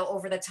of, you know,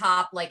 over the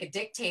top, like a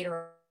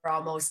dictator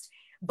almost,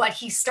 but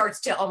he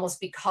starts to almost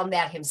become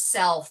that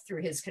himself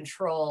through his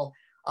control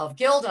of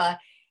Gilda,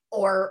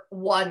 or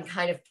one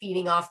kind of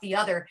feeding off the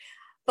other.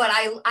 But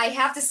I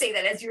have to say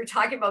that as you were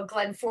talking about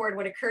Glenn Ford,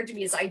 what occurred to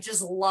me is I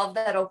just love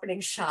that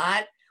opening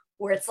shot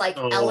where it's like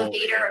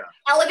elevator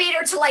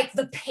to like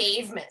the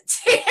pavement.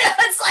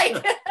 It's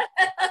like,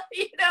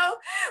 you know,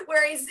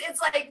 where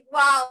it's like,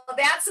 wow,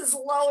 that's as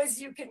low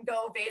as you can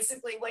go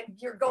basically when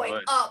you're going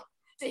up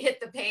to hit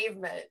the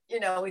pavement, you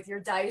know, with your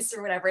dice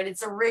or whatever. And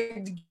it's a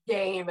rigged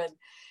game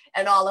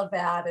and all of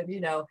that. And, you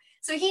know,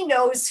 so he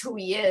knows who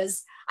he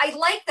is. I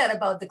like that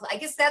about I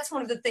guess that's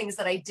one of the things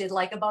that I did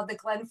like about the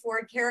Glenn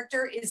Ford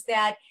character, is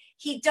that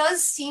he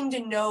does seem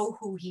to know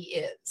who he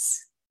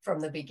is from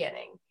the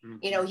beginning. Mm-hmm.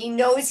 You know, he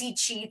knows he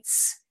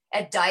cheats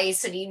at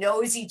dice, and he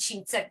knows he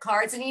cheats at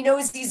cards, and he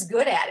knows he's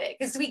good at it,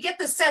 because we get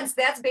the sense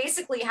that's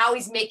basically how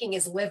he's making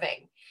his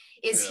living,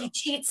 is he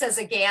cheats as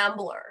a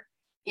gambler,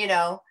 you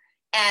know,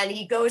 and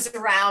he goes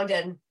around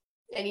and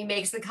he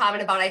makes the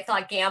comment about, I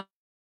thought gambling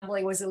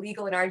was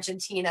illegal in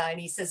Argentina, and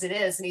he says it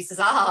is, and he says,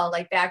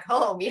 like back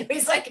home, you know,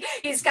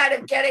 he's kind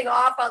of getting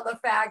off on the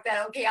fact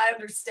that, okay, I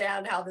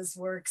understand how this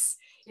works,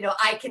 you know,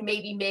 I can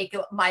maybe make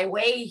my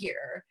way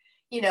here,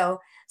 you know.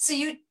 So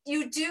you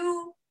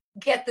do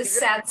get the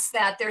sense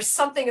that there's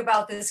something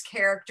about this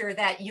character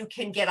that you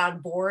can get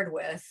on board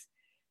with,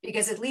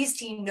 because at least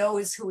he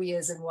knows who he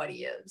is and what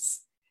he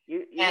is,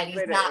 and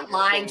he's not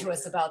lying to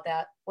us about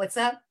that. What's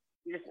that?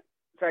 You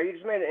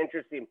just made an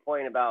interesting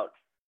point about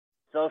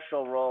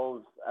social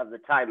roles of the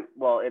time.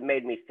 Well, it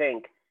made me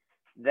think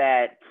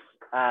that,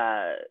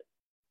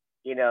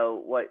 you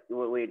know, what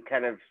we'd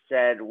kind of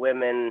said,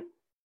 women,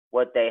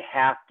 what they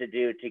have to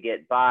do to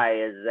get by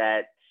is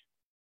that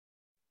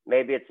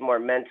maybe it's more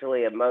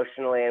mentally,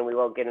 emotionally, and we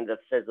won't get into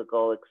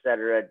physical,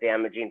 etc.,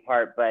 damaging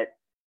part. But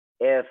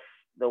if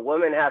the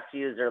woman has to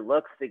use her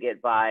looks to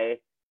get by,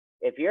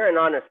 if you're an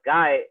honest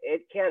guy,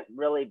 it can't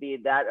really be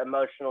that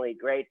emotionally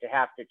great to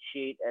have to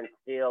cheat and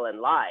steal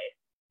and lie.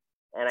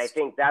 And I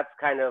think that's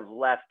kind of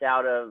left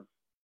out of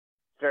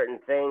certain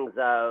things,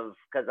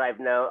 because I've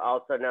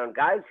also known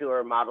guys who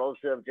are models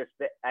who have just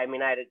been, I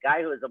mean, I had a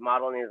guy who was a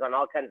model and he was on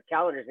all kinds of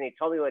calendars, and he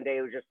told me one day,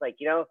 he was just like,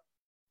 you know,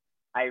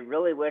 I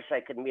really wish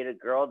I could meet a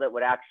girl that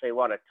would actually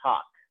want to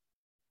talk.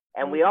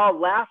 And we all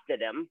laughed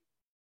at him,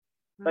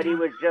 but he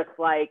was just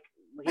like,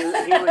 he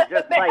was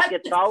just like,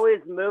 it's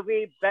always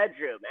movie,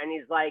 bedroom. And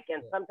he's like,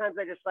 and sometimes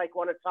I just like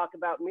want to talk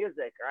about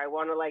music, or I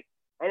want to like,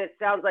 and it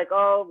sounds like,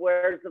 oh,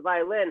 where's the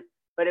violin?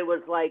 But it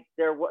was like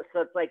so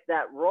it's like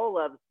that role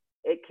of,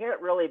 it can't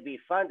really be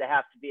fun to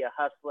have to be a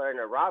hustler and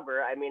a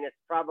robber. I mean, it's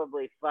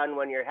probably fun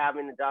when you're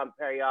having the Dom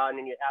Perignon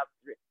and you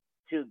have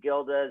two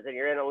Gildas and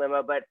you're in a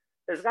limo, but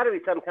there's got to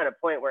be some kind of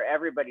point where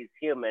everybody's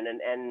human.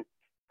 And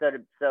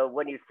so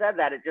when you said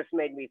that, it just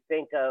made me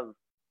think of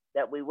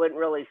that we wouldn't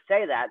really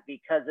say that,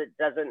 because it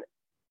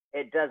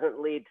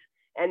doesn't lead.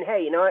 And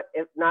hey, you know what?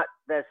 It's not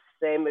the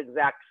same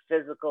exact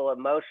physical,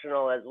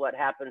 emotional as what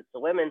happens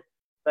to women,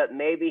 but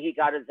maybe he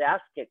got his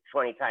ass kicked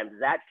 20 times.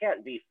 That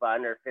can't be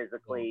fun or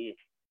physically.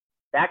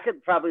 That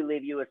could probably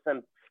leave you with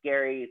some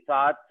scary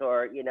thoughts,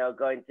 or, you know,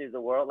 going through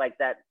the world like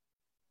that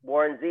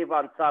Warren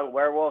Zevon song,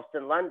 Werewolves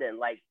in London,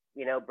 like,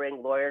 you know,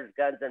 bring lawyers,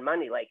 guns, and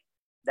money. Like,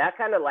 that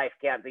kind of life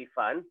can't be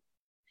fun.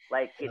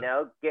 Like, you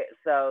know,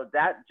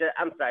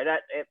 I'm sorry,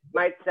 that it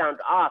might sound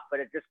off, but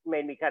it just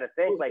made me kind of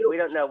think, like, we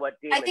don't know what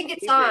demon. I think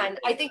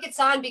it's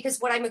on because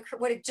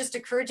what it just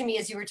occurred to me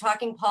as you were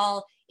talking,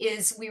 Paul,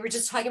 is we were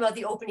just talking about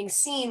the opening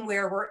scene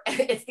where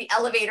it's the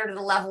elevator to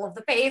the level of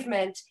the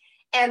pavement,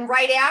 and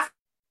right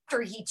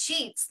after he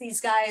cheats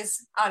these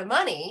guys out of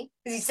money,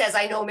 because he says,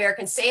 I know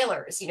American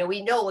sailors. You know,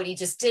 we know what he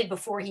just did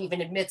before he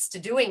even admits to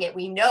doing it.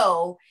 We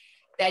know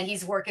that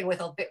he's working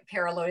with a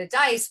pair of loaded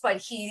dice, but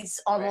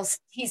he's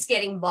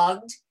getting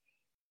mugged,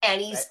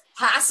 and he's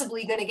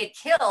possibly going to get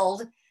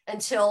killed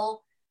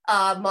until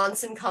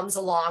Munson comes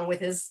along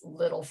with his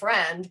little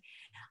friend.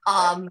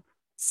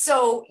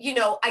 So, you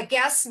know, I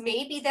guess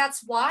maybe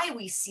that's why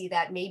we see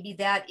that. Maybe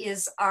that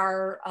is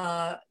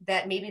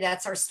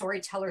that's our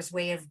storyteller's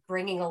way of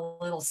bringing a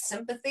little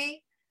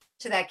sympathy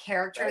to that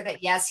character,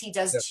 that yes, he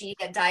does cheat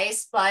at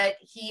dice, but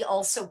he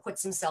also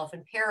puts himself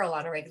in peril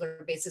on a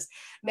regular basis.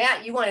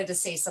 Matt, you wanted to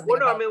say something. Well,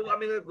 no, I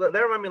mean, that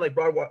reminded me like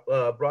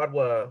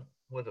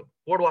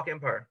Boardwalk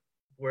Empire,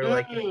 where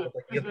like, you know,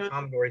 like you have the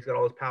Commodore, he's got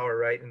all his power,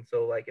 right? And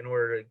so like in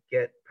order to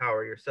get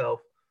power yourself,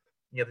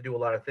 you have to do a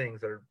lot of things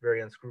that are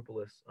very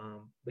unscrupulous.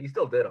 But you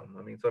still did them.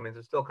 I mean,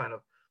 it's still kind of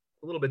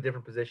a little bit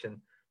different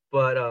position.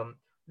 But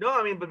No,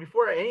 I mean, but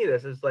before any of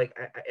this, it's like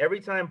every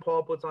time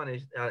Paul puts on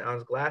his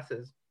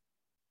glasses,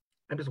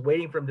 I'm just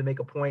waiting for him to make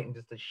a point and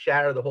just to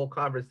shatter the whole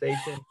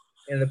conversation. And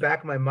in the back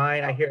of my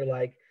mind, I hear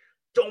like,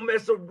 "Don't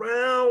mess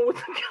around with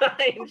the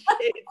guy in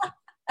shades."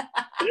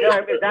 No,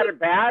 is that a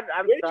bad?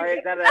 I'm sorry.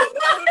 Is that a?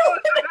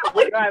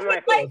 I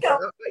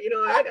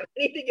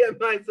need to get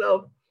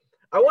myself.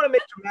 I want to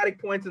make dramatic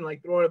points and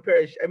like throwing a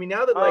pair of. I mean,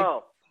 now that like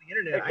on the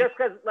internet, it's just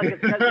because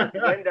it's this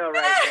window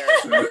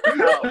right there.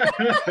 No,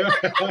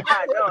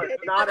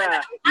 it's not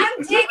a.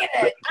 I'm digging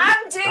it.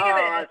 I'm digging it.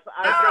 I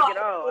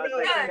was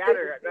like,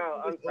 shatter it.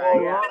 No, I'm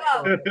sorry. Yeah.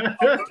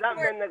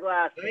 Something in the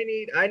glass. I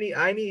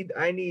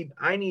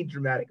need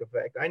dramatic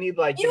effect. I need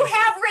like. You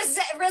have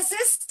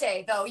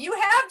resiste though. You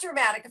have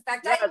dramatic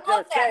effect. Yeah, I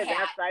love that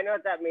hat. I know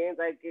what that means.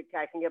 I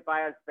can get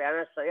by on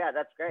Spanish, so yeah,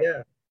 that's great.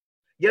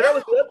 Yeah, that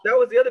was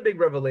the other big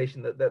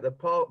revelation that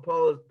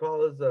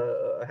Paul is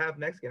a half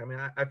Mexican. I mean,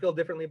 I feel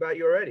differently about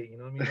you already. You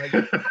know what I mean? Like,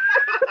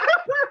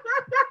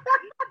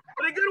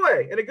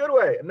 in a good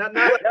way. Not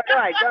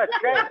like, it's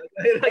great.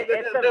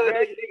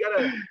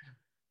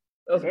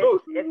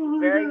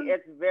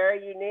 It's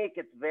very unique.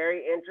 It's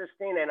very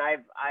interesting. And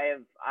I'm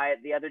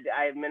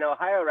in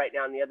Ohio right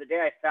now. And the other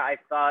day I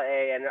saw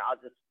and I'll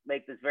just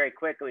make this very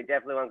quick. We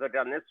definitely want to go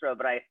down this road,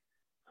 but I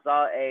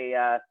saw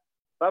a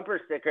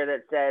bumper sticker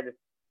that said,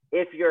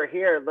 "If you're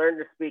here, learn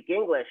to speak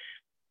English."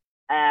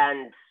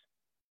 And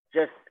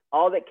just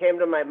all that came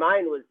to my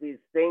mind was these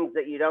things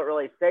that you don't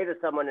really say to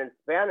someone in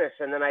Spanish.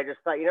 And then I just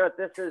thought, you know what,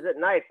 this isn't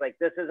nice. Like,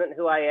 this isn't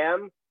who I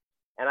am.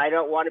 And I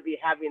don't want to be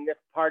having this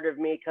part of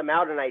me come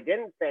out. And I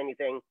didn't say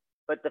anything,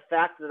 but the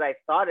fact that I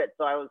thought it.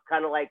 So I was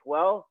kind of like,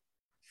 well,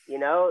 you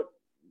know,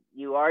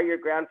 you are your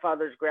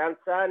grandfather's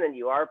grandson and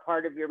you are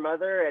part of your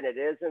mother, and it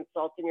is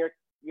insulting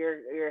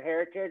your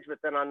heritage. But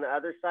then on the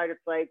other side,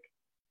 it's like,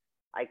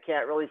 I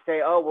can't really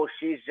say, oh, well,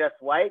 she's just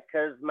white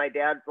because my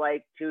dad's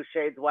like 2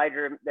 shades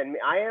whiter than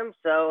I am.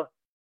 So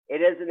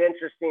it is an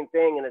interesting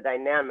thing and a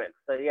dynamic.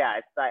 So yeah,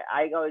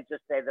 I always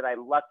just say that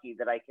I'm lucky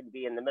that I can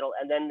be in the middle.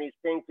 And then these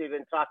things we've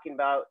been talking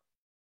about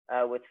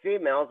with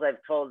females,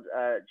 I've told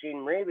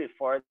Jean Marie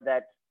before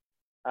that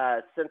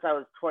since I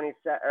was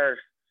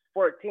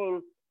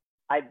 14,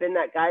 I've been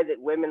that guy that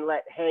women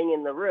let hang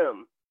in the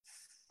room.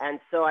 And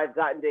so I've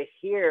gotten to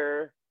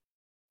hear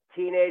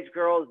teenage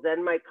girls,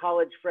 then my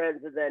college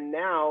friends, and then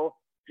now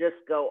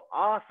just go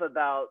off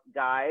about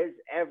guys,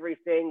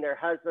 everything, their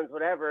husbands,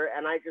 whatever.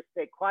 And I just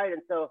stay quiet.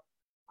 And so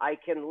I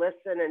can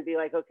listen and be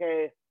like,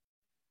 okay,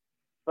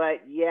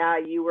 but yeah,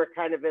 you were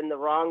kind of in the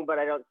wrong, but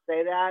I don't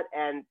say that.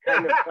 And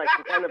kind of like,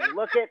 kind of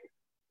look at,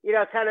 you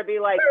know, kind of be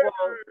like,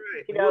 well,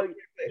 you know,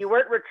 you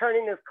weren't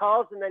returning his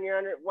calls, and then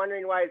you're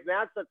wondering why he's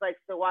mad. So it's like,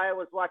 so while I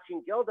was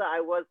watching Gilda,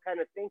 I was kind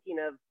of thinking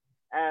of,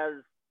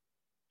 as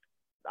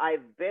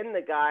I've been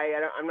the guy,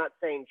 I'm not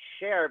saying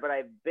share, but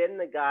I've been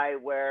the guy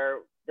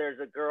where there's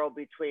a girl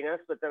between us,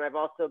 but then I've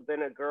also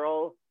been a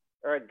girl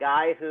or a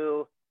guy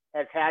who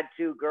has had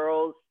 2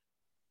 girls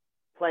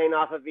playing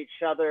off of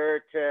each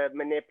other to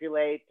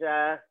manipulate.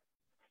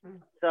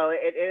 So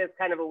it is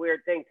kind of a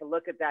weird thing to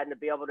look at that and to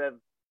be able to,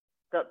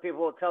 so people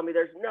will tell me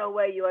there's no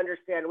way you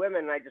understand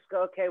women. And I just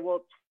go, okay,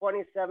 well,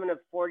 27 of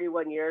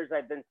 41 years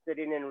I've been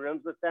sitting in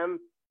rooms with them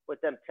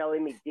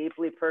telling me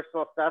deeply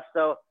personal stuff.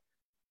 So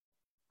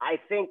I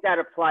think that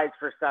applies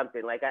for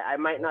something. Like I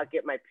might not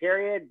get my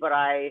period, but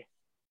I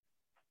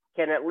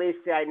can at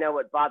least say I know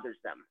what bothers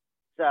them.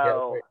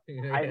 So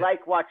yeah. I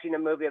like watching a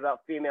movie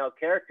about female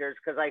characters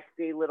because I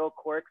see little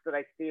quirks that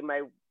I see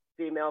my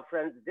female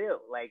friends do.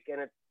 Like,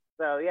 and it's,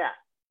 so yeah.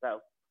 So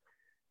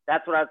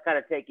that's what I was kind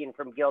of taking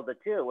from Gilda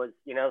too, was,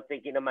 you know,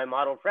 thinking of my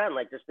model friend,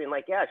 like just being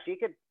like, yeah, she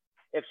could,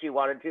 if she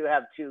wanted to,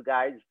 have 2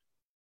 guys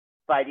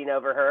fighting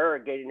over her or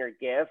getting her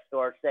gifts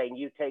or saying,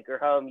 you take her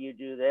home, you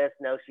do this,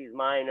 no, she's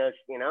mine, no,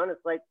 you know. And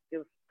it's like,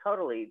 it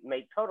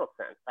made total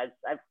sense. I've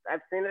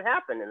seen it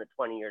happen in the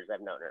 20 years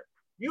I've known her.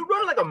 You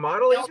run like a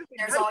model agency?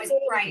 There's always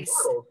price.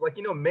 Like,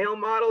 you know, male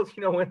models,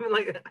 you know, women,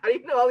 like, how do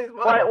you know all these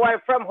models? Well, I'm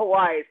from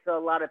Hawaii, so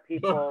a lot of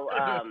people,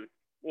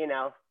 you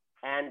know,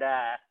 and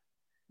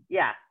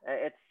yeah,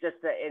 it's just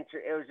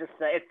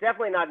it's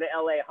definitely not an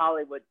LA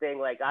Hollywood thing.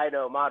 Like, I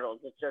know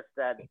models. It's just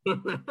that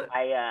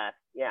I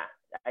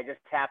just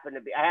happened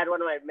to be, I had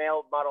one of my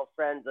male model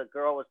friends, a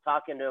girl was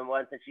talking to him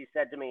once, and she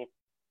said to me,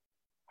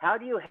 how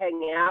do you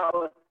hang out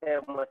with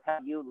him with how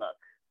you look?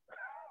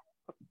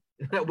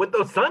 With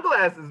those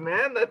sunglasses,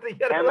 man.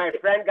 And my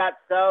friend got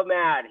so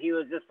mad. He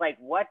was just like,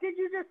 what did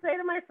you just say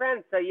to my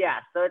friend? So yeah,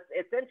 so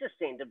it's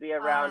interesting to be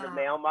around a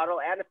male model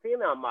and a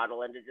female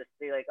model and to just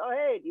be like, oh,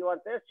 hey, do you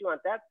want this? Do you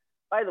want that?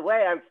 By the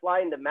way, I'm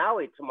flying to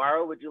Maui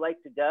tomorrow. Would you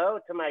like to go?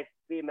 To my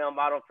female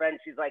model friend,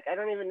 she's like, I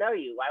don't even know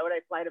you. Why would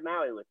I fly to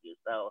Maui with you?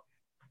 So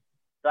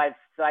I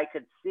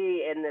could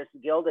see in this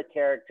Gilda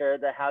character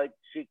that how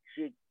she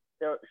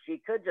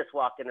could just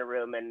walk in a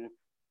room and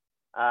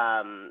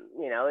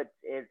you know,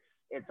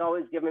 it's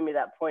always given me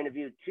that point of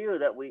view too,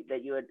 that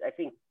you had, I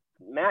think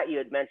Matt, you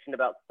had mentioned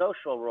about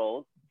social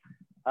roles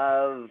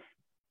of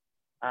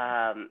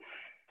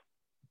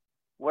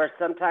where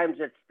sometimes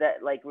it's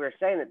that, like we were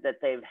saying,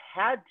 that they've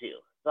had to,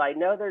 So I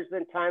know there's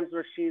been times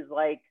where she's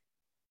like,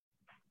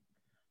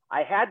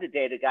 I had to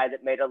date a guy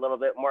that made a little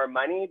bit more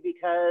money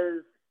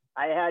because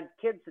I had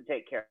kids to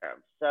take care of.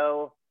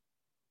 So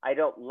I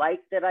don't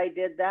like that I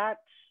did that,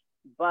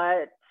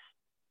 but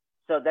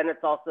so then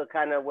it's also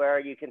kind of where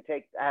you can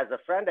take, as a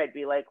friend, I'd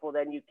be like, well,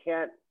 then you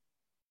can't,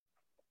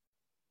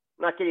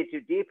 I'm not getting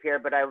too deep here,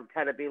 but I would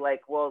kind of be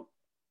like, well,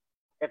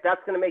 if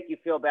that's going to make you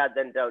feel bad,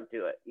 then don't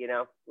do it, you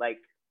know, like,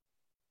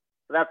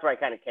 so that's where I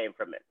kind of came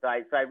from it. So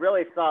I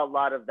really saw a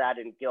lot of that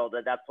in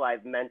Gilda. That's why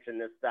I've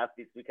mentioned this stuff,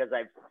 because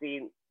I've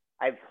seen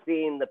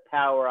the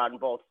power on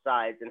both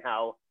sides, and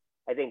how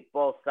I think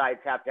both sides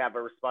have to have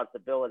a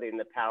responsibility in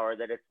the power,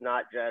 that it's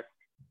not just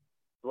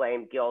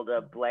blame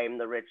Gilda, blame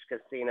the rich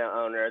casino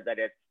owner, that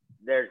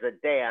there's a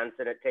dance,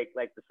 and it takes,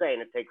 like the saying,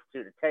 it takes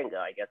two to tango,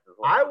 I guess is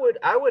what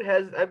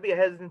I'd be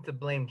hesitant to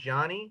blame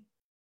Johnny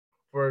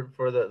for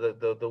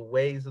the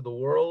ways of the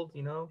world,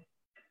 you know.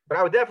 But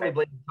I would definitely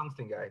blame the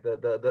tungsten guy,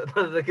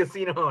 the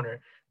casino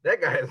owner.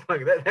 That guy is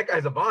like that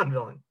guy's a Bond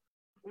villain.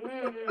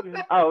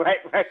 Oh, right.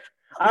 I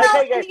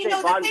Well, think I you know,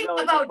 say Bond the thing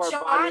villain about before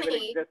Bond even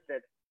Johnny,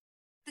 existed.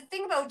 the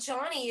thing about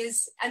Johnny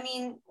is, I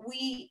mean,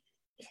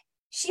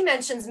 she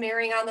mentions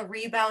marrying on the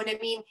rebound. I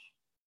mean,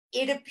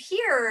 it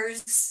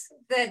appears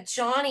that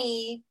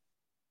Johnny,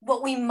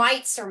 what we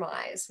might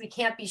surmise, we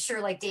can't be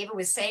sure, like David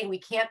was saying, we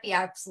can't be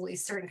absolutely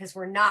certain because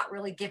we're not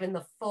really given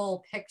the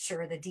full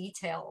picture, the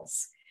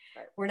details.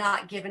 Right. We're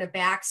not given a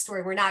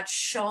backstory. We're not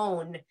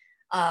shown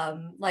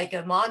like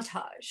a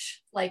montage,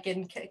 like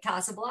in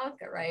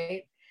Casablanca,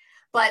 right?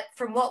 But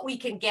from what we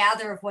can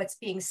gather of what's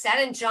being said,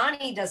 and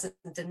Johnny doesn't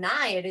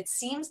deny it, it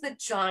seems that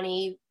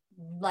Johnny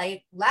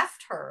like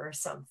left her or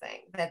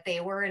something, that they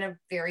were in a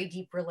very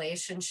deep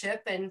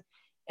relationship, and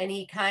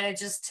he kind of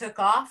just took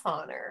off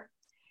on her.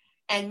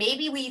 And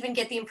maybe we even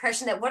get the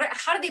impression that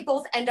how did they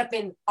both end up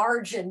in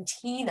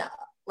Argentina?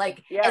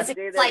 Like, yeah,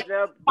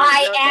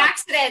 by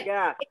accident.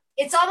 Yeah.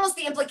 It's almost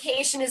the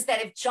implication is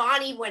that if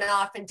Johnny went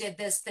off and did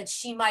this, that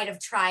she might have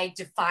tried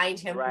to find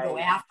him, right, go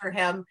after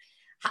him.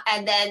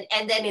 And then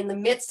in the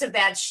midst of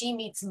that, she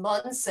meets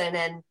Munson,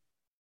 and,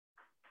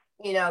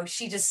 you know,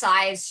 she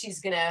decides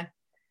she's gonna,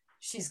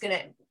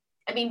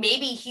 I mean,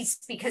 maybe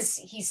because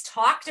he's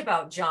talked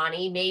about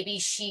Johnny, maybe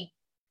she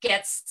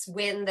gets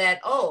wind that,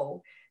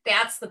 oh,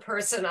 that's the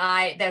person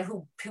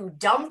who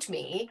dumped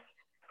me,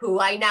 who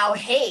I now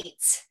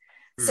hate.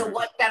 So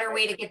what better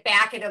way to get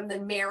back at him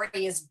than marry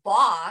his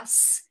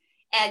boss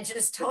and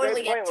just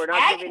totally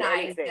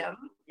antagonize him?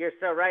 You're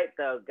so right,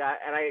 though, guy.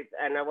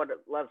 And I would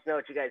love to know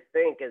what you guys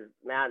think, is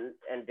Matt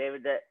and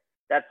David.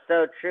 That's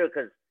so true,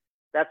 because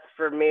that's,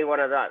 for me,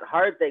 one of the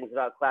hard things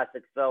about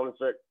classic films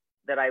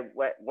that I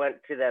went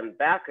to them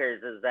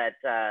backers, is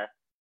that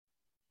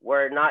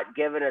we're not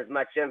given as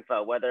much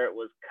info, whether it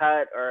was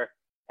cut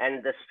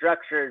and the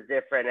structure is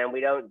different, and we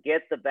don't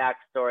get the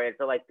backstory. And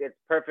so, like, it's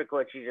perfect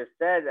what you just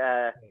said,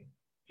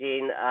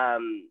 Gene.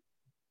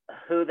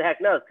 Who the heck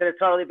knows? Could have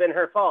totally been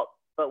her fault,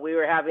 but we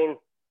were having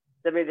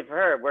sympathy for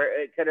her. Where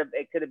it could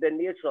have been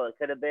mutual. It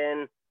could have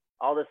been,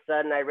 all of a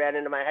sudden I ran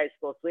into my high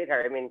school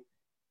sweetheart. I mean,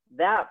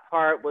 that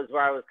part was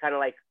where I was kind of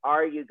like,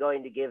 are you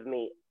going to give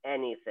me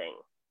anything?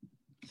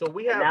 So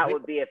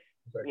would be if,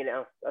 you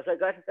know. Oh, sorry,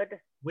 go ahead.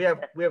 We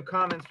have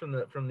comments from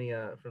the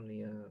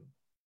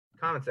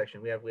comment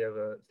section. We have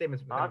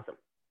statements. Awesome.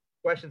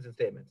 Questions and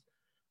statements.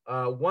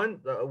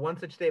 One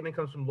such statement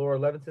comes from Laura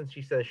Levinson.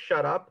 She says,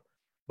 "Shut up.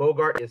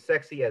 Bogart is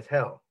sexy as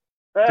hell."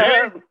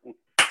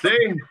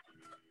 Same.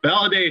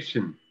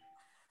 Validation.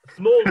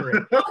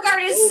 Smoldering.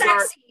 Bogart is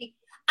sexy.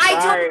 I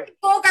don't think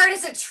Bogart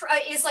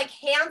is like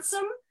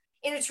handsome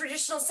in a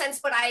traditional sense,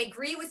 but I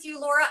agree with you,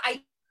 Laura.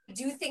 I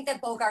do think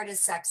that Bogart is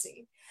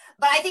sexy,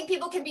 but I think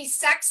people can be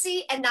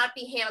sexy and not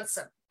be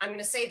handsome. I'm going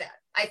to say that.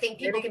 I think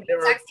people can be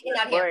sexy and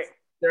not handsome.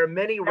 There are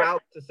many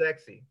routes to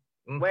sexy.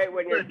 Wait,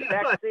 when you're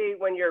sexy,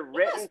 when you're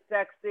written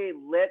sexy,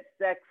 lit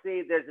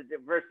sexy, there's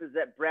versus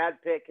that Brad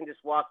Pitt can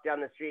just walk down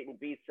the street and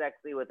be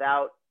sexy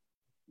without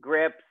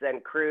grips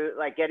and crew.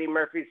 Like Eddie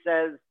Murphy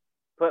says,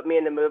 put me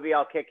in the movie,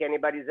 I'll kick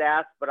anybody's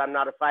ass, but I'm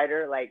not a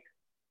fighter. Like,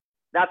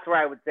 that's where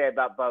I would say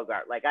about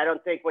Bogart. Like, I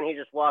don't think when he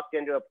just walked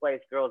into a place,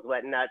 girls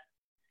went nuts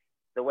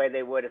the way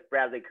they would if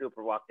Bradley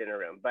Cooper walked in a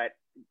room. But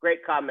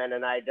great comment,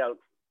 and I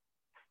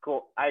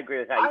agree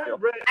with how you feel.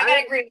 I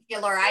gotta agree with you,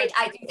 Laura. I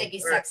do think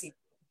he's sexy.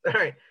 All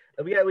right.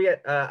 We have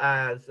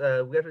a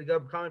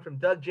comment from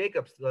Doug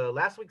Jacobs,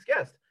 last week's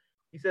guest.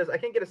 He says, "I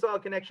can't get a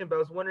solid connection, but I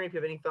was wondering if you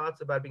have any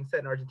thoughts about being set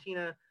in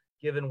Argentina,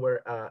 given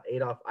where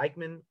Adolf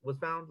Eichmann was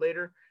found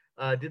later.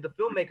 Did the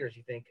filmmakers,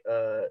 you think,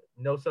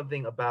 know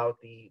something about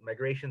the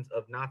migrations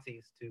of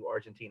Nazis to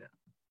Argentina?"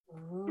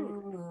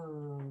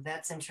 Ooh,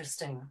 that's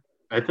interesting.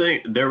 I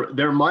think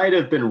there might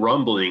have been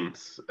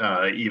rumblings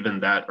even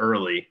that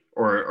early,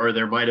 or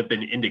there might have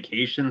been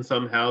indication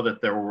somehow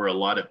that there were a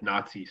lot of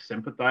Nazi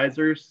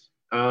sympathizers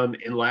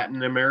in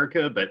Latin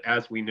America. But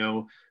as we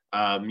know,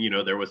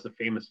 there was the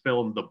famous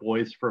film The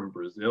Boys from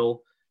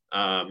Brazil,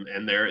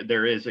 and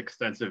there is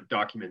extensive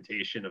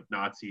documentation of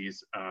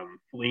Nazis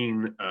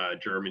fleeing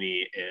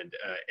Germany and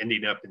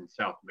ending up in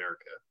South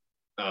America.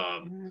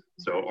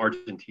 So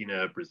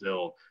Argentina,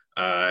 Brazil,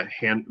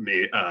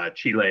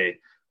 Chile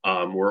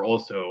were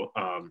also,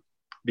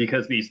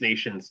 because these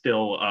nations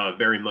still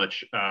very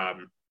much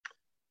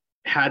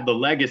had the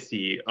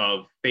legacy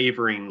of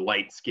favoring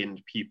light-skinned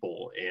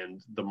people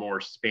and the more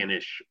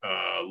Spanish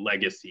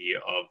legacy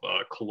of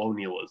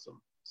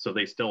colonialism. So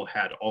they still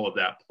had all of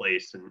that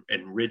place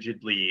and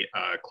rigidly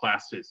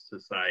classist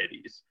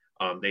societies.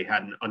 They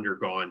hadn't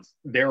undergone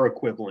their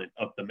equivalent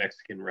of the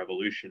Mexican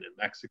Revolution in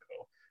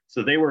Mexico.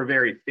 So they were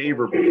very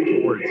favorable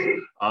towards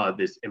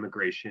this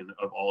immigration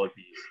of all of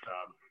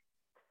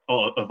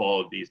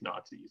these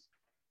Nazis.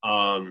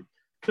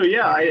 So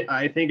yeah,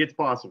 I think it's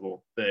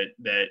possible that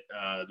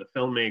the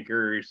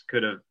filmmakers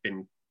could have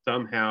been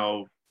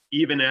somehow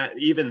even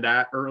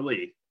that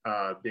early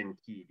been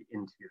keyed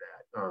into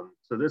that.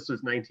 So this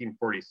was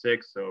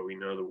 1946, so we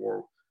know the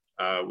war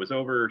was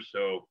over.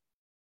 So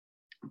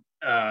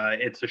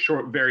it's a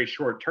very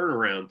short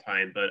turnaround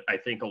time, but I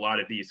think a lot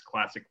of these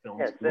classic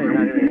films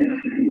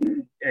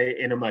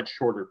in a much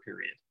shorter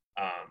period.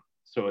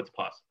 So it's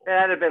possible.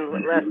 It had been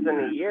less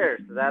than a year,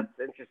 so that's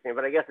interesting.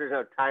 But I guess there's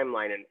no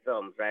timeline in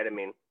films, right? I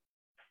mean,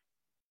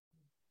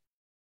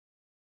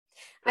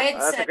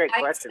 that's a great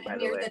question, by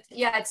the way.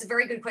 Yeah, it's a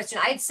very good question.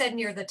 I had said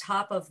near the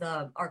top of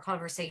our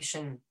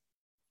conversation,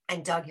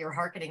 and Doug, you're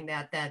hearkening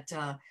that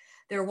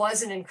there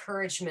was an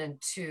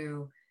encouragement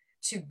to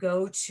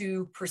go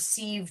to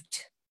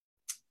perceived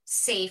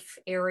safe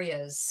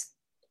areas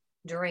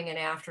during and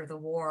after the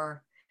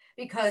war.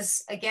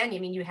 Because again, I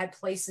mean, you had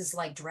places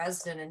like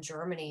Dresden in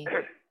Germany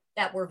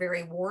that were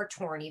very war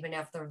torn. Even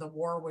after the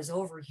war was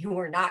over, you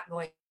were not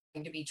going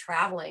to be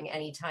traveling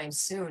anytime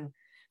soon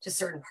to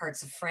certain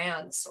parts of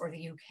France or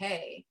the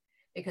UK,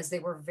 because they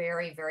were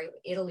very, very,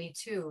 Italy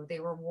too, they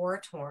were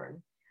war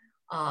torn.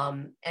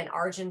 And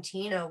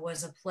Argentina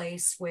was a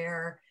place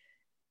where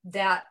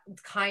that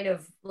kind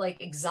of like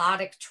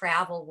exotic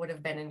travel would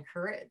have been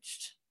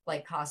encouraged,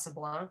 like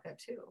Casablanca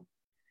too.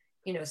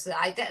 You know, so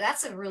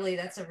that's an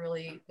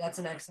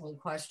excellent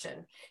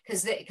question,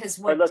 because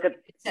what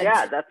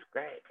that's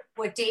great.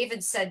 What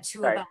David said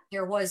too about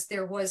there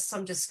was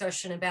some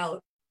discussion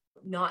about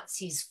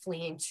Nazis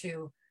fleeing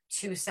to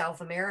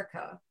South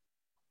America,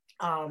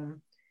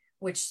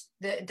 which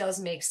does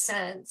make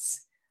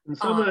sense.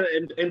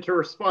 And, and to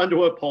respond to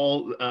what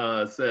Paul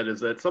said is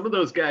that some of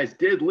those guys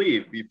did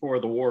leave before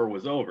the war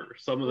was over.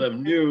 Some of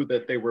them knew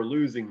that they were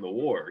losing the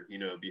war, you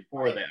know,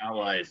 before the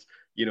Allies,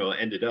 you know,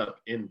 ended up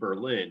in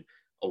Berlin.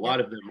 A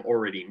lot of them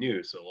already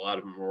knew. So a lot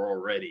of them were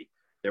already,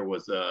 there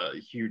was a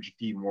huge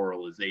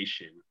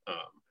demoralization,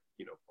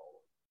 you know,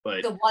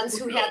 but the ones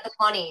who had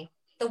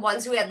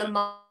the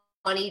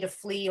money to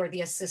flee, or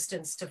the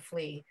assistance to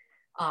flee,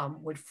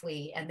 would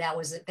flee. And that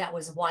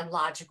was one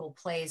logical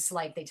place.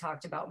 Like they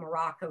talked about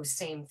Morocco,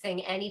 same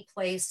thing. Any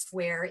place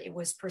where it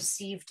was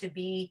perceived to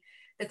be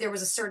that there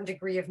was a certain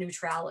degree of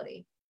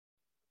neutrality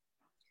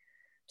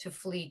to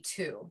flee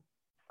to,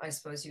 I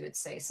suppose you would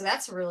say. So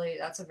that's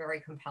a very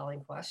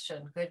compelling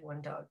question. Good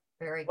one, Doug.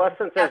 Very good. Well,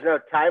 since there's no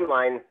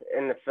timeline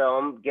in the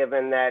film,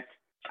 given that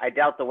I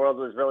doubt the world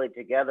was really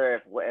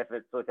together if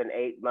it's within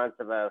 8 months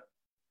of a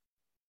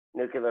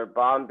nuclear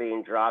bomb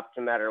being dropped,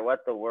 no matter what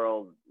where the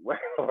world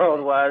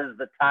was,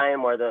 the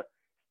time or the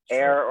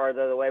air, or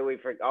the way we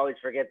always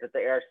forget that the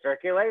air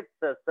circulates.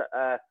 So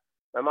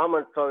my mom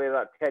once told me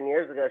about 10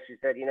 years ago, she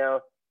said, you know,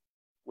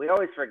 we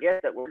always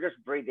forget that we're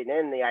just breathing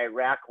in the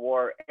Iraq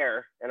war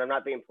air, and I'm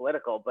not being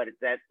political, but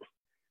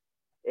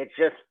it's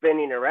just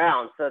spinning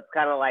around. So it's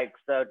kind of like,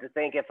 so to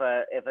think if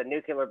a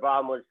nuclear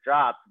bomb was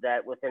dropped,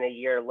 that within a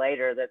year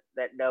later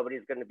that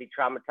nobody's going to be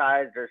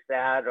traumatized or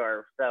sad,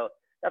 or so.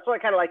 That's what I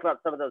kind of like about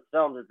some of those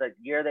films, is the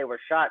year they were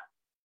shot,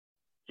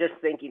 just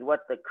thinking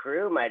what the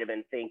crew might have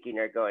been thinking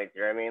or going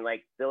through. I mean,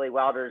 like Billy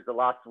Wilder's The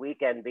Lost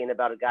Weekend being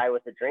about a guy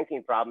with a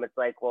drinking problem. It's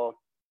like, well,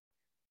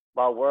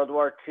 while World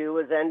War II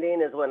was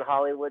ending is when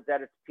Hollywood's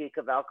at its peak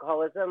of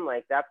alcoholism.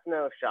 Like, that's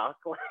no shock.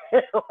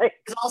 Like,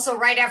 it's also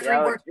right after he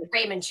worked with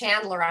Raymond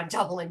Chandler on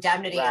Double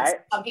Indemnity. Right? And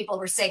some people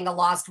were saying The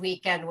Lost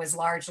Weekend was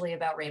largely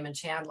about Raymond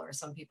Chandler.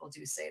 Some people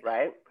do say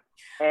that.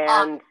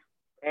 Right.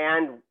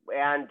 And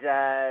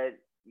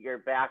you're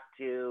back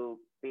to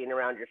being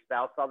around your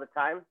spouse all the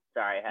time.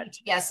 Sorry, I had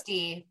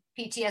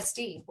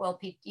PTSD. Well,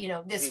 you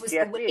know, this PTSD, was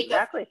the wake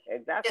exactly.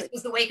 This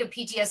was the wake of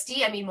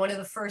PTSD. I mean, one of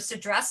the first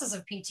addresses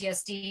of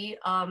PTSD.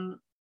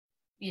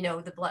 You know,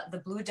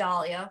 the Blue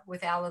Dahlia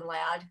with Alan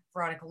Ladd,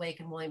 Veronica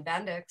Lake, and William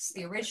Bendix.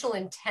 The original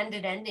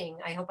intended ending.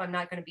 I hope I'm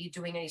not going to be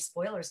doing any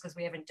spoilers because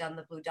we haven't done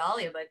the Blue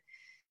Dahlia, but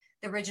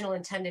the original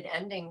intended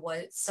ending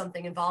was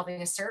something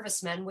involving a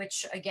serviceman,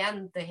 which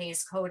again, the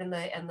Hays Code and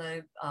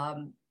the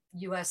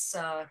U.S.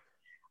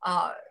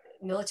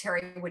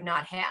 Military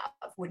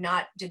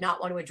did not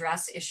want to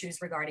address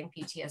issues regarding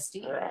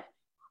PTSD.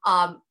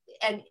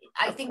 And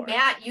I think,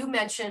 Matt, you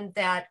mentioned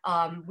that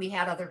we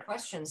had other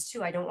questions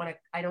too. I don't want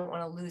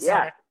to lose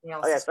out anything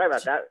else. Oh yeah, sorry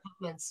about that.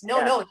 Comments.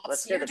 No,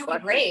 you're doing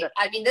great.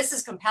 I mean, this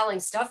is compelling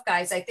stuff,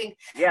 guys. I think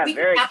we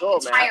very cool,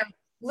 man.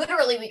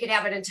 Literally, we could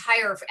have an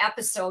entire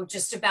episode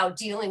just about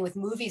dealing with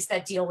movies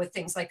that deal with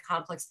things like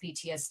complex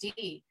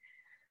PTSD.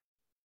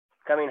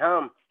 Coming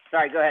home.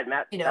 Sorry, go ahead,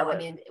 Matt. I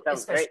mean, that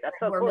was great. That's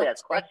so cool. He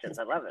has questions.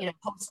 I love it.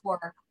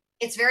 Post-war.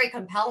 It's very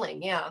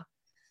compelling, yeah.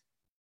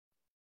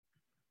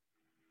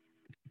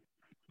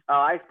 Oh,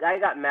 I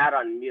got Matt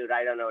on mute.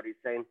 I don't know what he's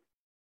saying.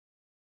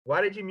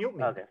 Why did you mute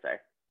me? Okay, sorry.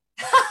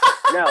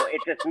 No,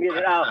 it just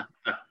muted out.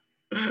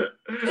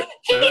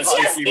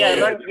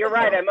 You're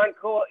right. I'm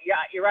uncool. Yeah,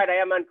 you're right. I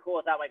am uncool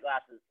without my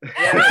glasses.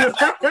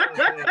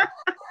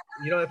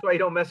 That's why you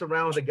don't mess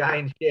around with a guy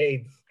in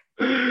shades.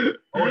 Oh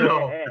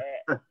no.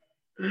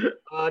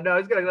 No, I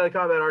was got another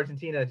comment about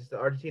Argentina.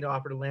 Argentina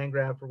offered a land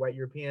grab for white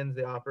Europeans.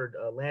 They offered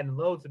land and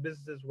loans to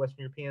businesses for Western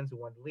Europeans who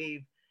wanted to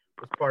leave.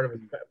 It was part of a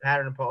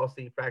pattern and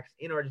policy practiced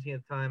in Argentina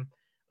at the time.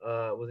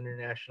 It was an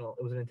intentional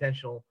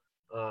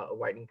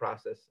whitening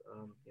process.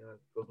 It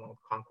goes along with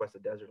conquest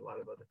of the desert, a lot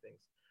of other things.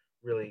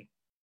 Really,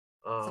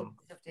 what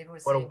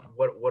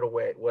a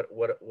way,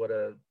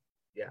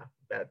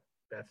 bad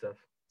stuff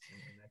in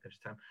that kind of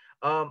time.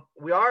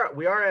 We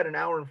are at an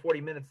hour and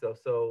 40 minutes though,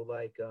 so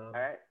all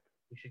right.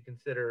 We should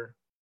consider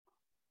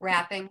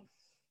wrapping.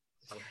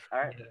 All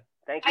right.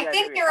 Thank you. I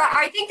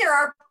think there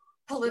are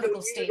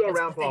political statements. We go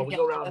around, Paul. We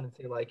go around and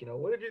say, what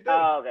did you think?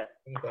 Oh, okay.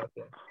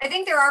 I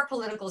think there are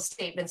political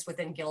statements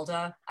within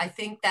Gilda. I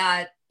think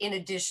that in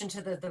addition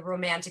to the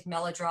romantic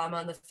melodrama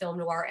and the film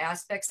noir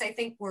aspects, I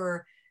think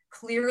we're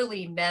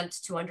clearly meant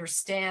to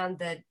understand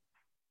that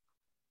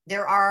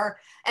there are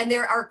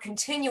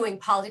continuing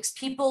politics.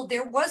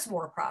 There was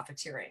war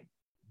profiteering.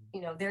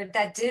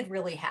 That did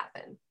really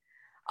happen.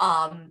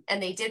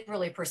 And they did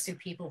really pursue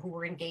people who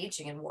were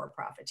engaging in war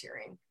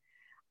profiteering.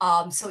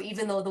 So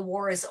even though the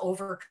war is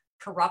over,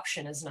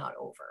 corruption is not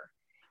over.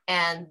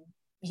 And,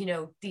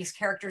 these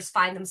characters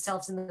find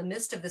themselves in the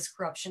midst of this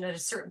corruption. At a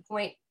certain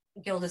point,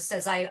 Gilda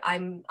says,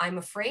 I'm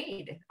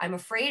afraid. I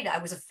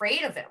was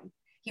afraid of him.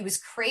 He was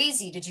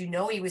crazy. Did you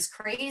know he was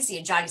crazy?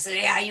 And Johnny said,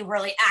 yeah, you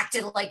really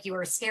acted like you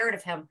were scared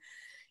of him.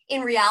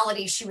 In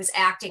reality, she was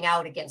acting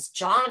out against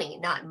Johnny,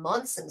 not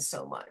Munson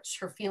so much.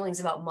 Her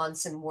feelings about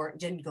Munson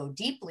didn't go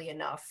deeply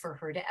enough for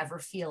her to ever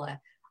feel a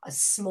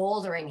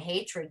smoldering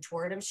hatred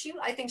toward him.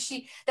 I think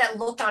that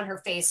look on her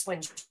face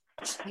when,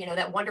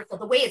 that wonderful,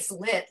 the way it's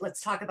lit,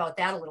 let's talk about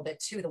that a little bit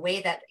too. The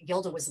way that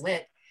Gilda was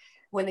lit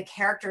when the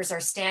characters are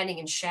standing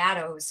in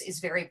shadows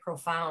is very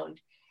profound.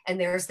 And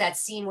there's that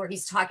scene where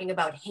he's talking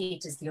about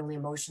hate is the only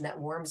emotion that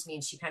warms me.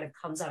 And she kind of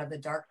comes out of the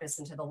darkness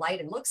into the light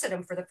and looks at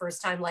him for the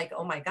first time like,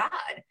 oh my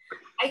God,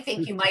 I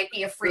think you might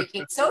be a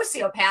freaking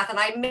sociopath and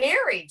I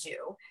married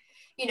you.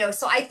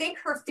 So I think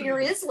her fear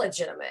is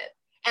legitimate.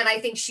 And I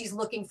think she's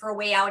looking for a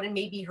way out, and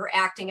maybe her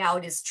acting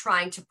out is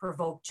trying to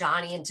provoke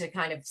Johnny into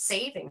kind of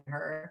saving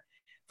her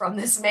from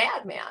this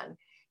madman.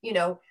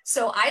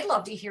 So I'd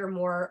love to hear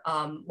more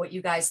what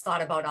you guys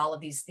thought about all of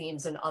these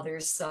themes and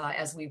others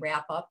as we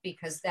wrap up,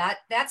 because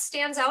that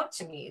stands out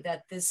to me,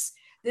 that this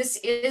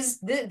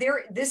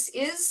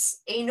is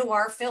a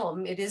noir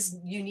film. It is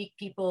unique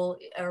people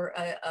or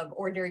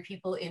ordinary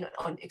people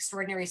on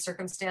extraordinary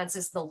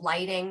circumstances. The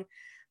lighting,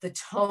 the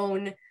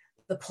tone,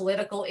 the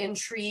political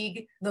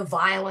intrigue, the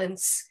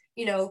violence,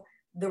 the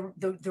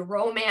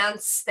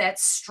romance that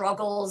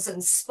struggles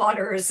and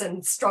sputters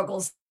and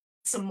struggles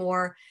some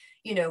more.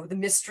 The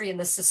mystery and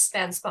the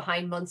suspense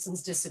behind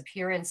Munson's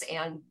disappearance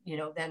and,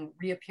 then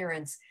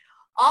reappearance.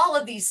 All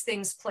of these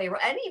things play,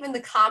 and even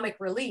the comic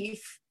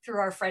relief through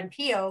our friend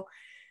Pio,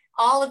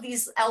 all of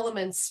these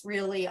elements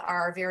really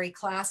are very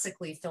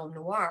classically film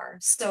noir.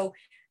 So,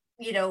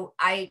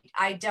 I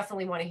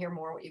definitely want to hear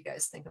more what you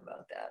guys think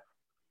about that.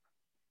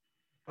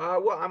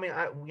 Well, I mean,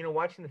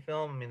 watching the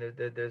film, I mean,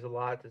 there's a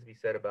lot to be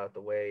said about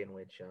the way in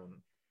which she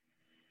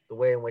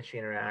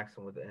interacts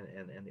and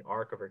the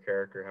arc of her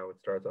character, how it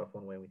starts off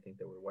one way and we think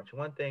that we're watching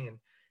one thing, and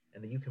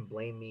that you can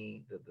blame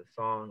me, the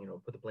song,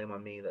 put the blame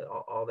on me, that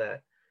all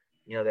that,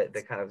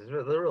 that kind of,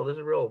 there's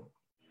a real,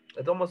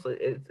 it's almost,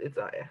 it's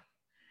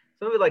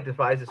some of it like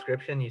defies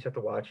description. You just have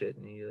to watch it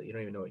and you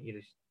don't even know it, you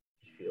just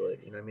feel it,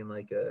 I mean,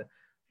 like, I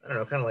don't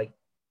know, kind of like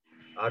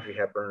Audrey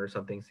Hepburn or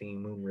something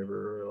singing Moon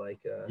River, or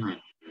like,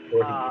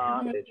 or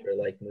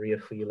like Maria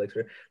Felix,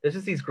 or there's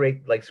just these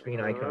great like screen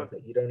icons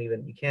that you can't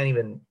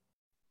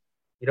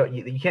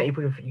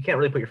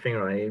really put your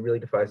finger on it. It really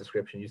defies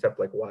description. You just have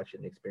to like watch it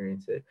and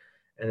experience it.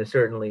 And there's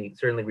certainly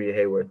Rita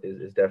Hayworth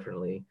is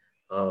definitely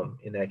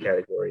in that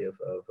category of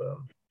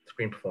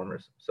screen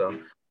performers. So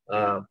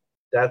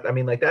that's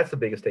the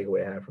biggest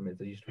takeaway I have from it, is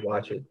that you just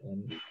watch it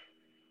and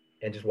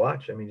just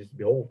watch. I mean, just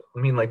behold. I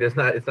mean, like it's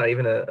not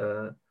even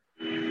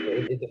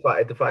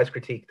it defies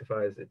critique, it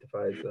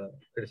defies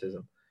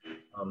criticism.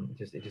 It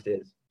just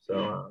is.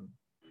 So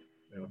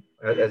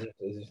as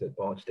you said,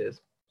 Paul, it just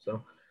is.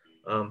 So.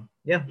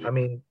 Yeah, I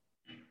mean,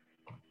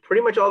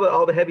 pretty much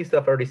all the heavy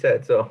stuff I already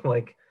said. So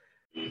like,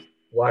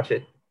 watch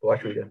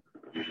Rita.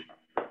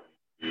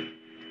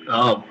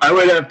 I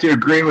would have to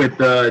agree with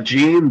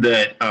Gene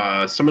that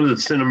some of the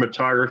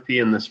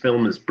cinematography in this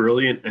film is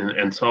brilliant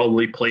and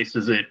solidly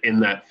places it in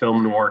that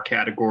film noir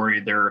category.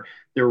 They're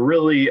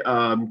really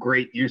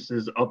great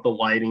uses of the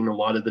lighting. A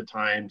lot of the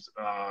times,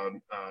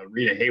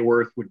 Rita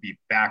Hayworth would be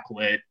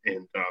backlit,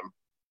 and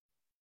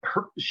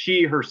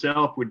she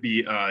herself would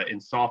be in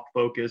soft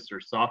focus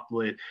or soft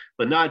lit,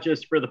 but not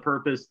just for the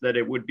purpose that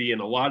it would be in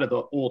a lot of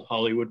the old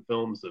Hollywood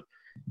films of,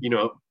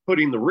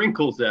 putting the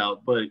wrinkles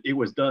out, but it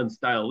was done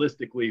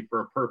stylistically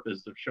for a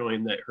purpose of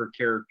showing that her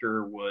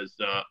character was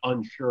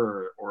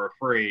unsure or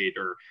afraid,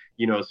 or,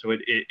 so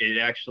it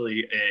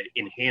actually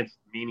enhanced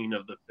the meaning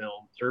of the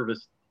film,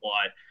 serviced the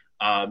plot.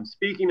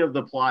 Speaking of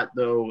the plot,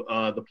 though,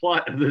 the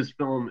plot of this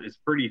film is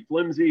pretty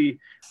flimsy.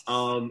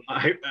 In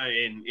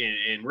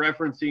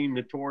referencing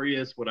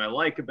Notorious, what I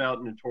like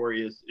about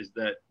Notorious is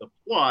that the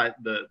plot,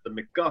 the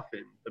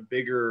MacGuffin, the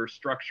bigger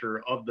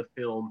structure of the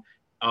film,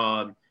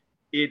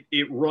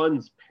 it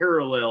runs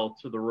parallel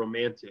to the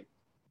romantic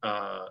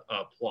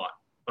plot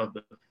of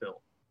the film,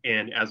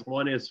 and as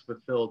one is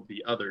fulfilled,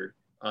 the other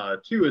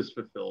too is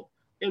fulfilled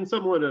in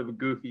somewhat of a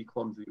goofy,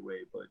 clumsy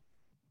way, but.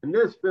 In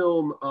this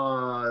film,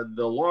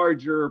 the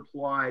larger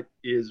plot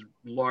is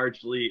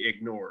largely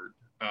ignored.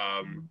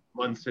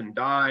 Munson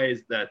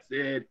dies, that's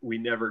it. We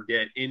never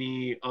get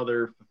any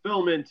other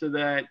fulfillment to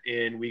that,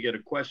 and we get a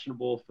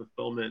questionable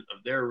fulfillment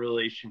of their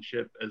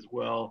relationship as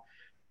well.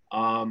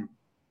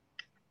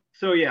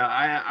 So yeah,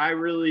 I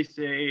really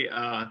say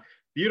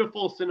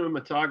beautiful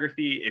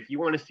cinematography. If you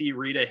want to see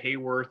Rita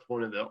Hayworth,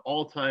 one of the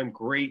all-time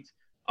great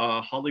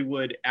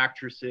Hollywood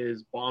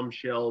actresses,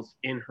 bombshells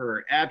in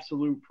her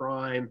absolute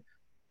prime,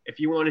 if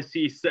you want to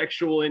see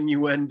sexual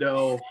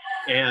innuendo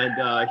and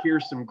hear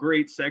some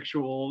great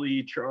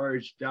sexually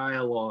charged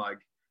dialogue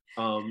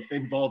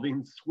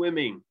involving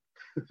swimming,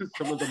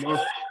 some of the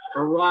most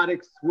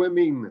erotic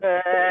swimming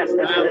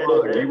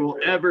dialogue you will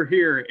ever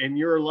hear in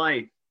your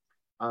life,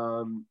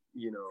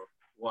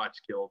 watch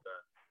Gilda.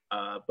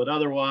 But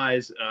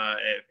otherwise,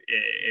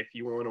 if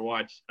you want to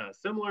watch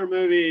similar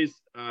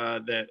movies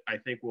that I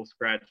think will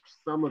scratch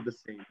some of the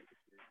same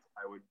issues,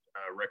 I would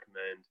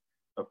recommend,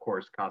 of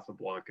course,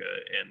 Casablanca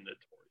and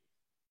Notorious.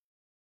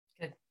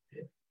 Good.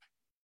 Yeah.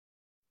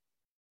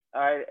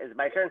 All right, is it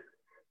my turn?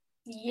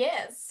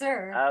 Yes,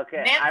 sir.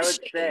 Okay, Man I of would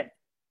shade.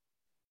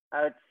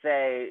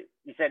 say,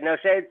 you said no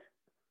shades?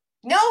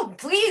 No,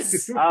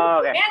 please. Oh,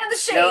 okay. Man of the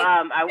shade. No,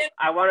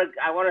 I want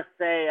to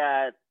say,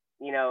 I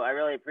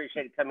really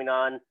appreciate it coming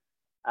on.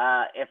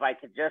 If I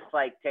could just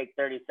take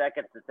 30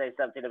 seconds to say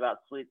something about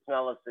Sweet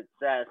Smell of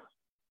Success,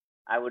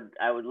 I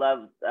would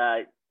love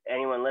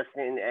anyone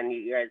listening and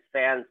you guys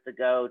fans to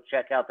go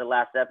check out the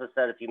last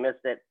episode if you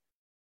missed it.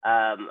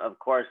 Of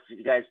course,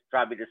 you guys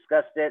probably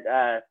discussed it.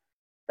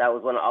 That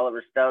was one of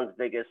Oliver Stone's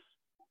biggest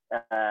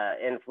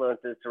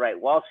influences to write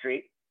Wall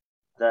Street,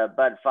 the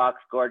Bud Fox,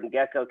 Gordon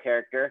Gekko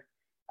character.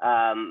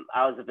 I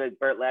was a big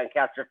Burt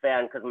Lancaster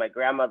fan because my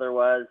grandmother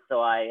was,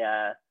 so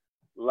I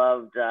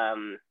loved,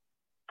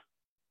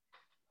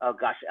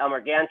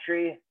 Elmer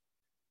Gantry.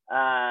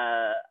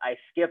 I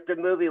skipped a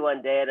movie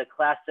one day at a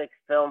classic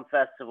film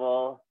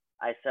festival.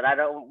 I said, I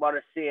don't want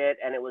to see it,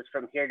 and it was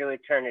From Here to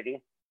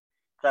Eternity.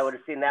 So I would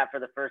have seen that for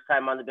the first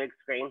time on the big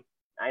screen.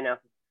 I know.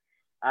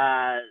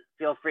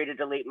 Feel free to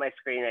delete my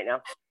screen right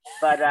now.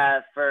 But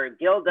for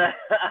Gilda,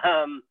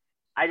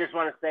 I just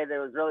want to say that it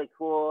was really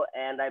cool,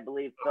 and I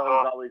believe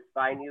films always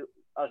find you.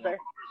 Oh, sorry?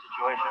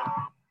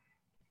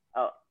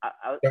 Oh,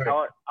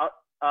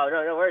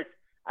 no worries.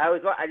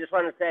 I just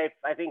want to say,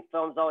 I think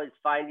films always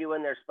find you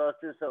when they're supposed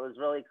to, so it was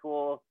really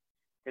cool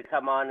to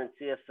come on and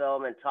see a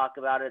film and talk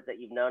about it that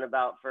you've known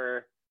about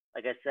for,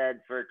 like I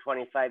said, for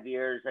 25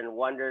 years and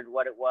wondered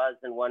what it was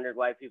and wondered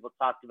why people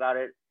talked about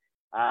it.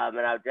 And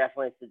I would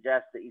definitely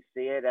suggest that you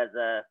see it as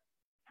the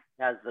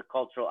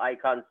cultural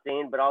icon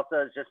scene, but also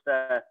as just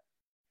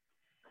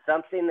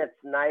something that's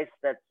nice,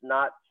 that's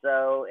not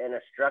so in a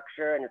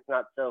structure and it's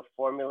not so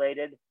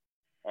formulated.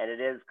 And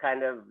it is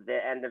kind of the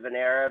end of an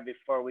era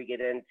before we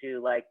get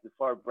into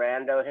before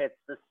Brando hits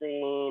the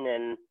scene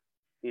and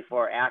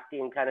before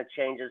acting kind of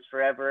changes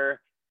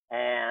forever.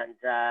 And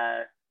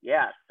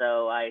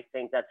so I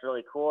think that's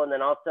really cool. And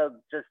then also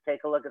just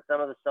take a look at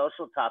some of the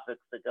social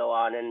topics that go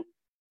on and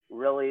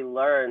really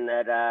learn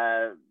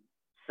that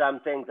some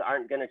things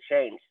aren't going to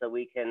change. So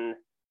we can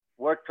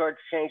work towards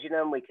changing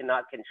them. We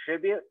cannot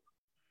contribute.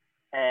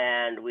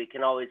 And we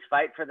can always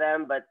fight for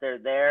them, but they're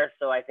there.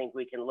 So I think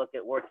we can look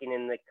at working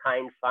in the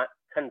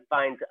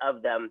confines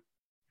of them,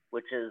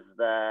 which is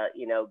the,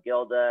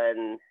 Gilda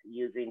and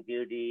using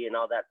beauty and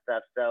all that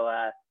stuff. So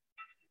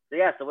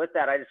with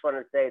that, I just want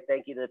to say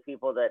thank you to the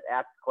people that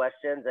asked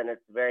questions, and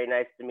it's very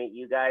nice to meet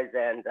you guys.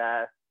 And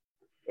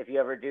if you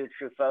ever do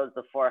Truffaut's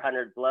The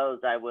 400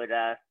 Blows, I would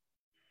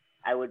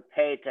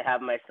pay to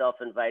have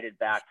myself invited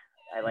back.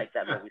 I like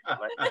that movie so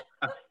much.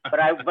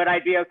 But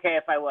I'd be okay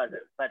if I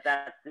wasn't. But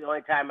that's the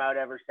only time I would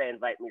ever say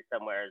invite me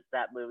somewhere. Is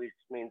that movie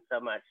just means so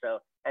much. So,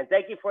 and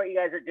thank you for what you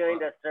guys are doing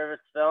to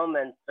service film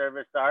and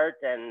service art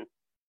and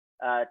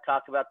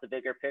talk about the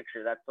bigger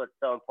picture. That's what's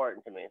so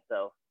important to me.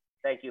 So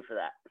thank you for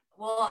that.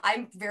 Well,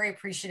 I'm very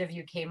appreciative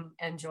you came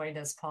and joined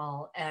us,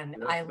 Paul, and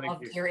Yes, I thank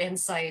loved you. your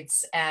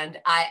insights. And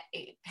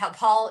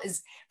Paul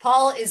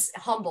is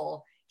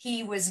humble.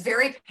 He was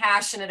very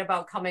passionate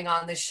about coming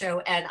on the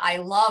show, and I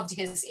loved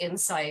his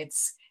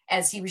insights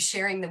as he was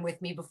sharing them with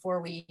me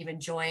before we even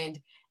joined.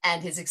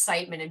 and his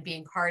excitement in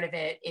being part of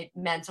it. It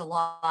meant a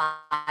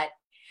lot.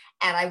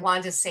 And I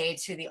want to say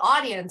to the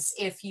audience,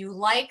 if you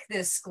like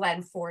this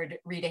Glenn Ford,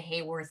 Rita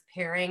Hayworth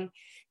pairing,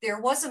 there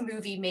was a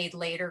movie made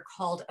later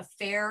called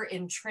Affair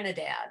in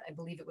Trinidad. I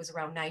believe it was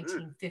around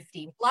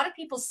 1950. A lot of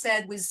people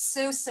said was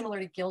so similar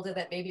to Gilda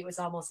that maybe it was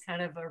almost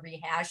kind of a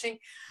rehashing,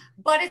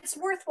 but it's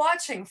worth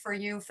watching for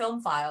you film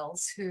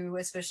files who,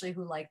 especially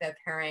who like that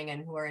pairing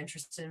and who are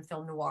interested in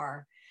film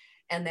noir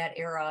and that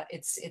era.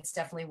 It's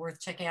definitely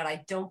worth checking out.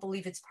 I don't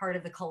believe it's part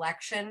of the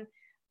collection,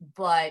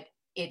 but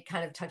it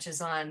kind of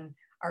touches on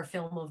our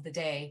film of the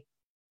day.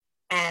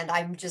 And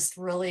I'm just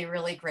really,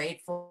 really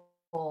grateful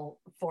for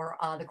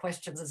the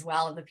questions as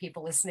well, and the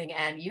people listening.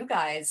 And you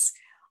guys,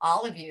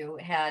 all of you,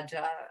 had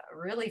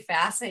really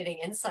fascinating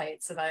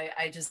insights, and I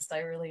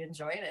really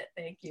enjoyed it.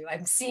 Thank you.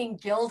 I'm seeing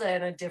Gilda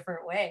in a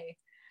different way.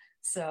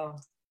 So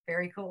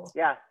very cool.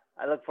 Yeah,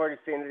 I look forward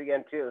to seeing it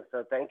again too.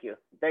 So thank you.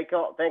 Thank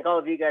all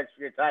of you guys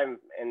for your time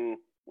and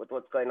with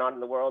what's going on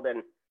in the world,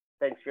 and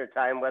thanks for your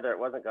time whether it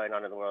wasn't going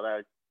on in the world.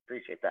 I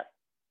appreciate that.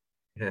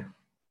 Yeah.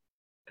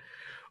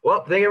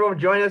 Well, thank everyone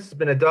for joining us. It's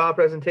been a DAW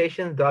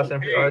presentation. DAW Center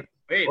for the Arts.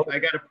 Wait, I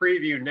got a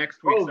preview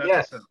next week's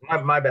episode.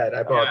 Yes, my bad. I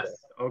apologize.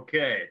 Yes.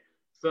 Okay.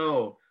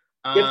 So,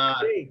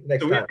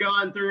 we've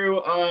gone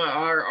through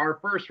our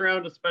first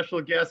round of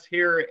special guests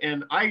here,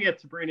 and I get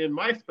to bring in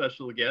my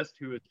special guest,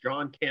 who is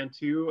John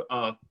Cantu,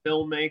 a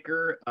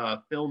filmmaker,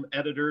 film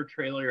editor,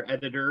 trailer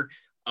editor.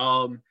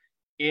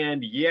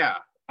 And yeah,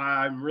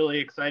 I'm really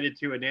excited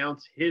to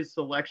announce his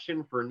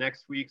selection for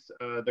next week's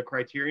the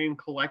Criterion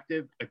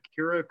Collective,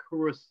 Akira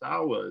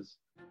Kurosawa's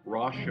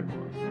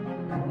Rashomon.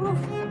 This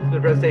is the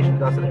presentation of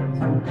DAW Center.